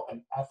moral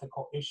and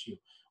ethical issue.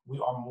 We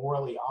are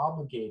morally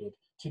obligated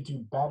to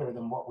do better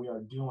than what we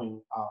are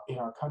doing in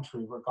our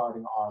country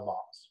regarding our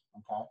laws,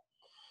 okay?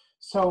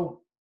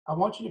 So I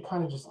want you to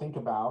kind of just think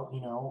about,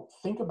 you know,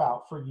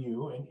 for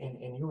you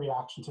and your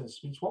reaction to the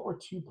speech. What were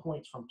 2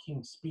 points from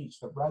King's speech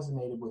that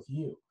resonated with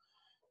you?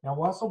 Now,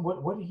 also,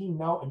 what did he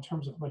know in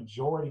terms of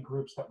majority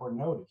groups that were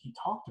noted? He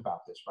talked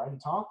about this, right? He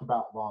talked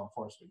about law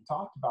enforcement. He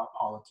talked about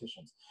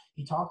politicians.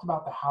 He talked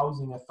about the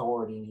housing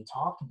authority, and he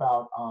talked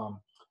about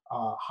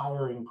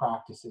hiring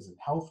practices and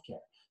healthcare.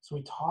 So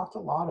he talked a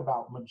lot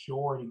about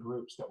majority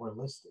groups that were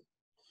listed.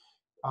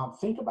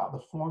 Think about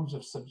the forms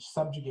of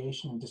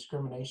subjugation and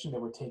discrimination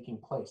that were taking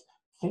place.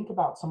 Think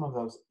about some of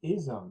those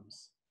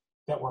isms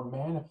that were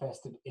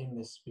manifested in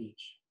this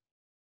speech.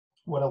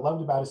 What I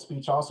loved about his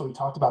speech also, he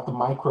talked about the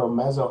micro,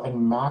 meso,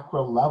 and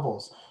macro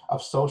levels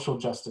of social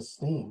justice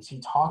themes.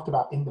 He talked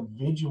about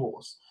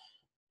individuals,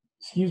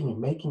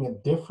 making a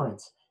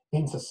difference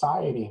in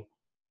society.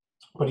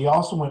 But he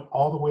also went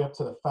all the way up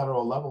to the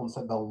federal level and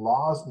said the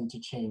laws need to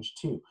change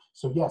too.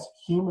 So yes,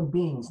 human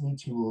beings need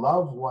to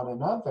love one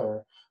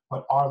another,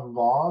 but our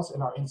laws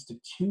and our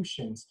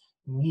institutions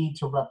need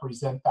to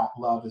represent that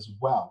love as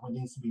well. It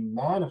needs to be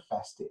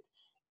manifested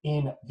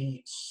in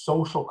the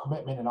social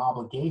commitment and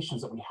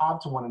obligations that we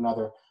have to one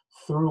another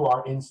through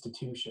our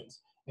institutions.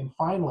 And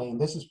finally,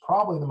 and this is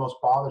probably the most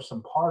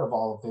bothersome part of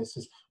all of this,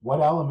 is what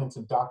elements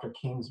of Dr.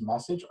 King's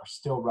message are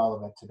still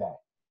relevant today.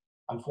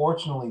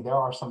 Unfortunately, there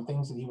are some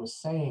things that he was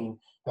saying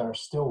that are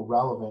still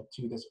relevant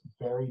to this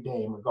very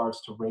day in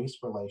regards to race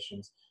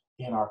relations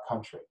in our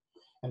country.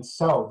 And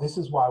so this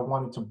is why I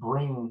wanted to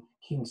bring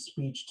King's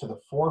speech to the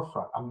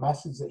forefront. A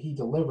message that he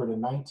delivered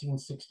in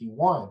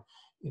 1961,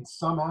 in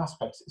some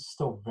aspects, is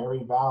still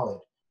very valid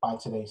by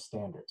today's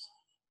standards.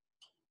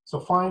 So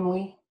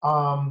finally,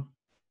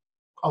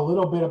 a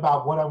little bit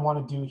about what I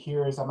want to do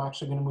here is I'm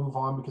actually going to move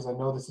on because I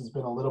know this has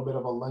been a little bit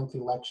of a lengthy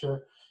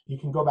lecture. You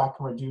can go back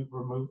and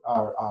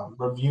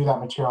review that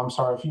material, I'm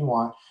sorry, if you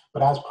want.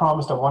 But as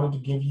promised, I wanted to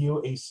give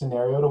you a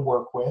scenario to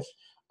work with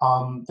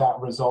that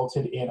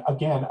resulted in,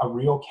 again, a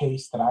real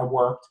case that I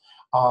worked.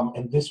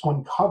 And this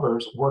one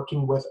covers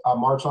working with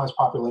marginalized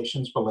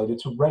populations related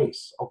to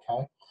race,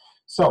 okay?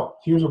 So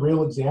here's a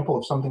real example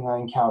of something I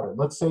encountered.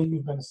 Let's say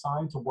you've been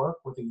assigned to work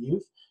with a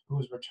youth who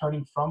is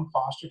returning from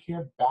foster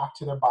care back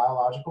to their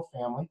biological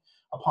family.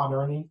 Upon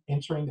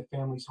entering the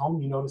family's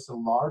home, you notice a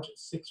large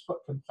 6-foot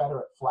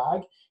Confederate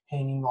flag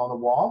hanging on the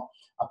wall,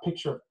 a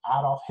picture of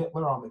Adolf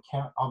Hitler on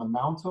the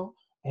mantle,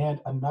 and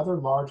another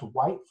large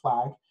white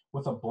flag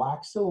with a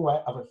black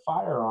silhouette of a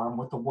firearm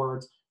with the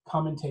words,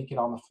 "Come and take it"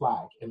 on the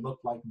flag. It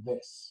looked like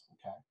this,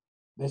 okay?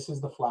 This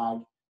is the flag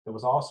that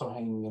was also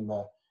hanging in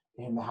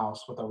the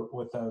house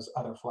with those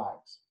other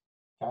flags,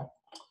 okay?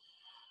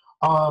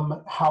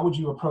 How would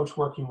you approach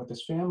working with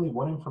this family?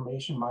 What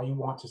information might you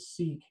want to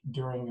seek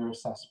during your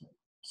assessment?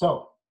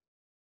 So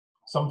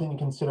something to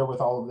consider with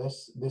all of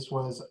this. This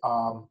was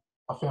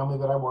a family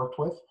that I worked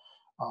with,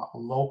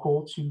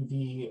 local to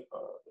the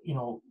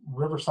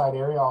Riverside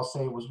area. I'll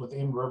say it was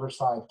within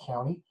Riverside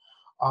County.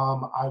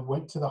 I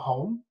went to the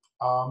home,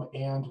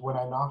 and when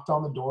I knocked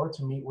on the door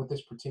to meet with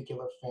this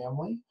particular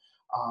family,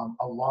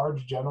 a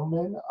large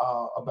gentleman,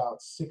 about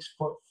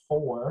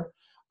 6'4",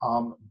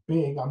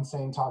 big, I'm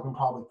saying talking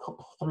probably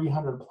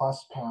 300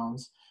 plus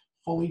pounds,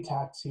 fully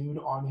tattooed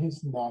on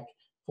his neck,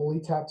 fully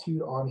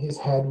tattooed on his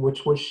head,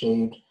 which was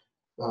shaved,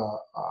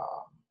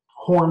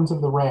 horns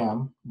of the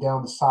ram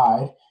down the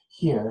side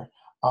here,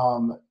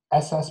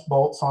 SS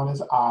bolts on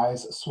his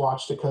eyes,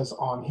 swastikas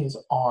on his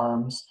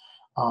arms,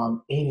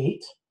 8-8,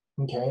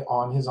 okay,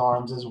 on his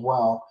arms as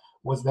well,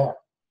 was there.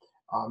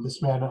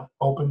 This man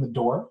opened the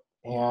door,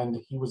 and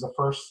he was the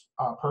first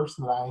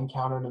person that I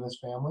encountered in this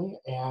family,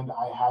 and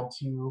I had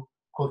to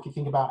quickly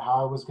think about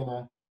how I was going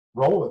to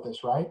roll with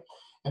this, right?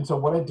 And so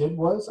what I did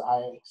was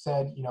I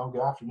said,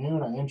 good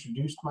afternoon. I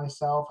introduced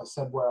myself. I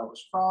said where I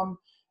was from.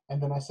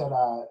 And then I said,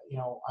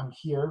 I'm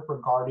here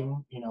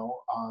regarding,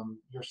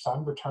 your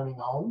son returning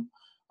home.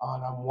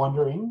 And I'm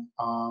wondering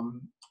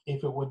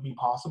if it would be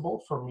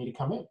possible for me to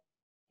come in.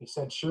 He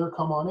said, sure,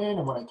 come on in.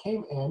 And when I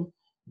came in,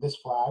 this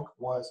flag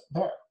was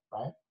there,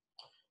 right?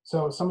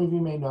 So some of you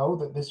may know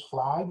that this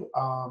flag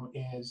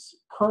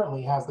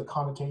currently has the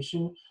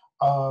connotation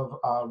of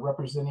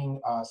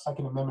representing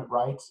Second Amendment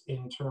rights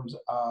in terms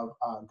of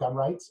gun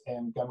rights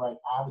and gun right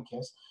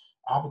advocates.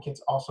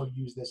 Advocates also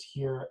use this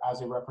here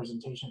as a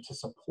representation to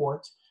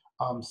support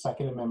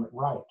Second Amendment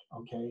right,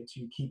 okay,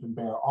 to keep and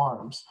bear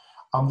arms.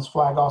 This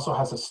flag also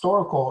has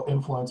historical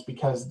influence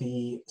because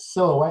the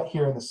silhouette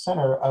here in the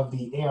center of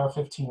the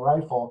AR-15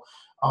 rifle,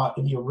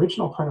 in the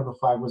original print of the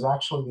flag, was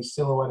actually the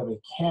silhouette of a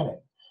cannon,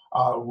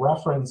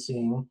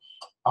 referencing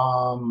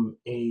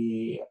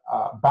a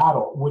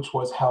battle which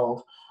was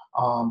held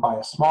by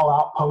a small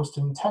outpost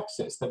in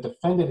Texas that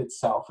defended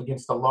itself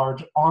against a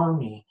large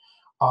army,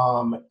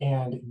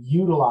 and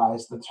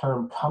utilized the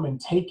term "come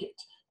and take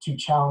it" to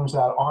challenge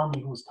that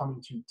army who was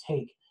coming to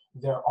take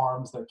their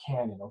arms, their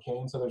cannon, okay?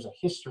 And so there's a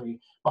history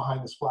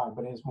behind this flag,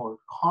 but it is more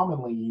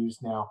commonly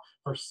used now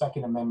for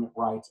Second Amendment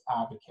rights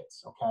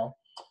advocates,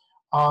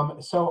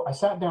 okay? So I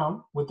sat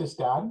down with this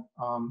dad,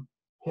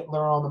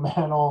 Hitler on the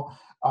mantle,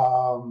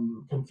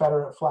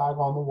 Confederate flag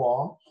on the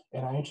wall,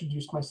 and I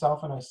introduced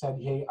myself and I said,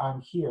 hey,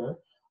 I'm here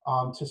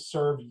to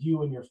serve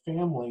you and your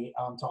family,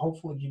 to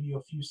hopefully give you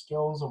a few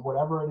skills or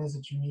whatever it is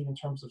that you need in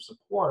terms of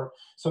support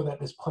so that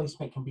this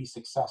placement can be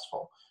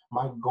successful.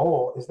 My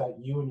goal is that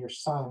you and your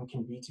son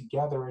can be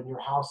together in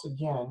your house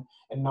again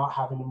and not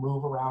having to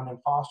move around in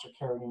foster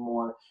care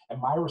anymore.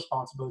 And my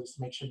responsibility is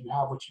to make sure you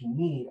have what you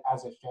need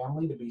as a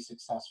family to be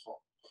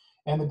successful.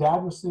 And the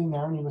dad was sitting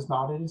there and he was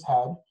nodding his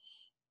head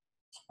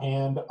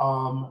and,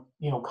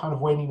 kind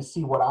of waiting to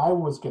see what I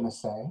was going to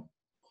say.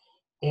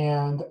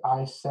 And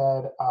I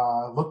said,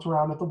 looked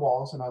around at the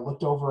walls and I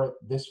looked over at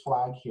this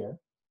flag here.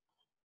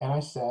 And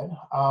I said,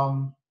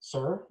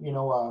 sir,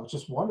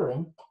 just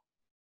wondering,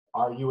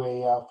 are you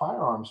a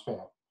firearms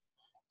fan?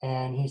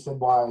 And he said,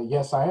 why,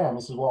 yes, I am.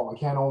 He says, well, I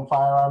can't own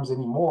firearms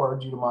anymore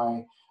due to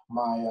my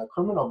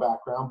criminal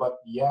background, but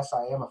yes,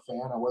 I am a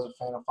fan. I was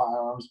a fan of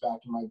firearms back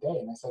in my day.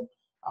 And I said,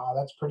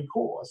 that's pretty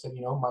cool. I said,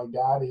 my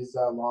dad is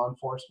law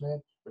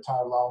enforcement,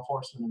 retired law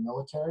enforcement and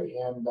military.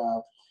 And,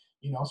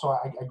 so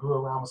I grew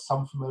around with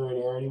some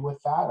familiarity with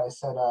that. I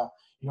said,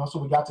 so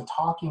we got to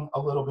talking a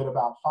little bit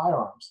about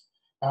firearms.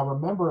 Now,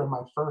 remember in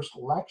my first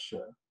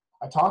lecture,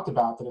 I talked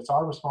about that it's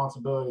our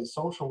responsibility as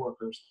social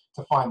workers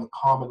to find the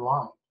common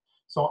line.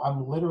 So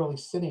I'm literally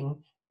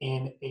sitting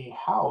in a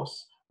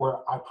house where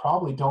I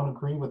probably don't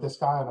agree with this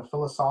guy on a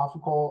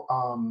philosophical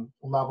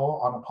level,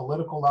 on a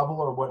political level,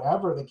 or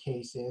whatever the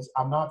case is.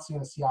 I'm not seeing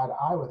eye to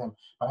eye with him,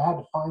 but I had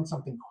to find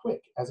something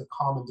quick as a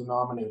common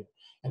denominator.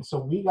 And so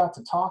we got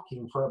to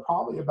talking for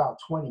probably about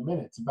 20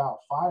 minutes about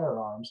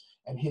firearms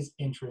and his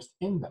interest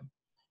in them.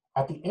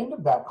 At the end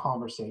of that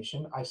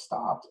conversation, I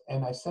stopped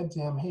and I said to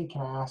him, hey,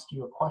 can I ask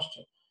you a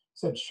question? He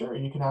said, sure,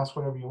 you can ask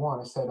whatever you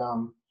want. I said,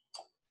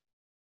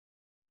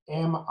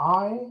 am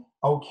I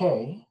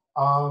okay?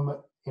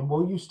 And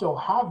will you still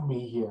have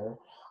me here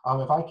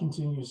if I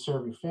continue to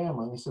serve your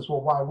family? And he says,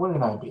 well, why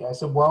wouldn't I be? I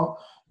said, well,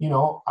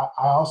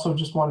 I also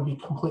just want to be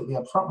completely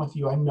upfront with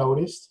you. I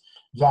noticed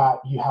that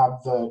you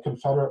have the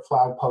Confederate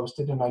flag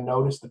posted, and I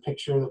noticed the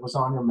picture that was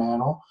on your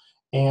mantle.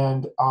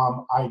 And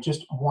I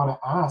just want to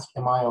ask,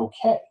 am I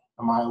okay?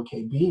 Am I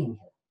okay being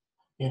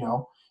here?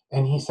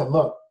 And he said,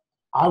 look,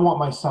 I want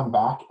my son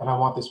back, and I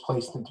want this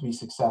placement to be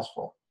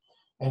successful.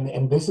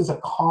 And this is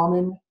a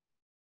common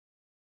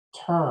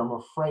term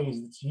or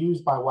phrase that's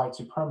used by white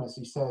supremacists.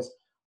 He says,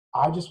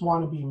 I just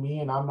want to be me,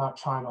 and I'm not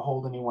trying to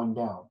hold anyone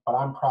down, but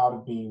I'm proud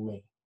of being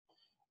me.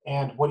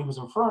 And what he was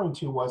referring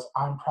to was,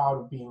 I'm proud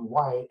of being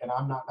white, and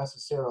I'm not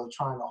necessarily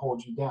trying to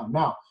hold you down.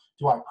 Now,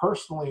 do I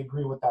personally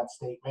agree with that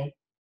statement?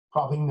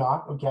 Probably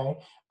not, okay?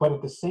 But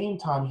at the same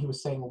time, he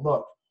was saying,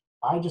 look,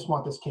 I just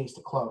want this case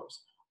to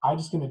close. I'm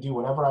just going to do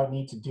whatever I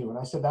need to do. And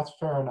I said, that's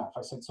fair enough.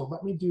 I said, so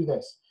let me do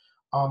this.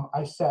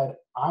 I said,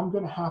 I'm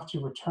going to have to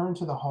return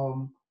to the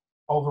home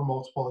over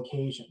multiple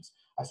occasions.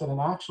 I said,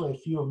 and actually a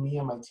few of me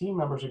and my team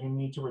members are going to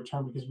need to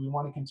return because we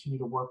want to continue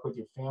to work with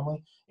your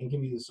family and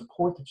give you the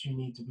support that you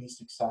need to be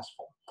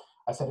successful.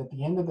 I said, at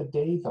the end of the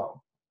day,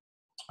 though,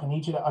 I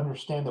need you to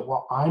understand that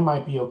while I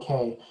might be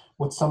okay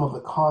with some of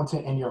the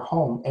content in your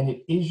home, and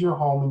it is your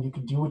home and you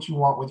can do what you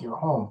want with your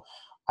home,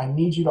 I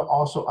need you to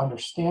also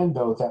understand,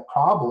 though, that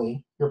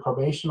probably your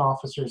probation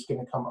officer is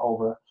going to come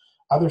over.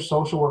 Other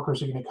social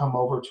workers are going to come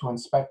over to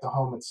inspect the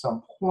home at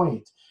some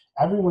point.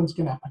 Everyone's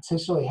going to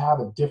potentially have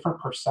a different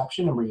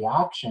perception and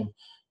reaction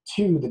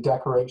to the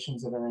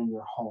decorations that are in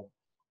your home.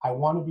 I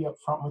want to be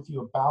upfront with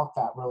you about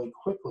that really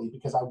quickly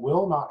because I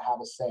will not have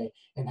a say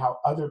in how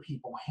other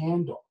people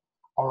handle,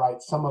 all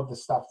right, some of the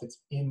stuff that's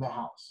in the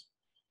house.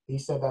 He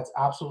said, that's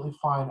absolutely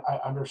fine. I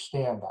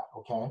understand that,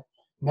 okay?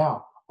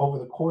 Now, over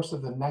the course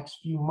of the next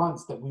few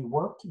months that we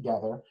work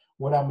together,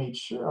 what I made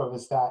sure of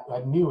is that I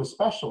knew,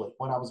 especially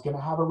when I was going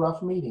to have a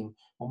rough meeting,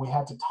 when we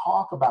had to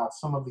talk about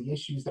some of the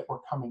issues that were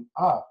coming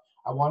up,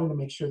 I wanted to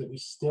make sure that we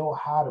still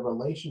had a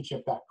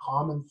relationship, that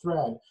common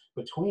thread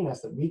between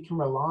us that we can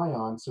rely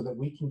on so that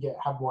we can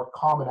have more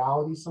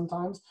commonalities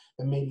sometimes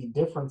than maybe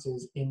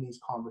differences in these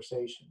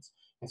conversations.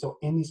 And so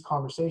in these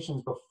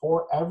conversations,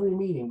 before every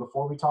meeting,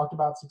 before we talked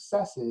about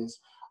successes,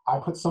 I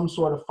put some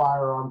sort of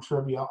firearm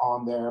trivia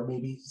on there,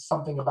 maybe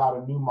something about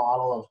a new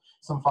model of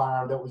some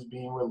firearm that was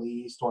being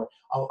released or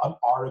an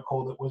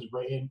article that was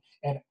written.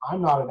 And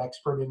I'm not an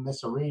expert in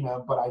this arena,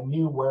 but I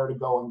knew where to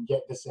go and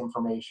get this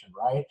information,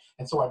 right?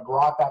 And so I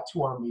brought that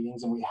to our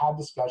meetings and we had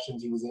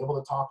discussions. He was able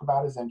to talk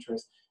about his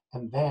interest,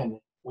 and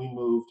then we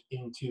moved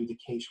into the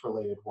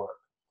case-related work.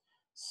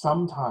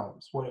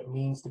 Sometimes what it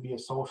means to be a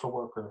social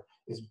worker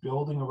is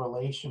building a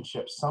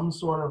relationship, some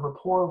sort of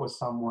rapport with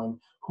someone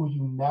who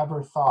you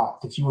never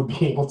thought that you would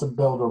be able to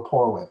build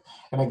rapport with.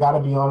 And I got to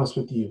be honest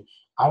with you,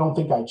 I don't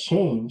think I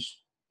changed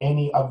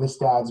any of this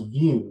dad's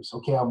views,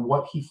 okay, on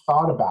what he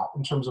thought about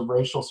in terms of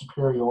racial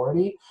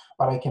superiority,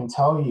 but I can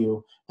tell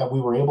you that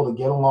we were able to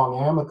get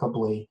along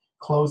amicably,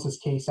 close this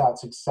case out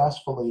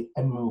successfully,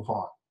 and move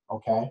on,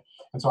 okay?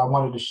 And so I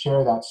wanted to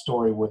share that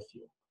story with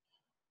you.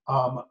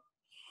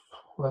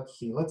 Let's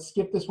see, let's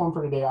skip this one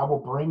for today. I will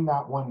bring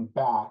that one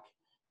back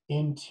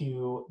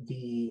into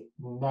the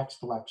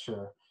next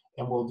lecture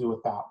and we'll do it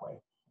that way.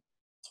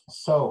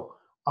 So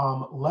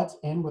let's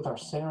end with our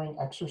centering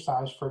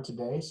exercise for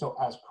today. So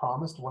as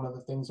promised, one of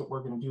the things that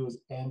we're going to do is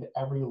end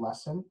every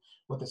lesson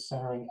with a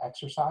centering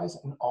exercise.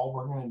 And all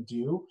we're going to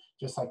do,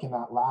 just like in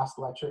that last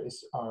lecture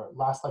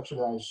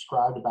that I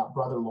described about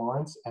Brother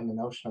Lawrence and the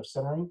notion of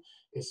centering,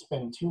 is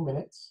spend 2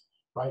 minutes,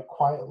 right,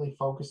 quietly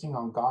focusing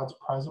on God's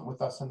present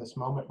with us in this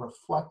moment,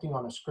 reflecting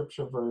on a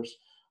scripture verse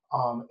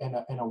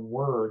and a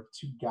word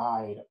to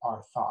guide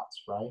our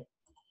thoughts, right?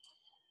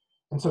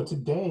 And so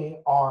today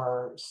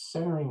our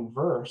centering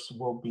verse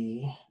will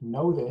be,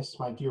 know this,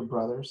 my dear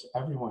brothers,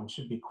 everyone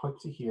should be quick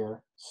to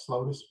hear,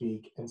 slow to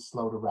speak, and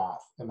slow to wrath.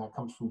 And that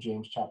comes from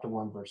James chapter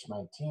 1, verse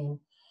 19.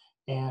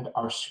 And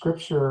our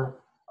scripture,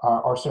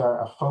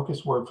 our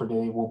focus word for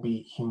today will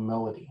be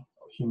humility,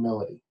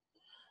 humility.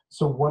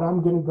 So what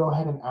I'm going to go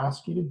ahead and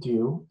ask you to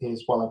do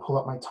is, while I pull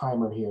up my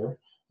timer here,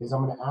 is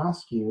I'm going to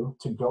ask you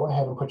to go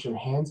ahead and put your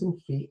hands and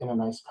feet in a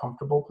nice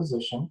comfortable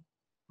position,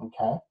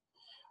 okay?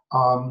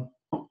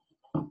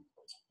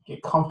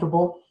 Get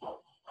comfortable,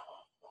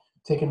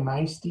 take a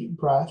nice deep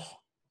breath,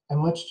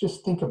 and let's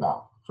just think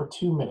about for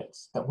 2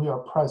 minutes that we are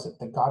present,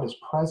 that God is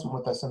present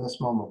with us in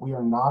this moment. We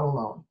are not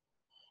alone.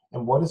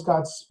 And what is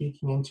God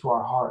speaking into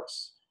our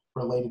hearts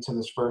related to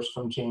this verse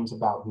from James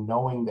about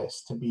knowing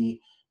this, to be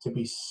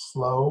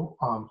slow,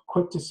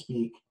 quick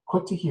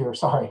to hear,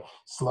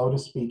 slow to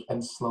speak,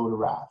 and slow to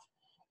wrath.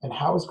 And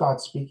how is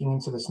God speaking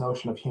into this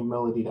notion of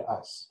humility to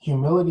us?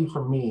 Humility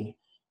for me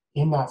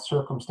in that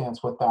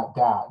circumstance with that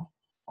dad,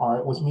 all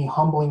right, was me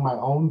humbling my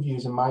own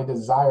views and my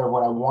desire,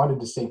 what I wanted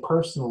to say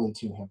personally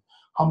to him,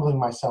 humbling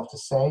myself to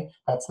say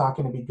that's not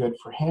going to be good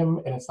for him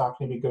and it's not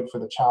going to be good for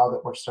the child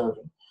that we're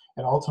serving.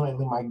 And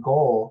ultimately my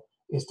goal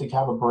is to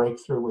have a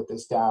breakthrough with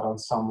this dad on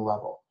some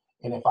level.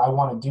 And if I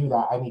want to do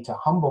that, I need to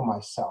humble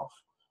myself,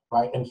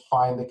 right, and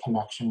find the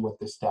connection with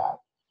this dad.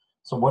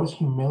 So what does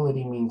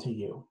humility mean to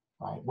you,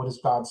 right? What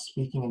is God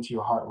speaking into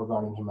your heart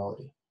regarding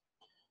humility?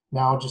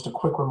 Now, just a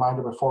quick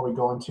reminder before we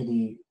go into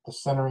the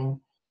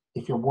centering.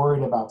 If you're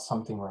worried about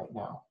something right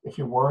now, if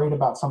you're worried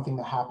about something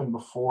that happened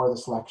before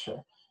this lecture,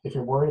 if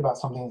you're worried about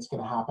something that's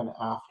going to happen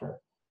after,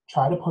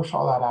 try to push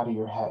all that out of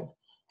your head.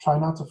 Try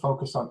not to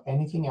focus on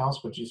anything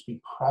else, but just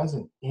be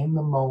present in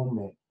the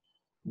moment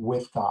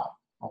with God,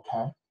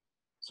 okay?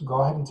 So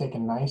go ahead and take a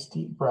nice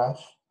deep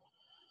breath,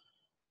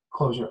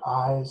 close your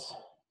eyes,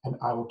 and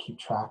I will keep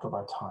track of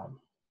our time.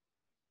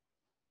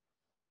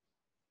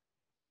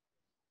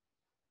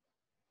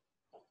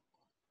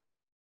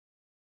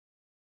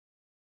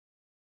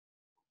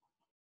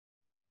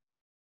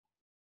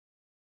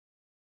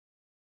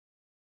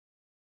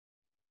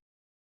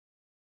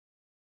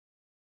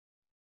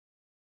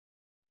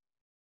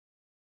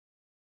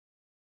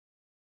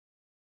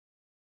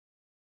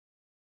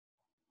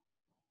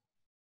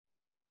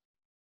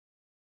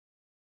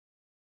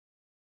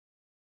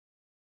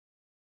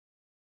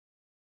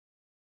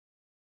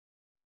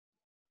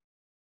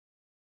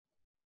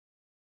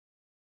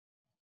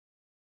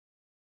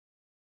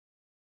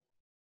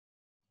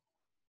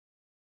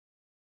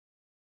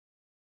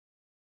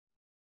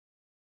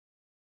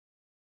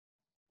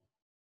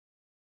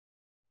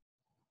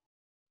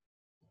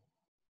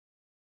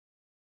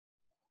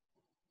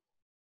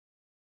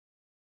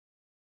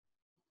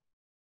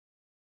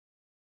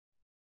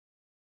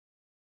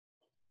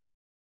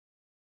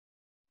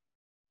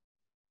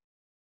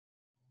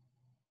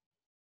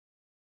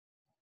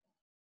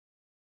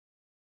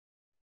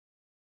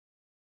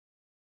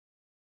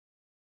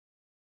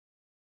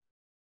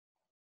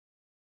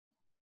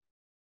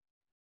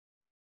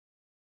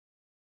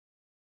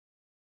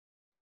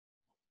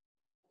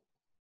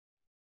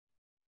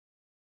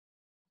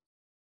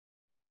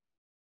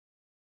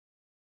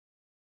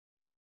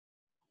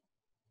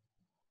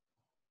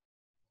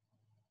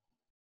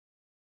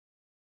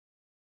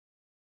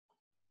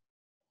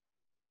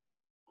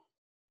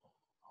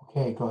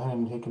 Okay, go ahead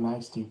and take a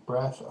nice deep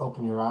breath,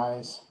 open your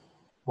eyes.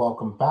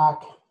 Welcome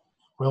back.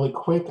 Really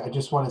quick, I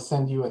just want to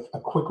send you a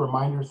quick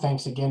reminder.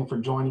 Thanks again for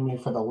joining me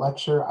for the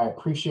lecture. I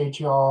appreciate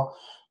you all.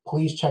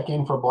 Please check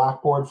in for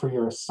Blackboard for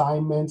your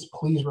assignments.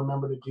 Please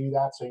remember to do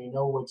that so you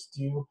know what's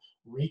due.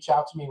 Reach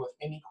out to me with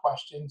any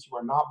questions. You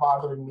are not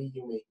bothering me.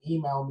 You may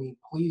email me.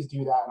 Please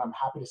do that, and I'm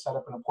happy to set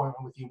up an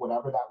appointment with you,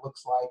 whatever that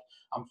looks like.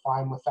 I'm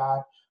fine with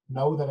that.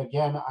 Know that,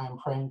 again, I am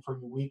praying for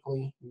you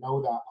weekly.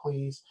 Know that,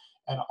 please.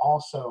 And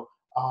also,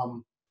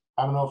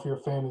 I don't know if you're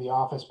a fan of The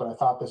Office, but I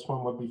thought this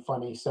one would be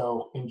funny,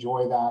 so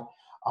enjoy that.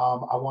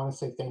 I want to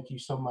say thank you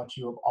so much.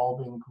 You have all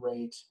been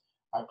great.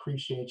 I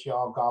appreciate you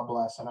all. God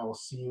bless, and I will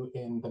see you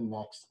in the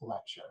next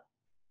lecture.